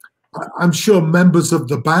I'm sure members of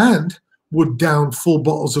the band would down full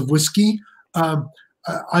bottles of whiskey.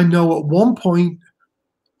 I know at one point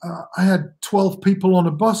I had 12 people on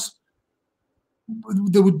a bus.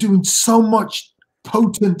 They were doing so much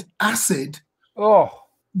potent acid. Oh,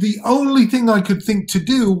 the only thing I could think to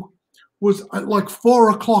do was at like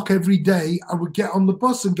 4 o'clock every day, I would get on the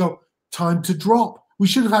bus and go, time to drop. We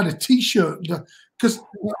should have had a t-shirt, because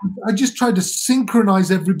I just tried to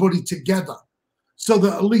synchronize everybody together so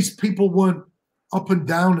that at least people weren't up and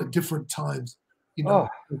down at different times. You know,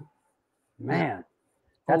 man,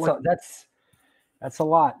 that's a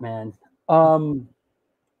lot, man. Let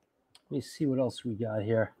me see what else we got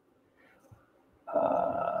here.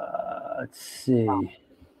 Let's see.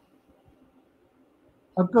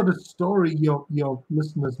 I've got a story your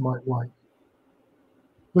listeners might like,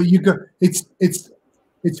 but you go. It's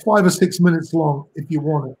 5 or 6 minutes long if you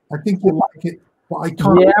want it. I think you'll like it, but I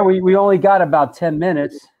can't. Yeah, we only got about 10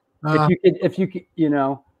 minutes. If you could, you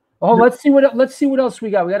know. Oh, let's see what else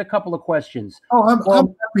we got. We got a couple of questions. Oh,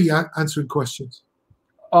 I'm happy answering questions.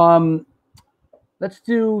 Let's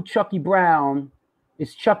do Chucky Brown.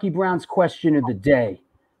 It's Chucky Brown's question of the day.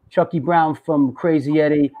 Chucky Brown from Crazy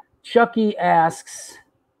Eddie. Chucky asks,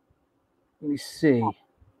 let me see.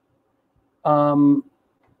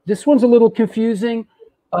 This one's a little confusing.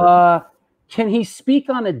 Can he speak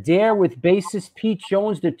on a dare with bassist Pete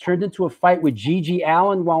Jones that turned into a fight with Gigi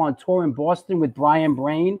Allen while on tour in Boston with Brian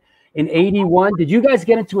Brain in '81? Did you guys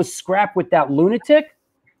get into a scrap with that lunatic?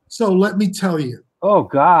 So let me tell you. Oh,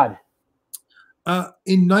 God.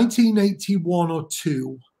 In 1981 or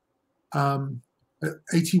two,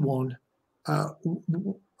 81,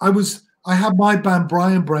 I had my band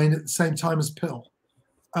Brian Brain at the same time as PIL,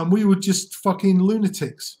 and we were just fucking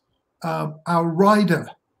lunatics. Our rider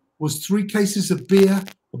was 3 cases of beer,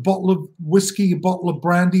 a bottle of whiskey, a bottle of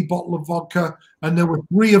brandy, a bottle of vodka, and there were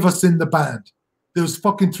 3 of us in the band. There was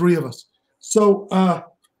fucking 3 of us. So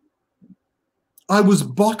I was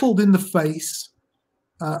bottled in the face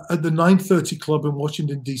at the 930 Club in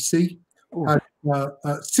Washington, D.C.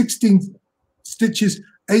 16 stitches,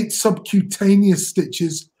 8 subcutaneous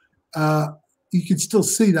stitches. You can still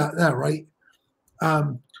see that there, right?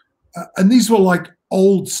 And these were like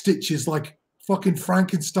old stitches, like fucking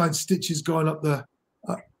Frankenstein stitches going up the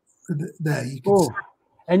there. You can see.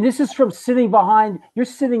 And this is from sitting behind. You're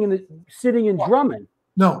sitting in drumming.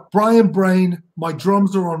 No, Brian Brain. My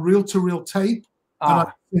drums are on reel-to-reel tape, and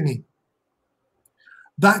I'm singing.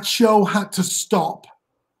 That show had to stop,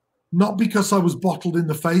 not because I was bottled in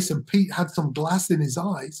the face and Pete had some glass in his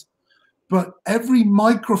eyes, but every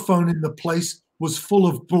microphone in the place was full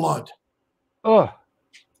of blood.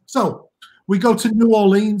 So we go to New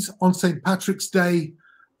Orleans on St. Patrick's Day.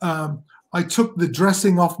 I took the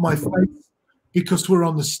dressing off my face because we're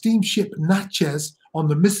on the steamship Natchez on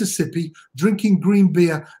the Mississippi, drinking green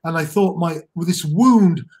beer, and I thought this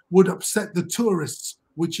wound would upset the tourists,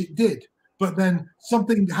 which it did. But then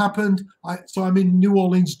something happened, so I'm in New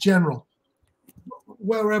Orleans General.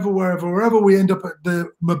 Wherever we end up at the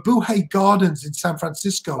Mabuhay Gardens in San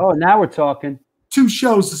Francisco. Oh, now we're talking. 2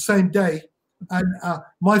 shows the same day. And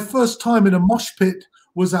my first time in a mosh pit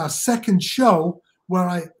was our second show,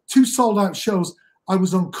 where 2 sold-out shows. I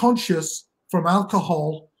was unconscious from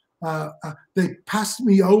alcohol. They passed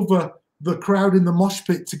me over the crowd in the mosh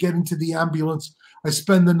pit to get into the ambulance. I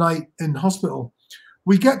spend the night in hospital.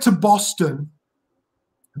 We get to Boston.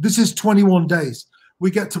 This is 21 days. We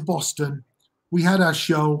get to Boston. We had our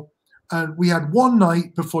show, and we had 1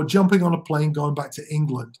 night before jumping on a plane going back to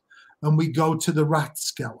England, and we go to the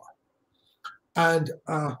Rathskeller. And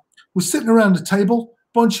we're sitting around the table,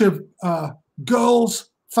 bunch of girls,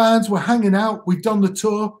 fans were hanging out. We've done the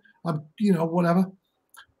tour, whatever.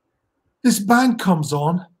 This band comes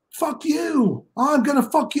on. Fuck you. I'm going to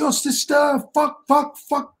fuck your sister. Fuck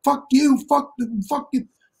you. Fuck you.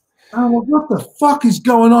 I'm like, what the fuck is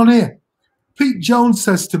going on here? Pete Jones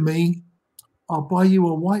says to me, I'll buy you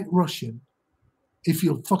a White Russian if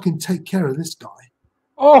you'll fucking take care of this guy.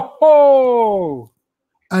 Oh!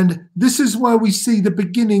 And this is where we see the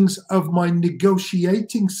beginnings of my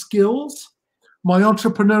negotiating skills, my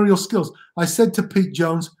entrepreneurial skills. I said to Pete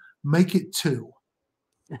Jones, make it 2.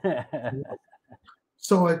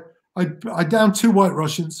 So I down 2 White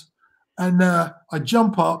Russians, and I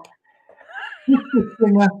jump up,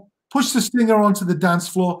 push the stinger onto the dance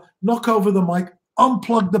floor, knock over the mic,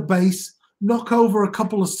 unplug the bass, knock over a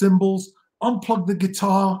couple of cymbals, unplug the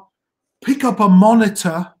guitar, pick up a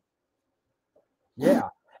monitor. Yeah.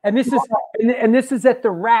 And this is at the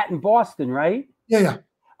Rat in Boston, right? Yeah.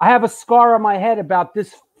 I have a scar on my head about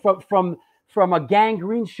this from a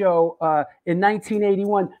Gangrene show in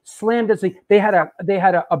 1981. Slammed as they had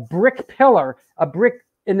a brick pillar, a brick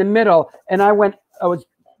in the middle, and I was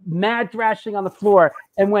mad thrashing on the floor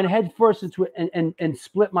and went head first into it and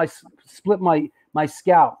split my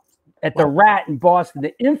scalp at the Rat in Boston,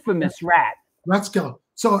 the infamous Rat. Let's go.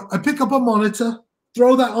 So I pick up a monitor,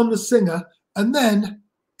 throw that on the singer, and then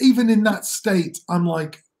even in that state, I'm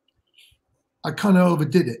like, I kind of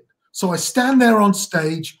overdid it. So I stand there on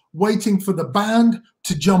stage waiting for the band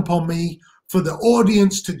to jump on me, for the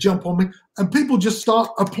audience to jump on me, and people just start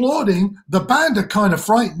applauding. The band are kind of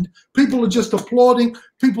frightened. People are just applauding.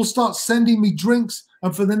 People start sending me drinks,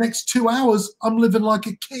 and for the next 2 hours, I'm living like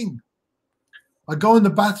a king. I go in the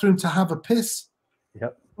bathroom to have a piss.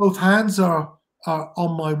 Yep. Both hands are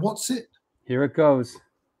on my what's-it. Here it goes.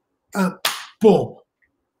 Boom.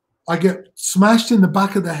 I get smashed in the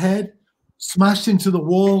back of the head, smashed into the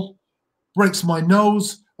wall, breaks my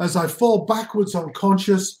nose. As I fall backwards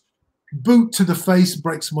unconscious, boot to the face,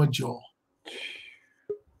 breaks my jaw.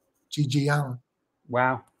 G.G. Allen.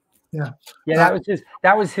 Wow. Yeah. Yeah,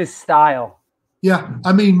 that was his style. Yeah.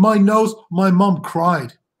 I mean, my nose, my mom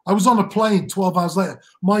cried. I was on a plane 12 hours later.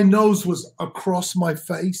 My nose was across my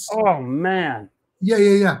face. Oh, man.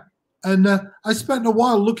 Yeah. And I spent a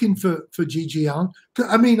while looking for G.G. Allen.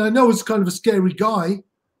 I mean, I know it's kind of a scary guy,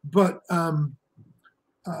 but I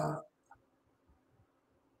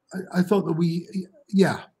thought that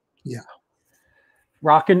yeah.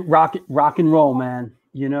 Rock and roll, man.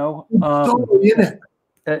 You know. Totally in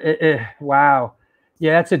it. Wow.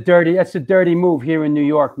 Yeah, that's a dirty move here in New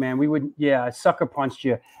York, man. I sucker punched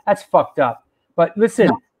you. That's fucked up. But listen,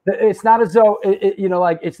 it's not as though you know,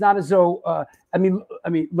 like it's not as though. I mean,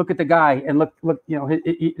 look at the guy and look. You know,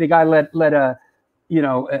 the guy let a, you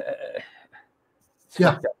know,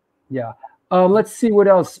 yeah. Let's see what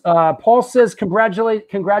else. Paul says,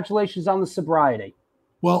 congratulations on the sobriety.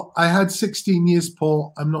 Well, I had 16 years,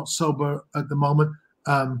 Paul. I'm not sober at the moment,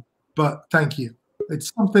 but thank you.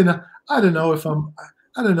 It's something I don't know if I'm.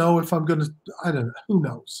 I don't know if I'm gonna. I don't know. Who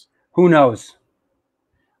knows? Who knows?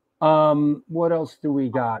 What else do we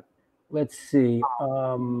got? Let's see.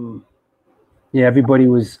 Yeah, everybody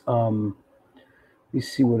was. Let me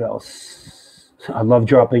see what else. I love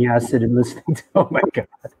dropping acid and listening to. Oh my god.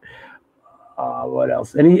 What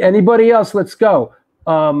else? Anybody else? Let's go.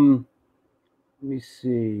 Let me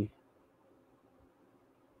see.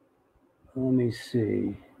 Let me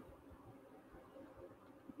see.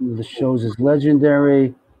 The shows is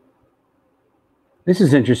legendary. This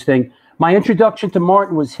is interesting. My introduction to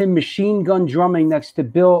Martin was him machine gun drumming next to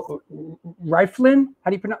Bill Rieflin. How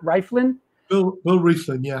do you pronounce Rieflin? Bill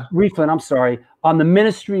Rieflin, yeah. Rieflin, I'm sorry. On the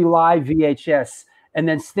Ministry Live VHS. And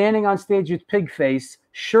then standing on stage with Pigface,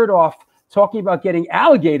 shirt off, talking about getting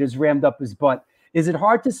alligators rammed up his butt. Is it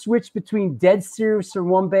hard to switch between dead serious for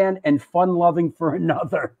one band and fun-loving for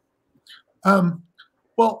another?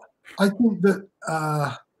 Well, I think that,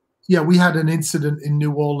 yeah, we had an incident in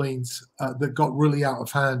New Orleans that got really out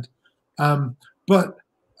of hand. But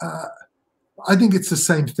I think it's the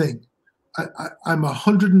same thing. I'm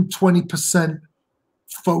 120%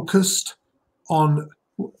 focused on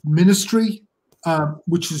Ministry,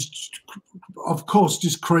 which is, of course,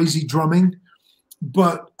 just crazy drumming.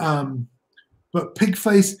 But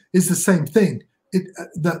Pigface is the same thing.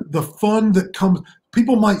 The fun that comes.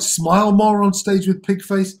 People might smile more on stage with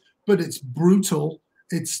Pigface, but it's brutal.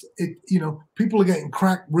 You know, people are getting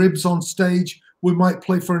cracked ribs on stage. We might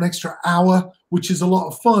play for an extra hour, which is a lot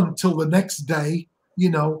of fun till the next day, you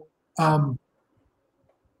know.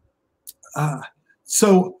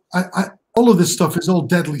 So all of this stuff is all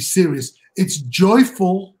deadly serious. It's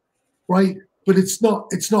joyful, right? But it's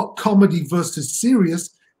not comedy versus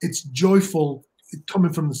serious. It's joyful,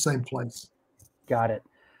 coming from the same place. Got it.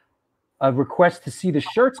 A request to see the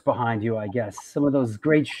shirts behind you, I guess. Some of those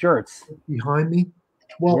great shirts. Behind me?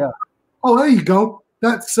 Well, yeah. Oh, there you go.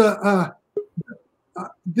 That's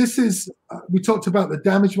this is we talked about the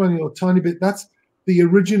Damage Manual a tiny bit. That's the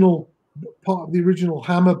original part of the original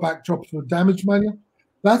Hammer backdrop for the Damage Manual.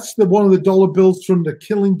 That's one of the dollar bills from the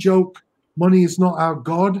Killing Joke, Money Is Not Our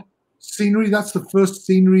God scenery. That's the first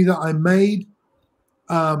scenery that I made.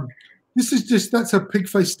 This is just, that's a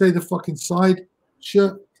Pigface Stay the Fucking Side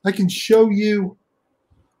shirt. I can show you.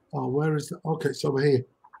 Oh, where is it? Okay, it's over here.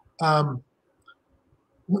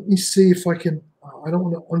 Let me see if I can. I don't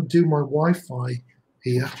want to undo my Wi-Fi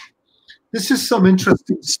here. This is some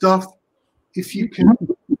interesting stuff. If you can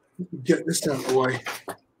get this out of the way.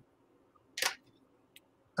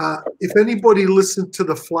 If anybody listened to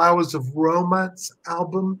the Flowers of Romance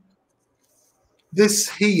album, this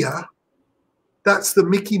here, that's the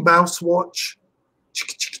Mickey Mouse watch.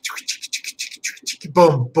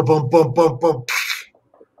 Boom, boom, boom, boom, boom, boom.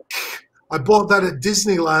 I bought that at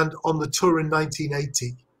Disneyland on the tour in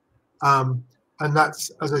 1980. And that's,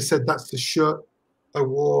 as I said, that's the shirt I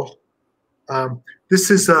wore. This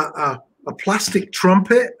is a plastic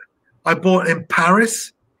trumpet I bought in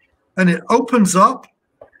Paris, and it opens up,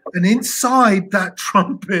 and inside that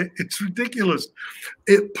trumpet, it's ridiculous.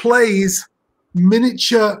 It plays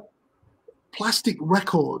miniature plastic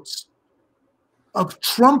records of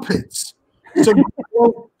trumpets. So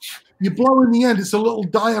you blow in the end, it's a little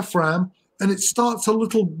diaphragm, and it starts a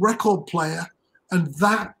little record player, and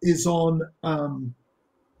that is on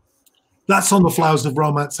that's on the Flowers of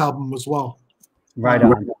Romance album as well. Right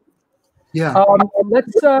on. Yeah.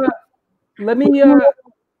 Let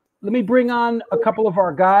me bring on a couple of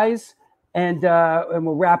our guys, and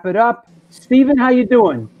we'll wrap it up. Steven, how you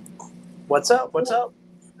doing? What's up? What's up?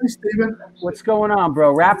 Hey, Steven. What's going on,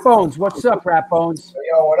 bro? Rap Bones, what's up, Rap Bones?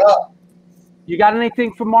 Yo, what up? You got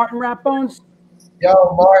anything for Martin, Rap Bones? Yo,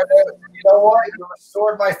 Martin, you know what? You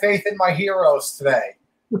restored my faith in my heroes today.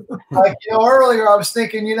 Like, earlier I was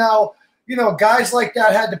thinking, guys like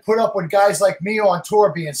that had to put up with guys like me on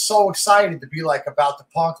tour being so excited to be like about the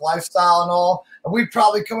punk lifestyle and all. And we'd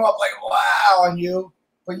probably come up like, wow, on you.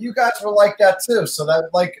 But you guys were like that too. So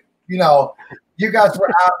that, like, you guys were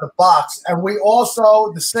out of the box. And we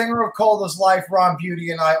also, the singer of Cold as Life, Ron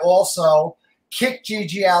Beauty, and I also kicked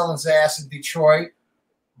Gigi Allen's ass in Detroit.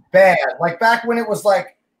 Bad. Like back when it was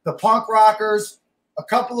like the punk rockers, a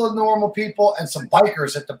couple of normal people, and some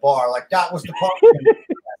bikers at the bar. Like that was the punk.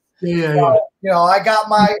 Yeah. I'm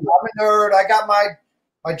a nerd. I got my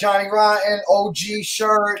my Johnny Rotten OG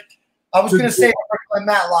shirt. I was going to say Brooklyn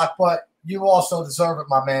Matlock, but you also deserve it,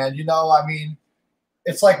 my man. You know, I mean,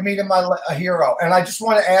 it's like meeting a hero. And I just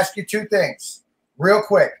want to ask you two things real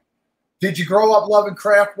quick. Did you grow up loving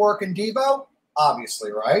craft work and Devo?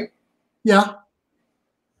 Obviously, right? Yeah.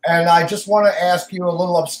 And I just want to ask you a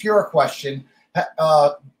little obscure question.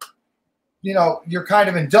 You know, you're kind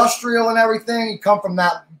of industrial and everything. You come from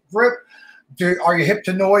that grip. Are you hip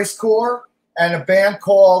to noisecore? And a band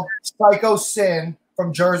called Psycho Sin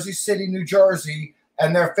from Jersey City, New Jersey,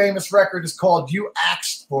 and their famous record is called You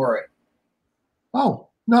Axed for It. Oh,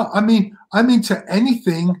 no, I mean to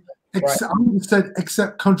anything except, Right. I would have said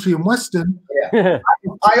except country and western. Yeah.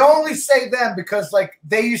 I only say them because, like,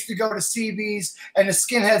 they used to go to CB's and the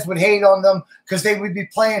skinheads would hate on them because they would be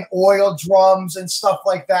playing oil drums and stuff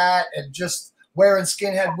like that and just wearing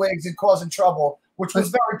skinhead wigs and causing trouble, which was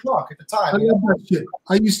very punk at the time. I love that shit.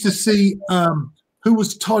 I used to see who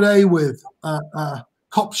was Todd A with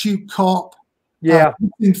Cop Shoot Cop. Yeah.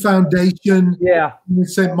 Foundation. Yeah. In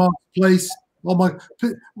St. Mark's Place. Oh my!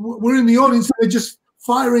 We're in the audience. They're just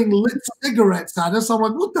firing lit cigarettes at us. I'm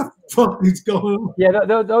like, what the fuck is going on? Yeah,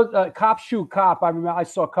 those Cop Shoot Cop. I remember I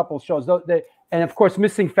saw a couple of shows. And of course,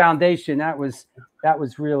 Missing Foundation. That was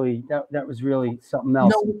really something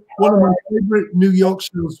else. You know, one of my favorite New York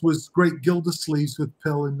shows was Great Gildersleeves with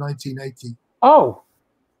PIL in 1980. Oh,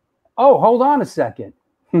 hold on a second.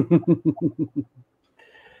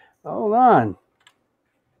 Hold on.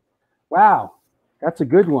 Wow, that's a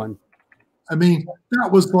good one. I mean,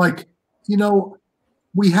 that was like, you know,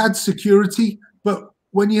 we had security, but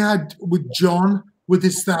when you had with John with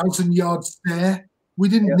his 1,000-yard stare, we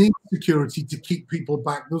didn't need security to keep people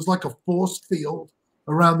back. There was like a force field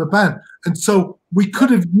around the band. And so we could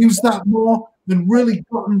have used that more and really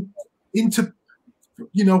gotten into,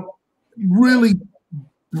 you know, really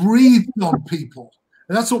breathed on people.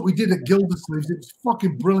 And that's what we did at Gildersleeves. It was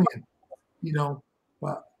fucking brilliant, you know.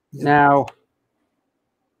 But yeah. Now,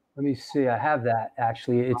 let me see. I have that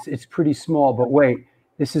actually. It's pretty small, but wait,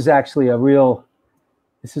 this is actually a real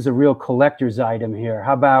collector's item here.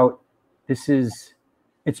 How about this is?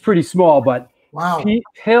 It's pretty small, but wow.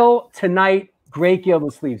 PIL Tonight, Great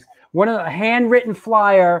Gildersleeves. One of the handwritten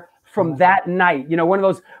flyer from that night. You know, one of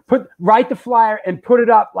those. Write the flyer and put it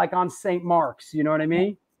up like on St. Mark's. You know what I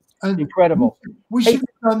mean? And incredible. We should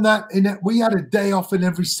have done that. We had a day off in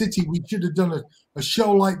every city. We should have done a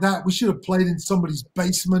show like that. We should have played in somebody's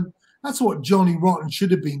basement. That's what Johnny Rotten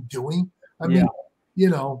should have been doing. I mean,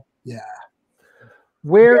 you know, yeah.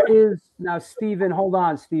 Where is now, Stephen? Hold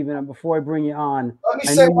on, Stephen. Before I bring you on, let me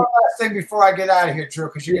say one last thing before I get out of here, Drew,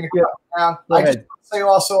 because you're going to cut down. I just want to say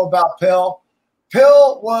also about PIL.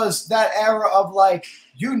 PIL was that era of, like,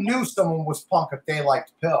 you knew someone was punk if they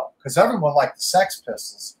liked PIL, because everyone liked the Sex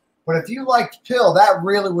Pistols. But if you liked PIL, that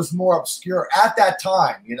really was more obscure at that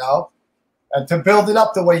time, you know? And to build it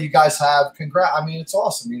up the way you guys have, congrats. I mean, it's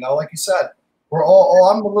awesome, you know? Like you said, we're all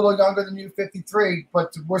I'm a little younger than you, 53,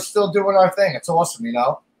 but we're still doing our thing. It's awesome, you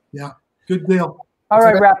know? Yeah, good deal. All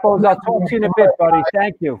right, Rappos, I'll talk to you in a bit, buddy.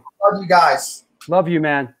 Thank you. Love you guys. Love you,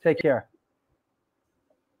 man. Take care.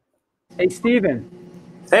 Hey, Stephen.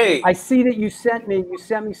 Hey. I see that you sent me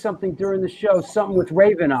something during the show, something with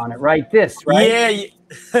Raven on it, right? This, right?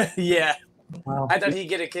 Yeah. Yeah. Wow. I thought he'd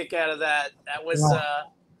get a kick out of that. That was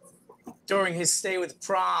during his stay with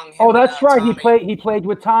Prong. Oh, that's right. Tommy. He played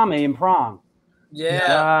with Tommy in Prong.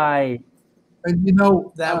 Yeah. Right. And you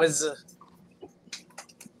know, that was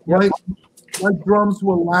my drums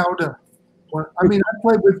were louder. I mean, I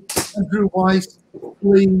played with Andrew Weiss,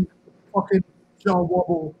 Lee, fucking John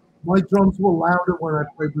Wobble. My drums were louder when I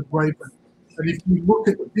played with Raven. And if you look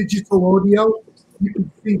at digital audio, you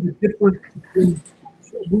can see the difference between.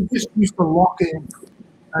 We just used to lock in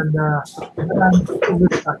and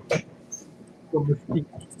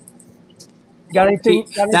got anything?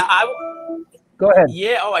 Go ahead.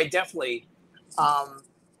 Yeah. Oh, I definitely.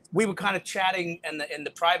 We were kind of chatting in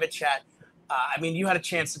the private chat. I mean, you had a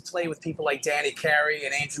chance to play with people like Danny Carey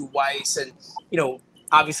and Andrew Weiss, and you know,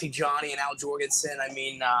 obviously Johnny and Al Jorgensen. I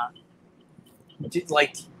mean,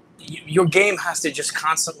 like your game has to just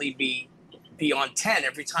constantly be on 10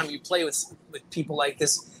 every time you play with people like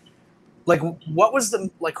this. Like, what was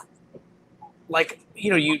the like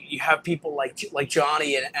you know, you have people like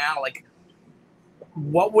Johnny and Al. Like,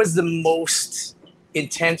 what was the most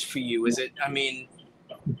intense for you? Is it? I mean,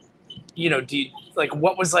 you know, do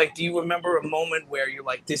you remember a moment where you're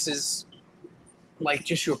like, this is like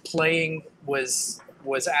just your playing was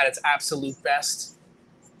at its absolute best?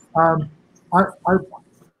 I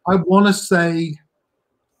want to say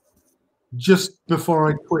just before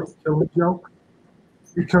I quit Killing Joke,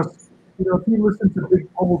 because You know, if you listen to Big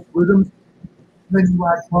Paul's rhythms, then you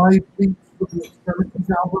add my beats for the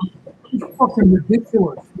Extremities album, it's fucking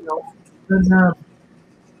ridiculous, you know. And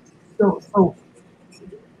so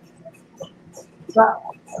that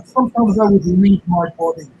sometimes I would leave my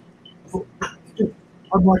body.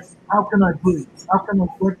 I'm like, how can I breathe?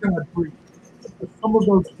 Where can I breathe? Because some of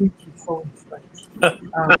those beats are so insane.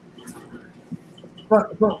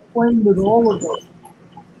 But playing with all of those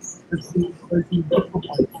has been difficult.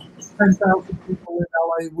 10,000 people in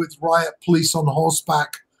LA with riot police on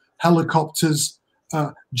horseback, helicopters,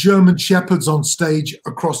 German shepherds on stage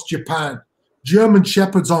across Japan. German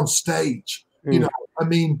shepherds on stage. You know, I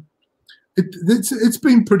mean, it's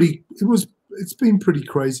been pretty. It's been pretty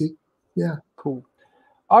crazy. Yeah. Cool.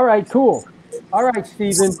 All right. Cool. All right,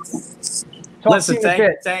 Stephen. Listen,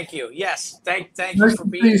 thank you. Yes, thank you for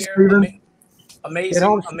being here. Amazing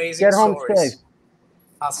Get home stories. safe.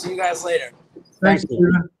 I'll see you guys later. Thanks,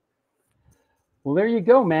 Stephen. Well, there you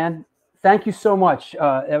go, man. Thank you so much.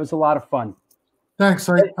 That was a lot of fun. Thanks.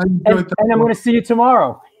 I enjoyed that. And I'm going to see you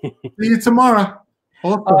tomorrow. See you tomorrow.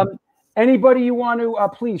 Awesome. Anybody you want to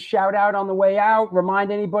please shout out on the way out?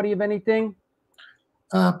 Remind anybody of anything?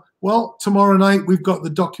 Well, tomorrow night we've got the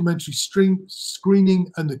documentary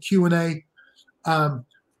screening and the Q&A.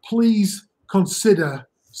 Please consider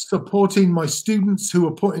supporting my students who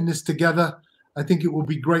are putting this together. I think it will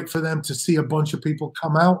be great for them to see a bunch of people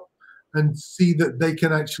come out and see that they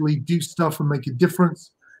can actually do stuff and make a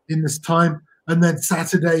difference in this time. And then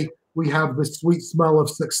Saturday, we have the Sweet Smell of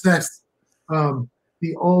Success,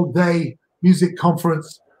 the all-day music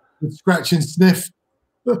conference with Scratch and Sniff.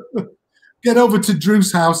 Get over to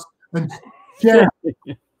Drew's house and yeah,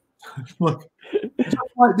 look, just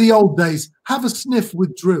like the old days, have a sniff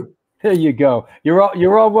with Drew. There you go.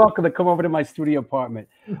 You're all welcome to come over to my studio apartment.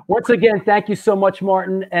 Once again, thank you so much,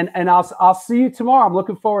 Martin, and I'll see you tomorrow. I'm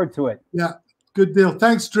looking forward to it. Yeah, good deal.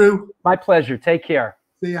 Thanks, Drew. My pleasure. Take care.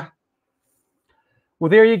 See ya. Well,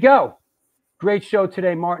 there you go. Great show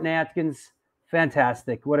today, Martin Atkins.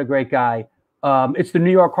 Fantastic. What a great guy. It's the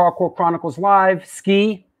New York Hardcore Chronicles Live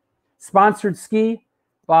Ski, sponsored ski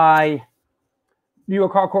by New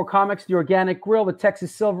York Hardcore Comics, The Organic Grill, the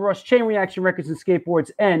Texas Silver Rush, Chain Reaction Records and Skateboards,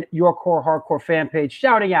 and Your Core Hardcore fan page.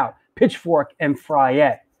 Shouting out Pitchfork and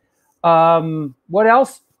Fryette. What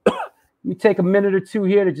else? Let me take a minute or two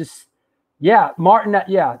here to just, Martin,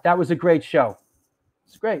 that was a great show.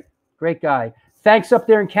 It's great. Great guy. Thanks up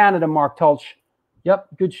there in Canada, Mark Tulch. Yep,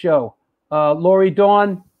 good show. Lori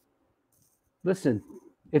Dawn, listen,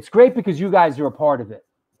 it's great because you guys are a part of it.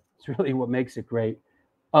 It's really what makes it great.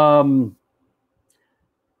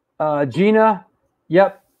 Gina,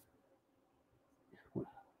 yep.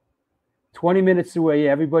 20 minutes away.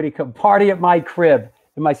 Yeah, everybody come party at my crib,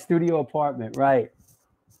 in my studio apartment, right?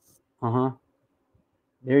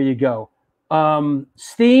 There you go.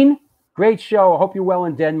 Steen, great show. I hope you're well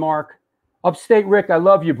in Denmark. Upstate Rick, I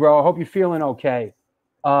love you, bro. I hope you're feeling okay.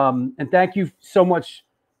 And thank you so much,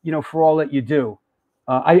 for all that you do.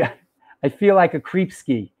 I feel like a creep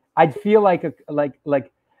ski. I'd feel like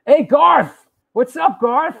hey, Garth, what's up,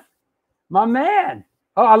 Garth? My man.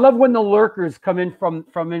 Oh, I love when the lurkers come in from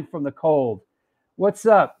the cold. What's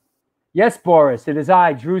up? Yes, Boris, it is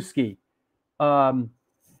I, Drewski.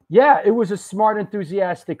 Yeah, it was a smart,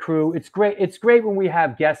 enthusiastic crew. It's great. It's great when we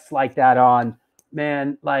have guests like that on,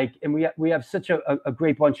 man. And we have such a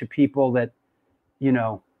great bunch of people that,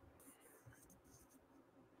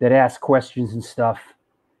 that ask questions and stuff.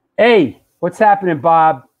 Hey, what's happening,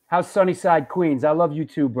 Bob? How's Sunnyside, Queens? I love you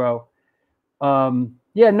too, bro.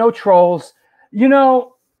 Yeah, no trolls. That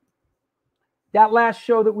last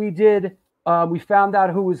show that we did, we found out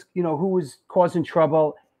who was causing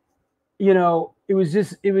trouble. It was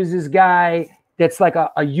this guy that's like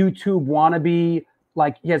a YouTube wannabe,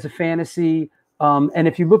 like he has a fantasy. And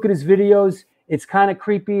if you look at his videos, it's kind of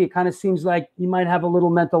creepy. It kind of seems like he might have a little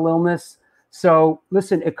mental illness. So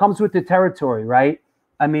listen, it comes with the territory, right?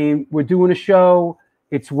 I mean, we're doing a show.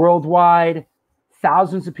 It's worldwide.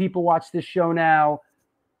 Thousands of people watch this show now.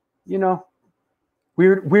 Weirdos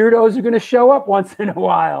are going to show up once in a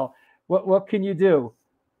while. What can you do?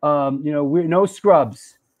 We're no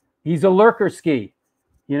scrubs. He's a lurker ski,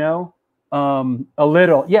 a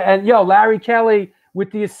little. Yeah, and Larry Kelly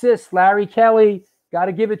with the assist. Larry Kelly, got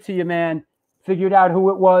to give it to you, man. Figured out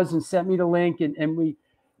who it was and sent me the link. And we,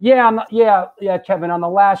 Kevin, on the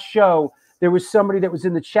last show, there was somebody that was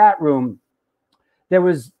in the chat room that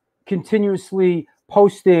was continuously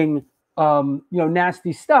posting,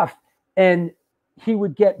 nasty stuff. And he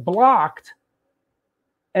would get blocked.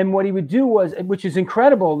 And what he would do was, which is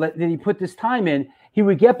incredible that he put this time in, he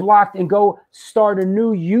would get blocked and go start a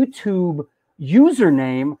new YouTube,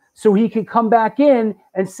 username so he could come back in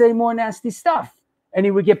and say more nasty stuff. And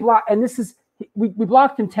he would get blocked. And this is, we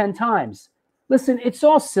blocked him 10 times. Listen, it's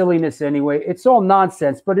all silliness anyway. It's all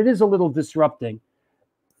nonsense, but it is a little disrupting.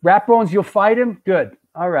 Rat Bones, you'll fight him? Good.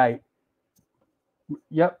 All right.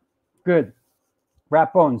 Yep. Good.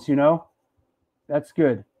 Rat Bones, you know? That's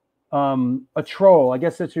good. A troll. I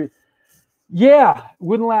guess that's your... Yeah,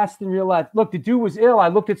 wouldn't last in real life. Look, the dude was ill. I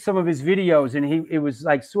looked at some of his videos, and it was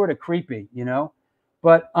like sort of creepy, you know?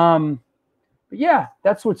 But yeah,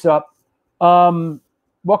 that's what's up.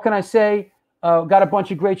 What can I say? Got a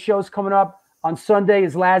bunch of great shows coming up. On Sunday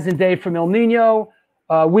is Laz and Dave from El Nino.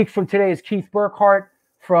 A week from today is Keith Burkhart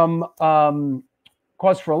from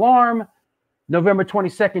Cause for Alarm. November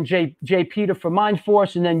 22nd, Jay Peter from Mind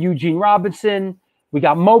Force, and then Eugene Robinson. We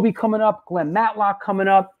got Moby coming up, Glenn Matlock coming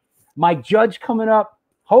up, Mike Judge coming up.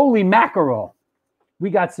 Holy mackerel. We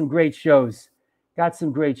got some great shows. Got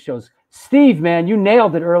some great shows. Steve, man, you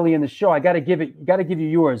nailed it early in the show. I got to give you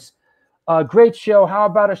yours. Great show. How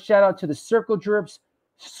about a shout out to the Circle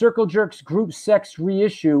Jerks Group Sex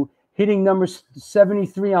reissue, hitting number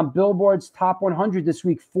 73 on Billboard's Top 100 this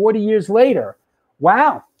week, 40 years later.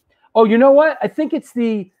 Wow. Oh, you know what? I think it's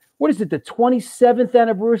the 27th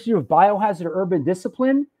anniversary of Biohazard Urban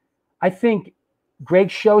Discipline. I think Greg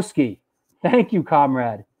Shosky. Thank you,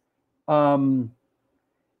 comrade.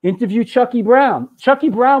 Interview Chucky Brown. Chucky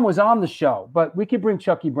Brown was on the show, but we could bring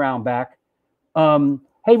Chucky Brown back.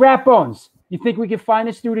 Hey, Rat Bones, you think we can find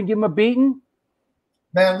this dude and give him a beating?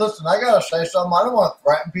 Man, listen, I gotta say something. I don't want to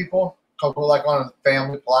threaten people because we're like on a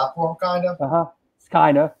family platform, kind of. It's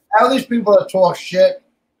kind of. How these people that talk shit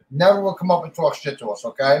never will come up and talk shit to us,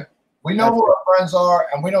 okay? We know who our friends are,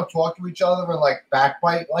 and we don't talk to each other and like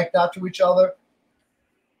backbite like that to each other.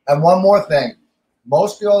 And one more thing,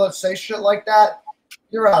 most people that say shit like that,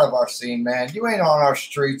 you're out of our scene, man. You ain't on our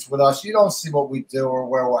streets with us. You don't see what we do or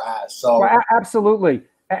where we're at. So well, absolutely.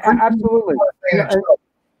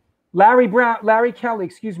 Larry Kelly,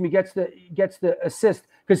 excuse me, gets the assist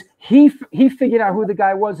because he figured out who the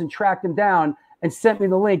guy was and tracked him down and sent me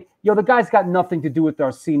the link. Yo, the guy's got nothing to do with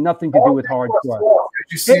our scene, nothing to do with hardcore.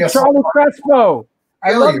 Hey, Charlie Crespo,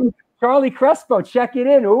 I love you, Charlie Crespo. Check it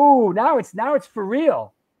in. Ooh, now it's for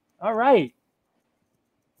real. All right,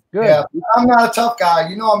 good. Yeah, I'm not a tough guy.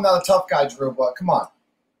 You know, I'm not a tough guy, Drew. But come on.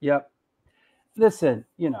 Yep. Listen,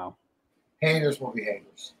 you know, haters will be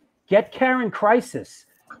haters. Get Karen Crisis.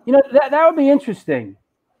 You know, that would be interesting,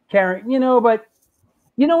 Karen. You know, but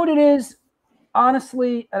you know what it is?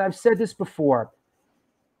 Honestly, and I've said this before,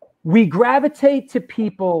 we gravitate to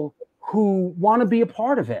people who want to be a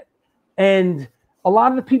part of it. And a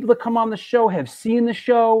lot of the people that come on the show have seen the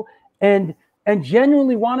show and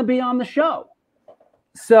genuinely want to be on the show.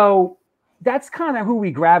 So that's kind of who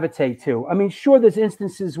we gravitate to. I mean, sure, there's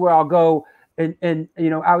instances where I'll go and you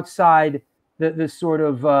know, outside the sort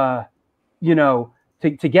of, you know, to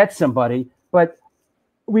get somebody, but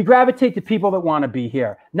we gravitate to people that want to be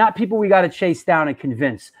here, not people we got to chase down and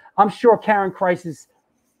convince. I'm sure Karen Crisis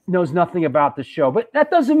knows nothing about the show, but that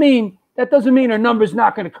doesn't mean her number's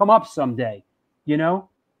not going to come up someday, you know?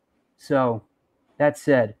 So that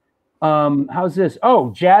said, how's this?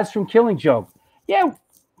 Oh, Jazz from Killing Joke. Yeah,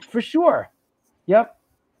 for sure. Yep.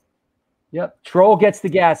 Troll gets the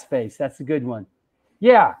gas face. That's a good one.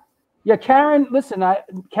 Yeah. Karen, listen,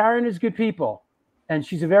 Karen is good people and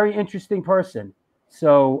she's a very interesting person.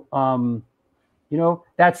 So, you know,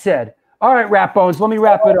 that said, all right, Rat Bones, let me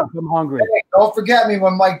wrap it up. I'm hungry. Hey, don't forget me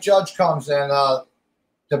when Mike Judge comes in.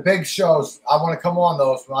 The big shows, I want to come on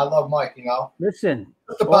those. I love Mike, you know. Listen,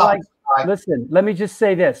 listen, let me just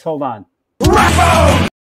say this. Hold on. Rat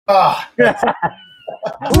Bones! Rat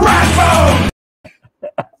Bones!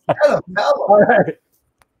 All right,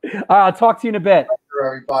 I'll talk to you in a bit.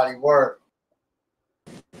 Everybody, word.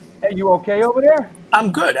 Hey, you okay over there?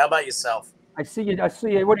 I'm good. How about yourself? I see you.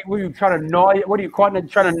 What are you trying to gnaw? What are you trying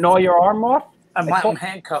to gnaw your arm off? I'm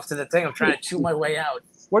handcuffed to the thing. I'm trying to chew my way out.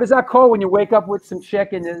 What is that called when you wake up with some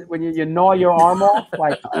chick and when you gnaw your arm off?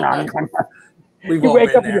 Like you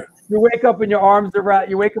wake up and your arms are around.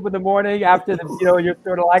 You wake up in the morning after the, you know, you're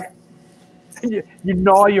sort of like you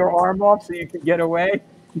gnaw your arm off so you can get away.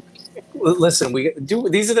 Listen,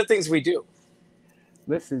 these are the things we do.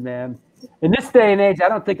 Listen, man. In this day and age, I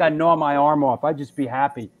don't think I gnaw my arm off. I'd just be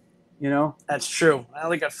happy. You know, that's true. I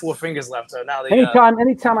only got 4 fingers left. So now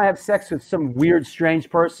anytime I have sex with some weird, strange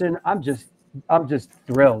person, I'm just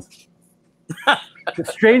thrilled. The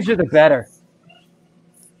stranger, the better.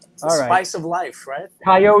 All right. Spice of life, right?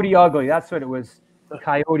 Coyote Ugly. That's what it was.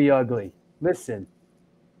 Coyote Ugly. Listen,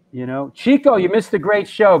 you know, Chico, you missed a great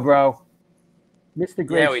show, bro. Missed a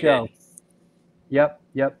great show. Did.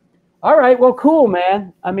 Yep. All right. Well, cool,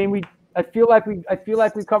 man. I mean, I feel like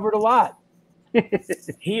we covered a lot.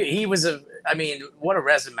 He was I mean, what a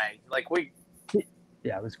resume. Like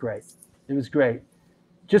Yeah, it was great. It was great.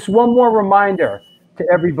 Just one more reminder to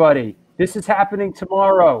everybody. This is happening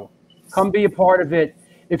tomorrow. Come be a part of it.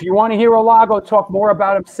 If you want to hear Olago talk more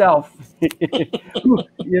about himself,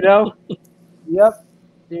 you know? Yep.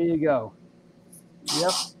 There you go.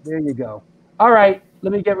 Yep. There you go. All right.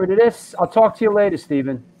 Let me get rid of this. I'll talk to you later,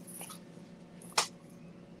 Stephen.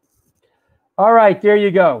 All right. There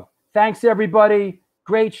you go. Thanks, everybody.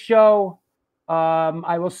 Great show.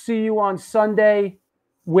 I will see you on Sunday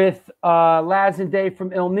with Laz and Dave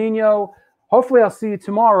from El Nino. Hopefully, I'll see you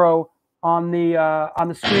tomorrow on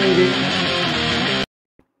the screening.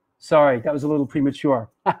 Sorry, that was a little premature.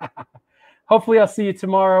 Hopefully, I'll see you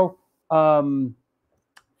tomorrow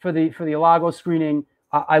for the Olago screening.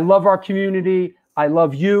 I love our community. I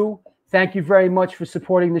love you. Thank you very much for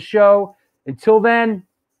supporting the show. Until then,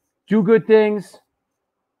 do good things,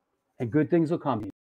 and good things will come to you.